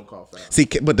 KC don't call foul. See,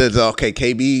 but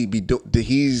KB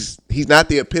he's not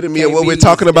the epitome of what we're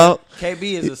talking about. KB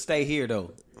is a stay here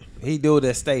though. He do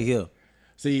that stay here.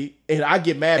 See, and I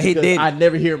get mad because I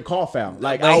never hear him call foul.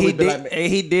 Like I always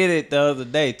he did it the other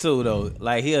day too though.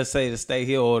 Like he'll say to stay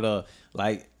here or the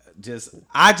like.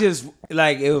 I just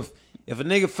like if a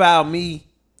nigga foul me,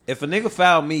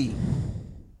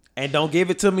 and don't give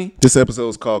it to me. This episode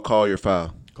is called "Call Your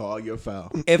Foul." Call your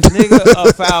foul. If a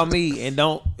nigga foul me and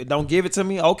don't give it to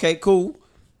me, okay, cool.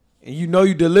 and you know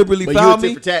you deliberately But fouled you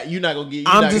me, tit for tat, you not gonna get.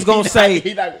 I'm just gonna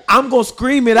say I'm gonna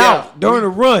scream it Yeah. out during the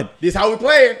run. This how we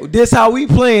playing. This how we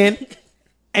playing.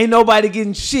 Ain't nobody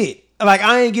getting shit. Like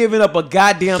I ain't giving up a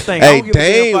goddamn thing. I Hey, don't give a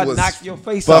damn Dane if I was knock your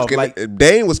face off. fucking. Like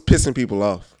Dane was pissing people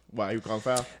off. Why you calling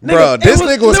foul? Bro, it this was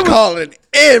nigga was literally- calling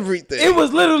everything. it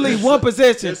was literally one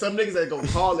possession. There's some niggas that go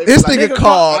call it. This like, nigga nigga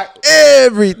called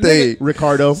everything.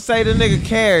 Ricardo. Say the nigga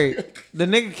carried,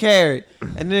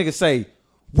 and the nigga say,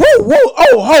 "Whoa,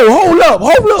 hold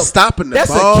up, Stopping the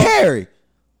That's ball. a carry."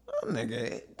 Oh,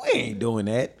 nigga, we ain't doing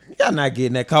that. Y'all not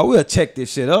getting that call. We'll check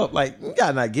this shit up. Like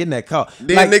y'all not getting that call.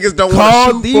 Then like, niggas don't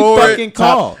call want to the shoot for fucking it.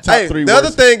 call. Top Hey, three the other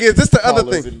worst thing is this. The other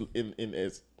callers thing. in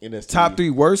STD. Top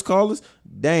 3 worst callers: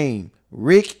 Dame,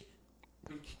 Rick.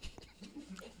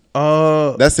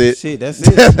 That's it. Shit, that's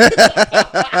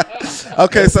it.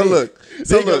 Okay, so it. look.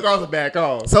 So Nigga look. calls a bad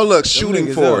call. So look. Shooting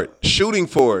niggas for up. it. Shooting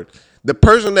for it. The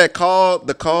person that called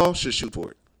the call should shoot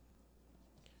for it.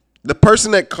 The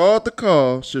person that called the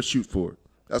call should shoot for it.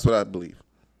 That's what I believe.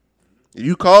 If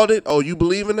you called it, you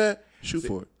believe in that? Shoot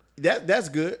for it. That's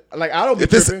good. Like I don't be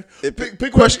If it's- tripping. if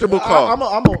Pick questionable call.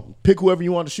 I'm gonna pick whoever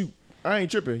you want to shoot. I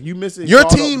ain't tripping. You miss it. Your ball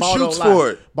don't- team ball shoots don't lie. for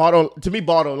it. Ball don't, to me,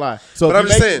 ball don't lie. So But if I'm you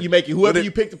just make saying, it, you make it. Whoever but it-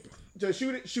 you pick to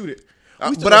shoot it, shoot it.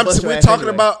 We still But gonna bust your we're ass talking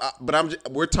anyway.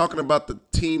 about. We're talking about the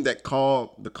team that called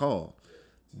the call.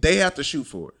 They have to shoot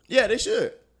for it. Yeah, they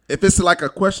should. If it's like a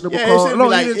questionable Yeah, call, it shouldn't be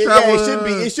like. you didn't Yeah, travel, it should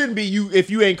be. It shouldn't be you if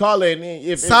you ain't calling.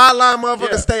 If sideline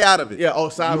motherfucker, Yeah. stay out of it. Yeah,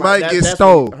 sideline. You might That- get that's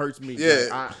stole. what hurts me. Yeah.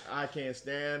 Like, I can't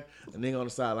stand a nigga on the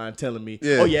sideline telling me,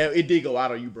 Yeah. "Oh yeah, it did go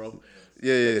out on you, bro."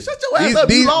 Yeah. Shut your ass up,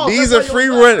 you lost. These That's are why free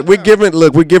you're run. on We're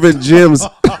giving gems.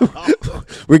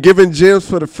 We're giving gems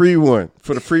for the free run.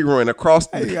 Across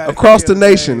the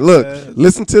nation. Look,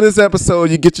 listen to this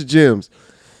episode. You get your gems.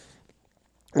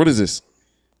 What is this?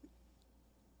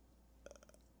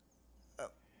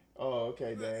 Oh,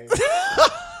 okay, dang.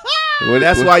 What,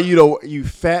 That's what- why you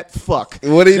fat fuck.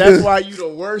 What do you That's do? why you the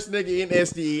worst nigga in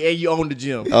SDE and you own the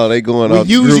gym. Oh, they going We off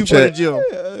use group you for the chat. gym.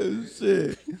 Oh,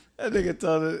 shit. That nigga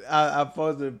told us, I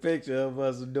posted a picture of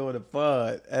us doing a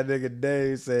pod. That nigga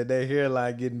Dave said their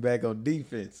hairline getting back on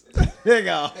defense.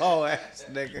 Nigga, whole ass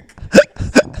nigga.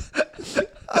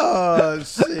 Oh,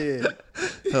 shit.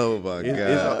 Oh my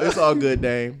god! It's all good,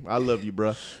 Dame. I love you,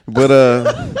 bro. But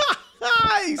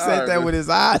He said that with his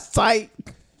eyes tight.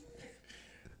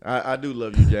 I do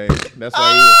love you, James.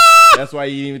 That's why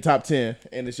you even top 10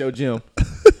 and it's your gym.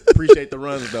 Appreciate the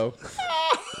runs though.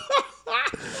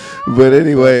 But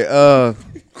anyway,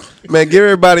 man, give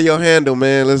everybody your handle,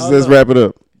 man. Let's wrap it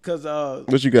up. Cause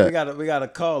What you got? We got a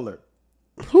caller.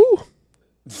 Who?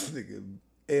 Nigga,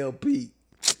 LP.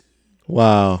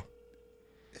 Wow.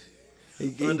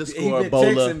 He Underscore been Bola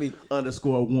texting me.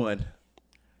 _1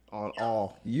 on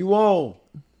all. You on? All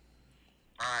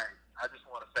right, I just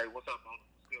want to say what's up, man?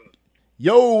 Good.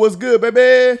 Yo, what's good,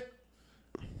 baby?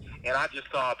 And I just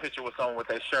saw a picture with someone with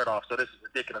their shirt off, so this is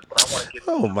ridiculous. But I want to get.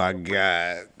 Oh my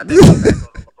god. I think I'm back on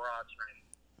the LeBron train.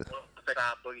 I think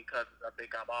I'm Boogie Cousins. I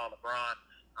think I'm all LeBron.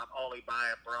 I'm only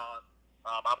buying bronze.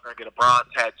 I'm gonna get a bronze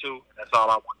tattoo, and that's all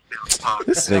I want to say on the podcast.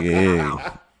 This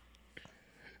nigga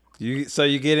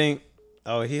You getting?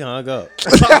 Oh, he hung up.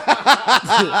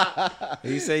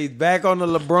 He said he's back on the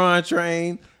LeBron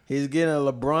train. He's getting a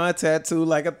LeBron tattoo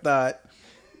like a thought.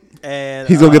 And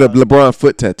he's gonna get a LeBron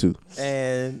foot tattoo.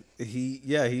 And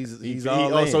he's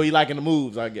all in. So he liking the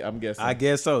moves. I'm guessing. I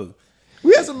guess so.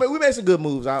 we made some good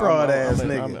moves. Fraud ass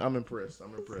nigga. I'm impressed.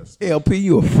 LP,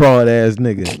 you a fraud ass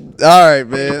nigga. All right,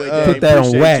 man. Put that on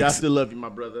Appreciate wax. you. I still love you, my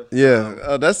brother.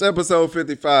 Yeah, that's episode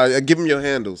 55. Give him your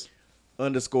handles.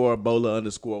 _Bola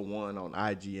 _1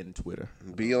 on IG and Twitter.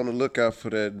 Be on the lookout for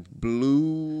that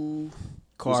blue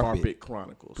Carpet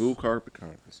Chronicles. carpet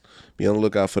chronicles. Be on the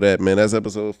lookout for that, man. That's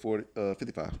episode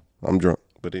 55. I'm drunk,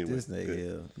 but anyway. This nigga,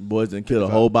 good. Boys done killed a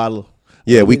whole bottle.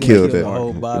 Yeah, we killed killed that. a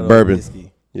whole bottle of Bourbon.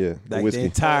 whiskey. Yeah, the like whiskey. the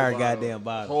entire goddamn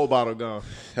bottle. Whole bottle gone.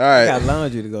 All I right, got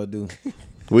laundry to go do.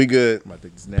 we good. I'm about to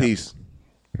take a snap. Peace.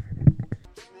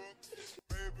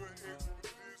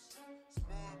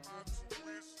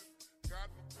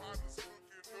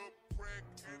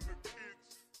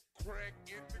 Crack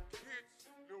in the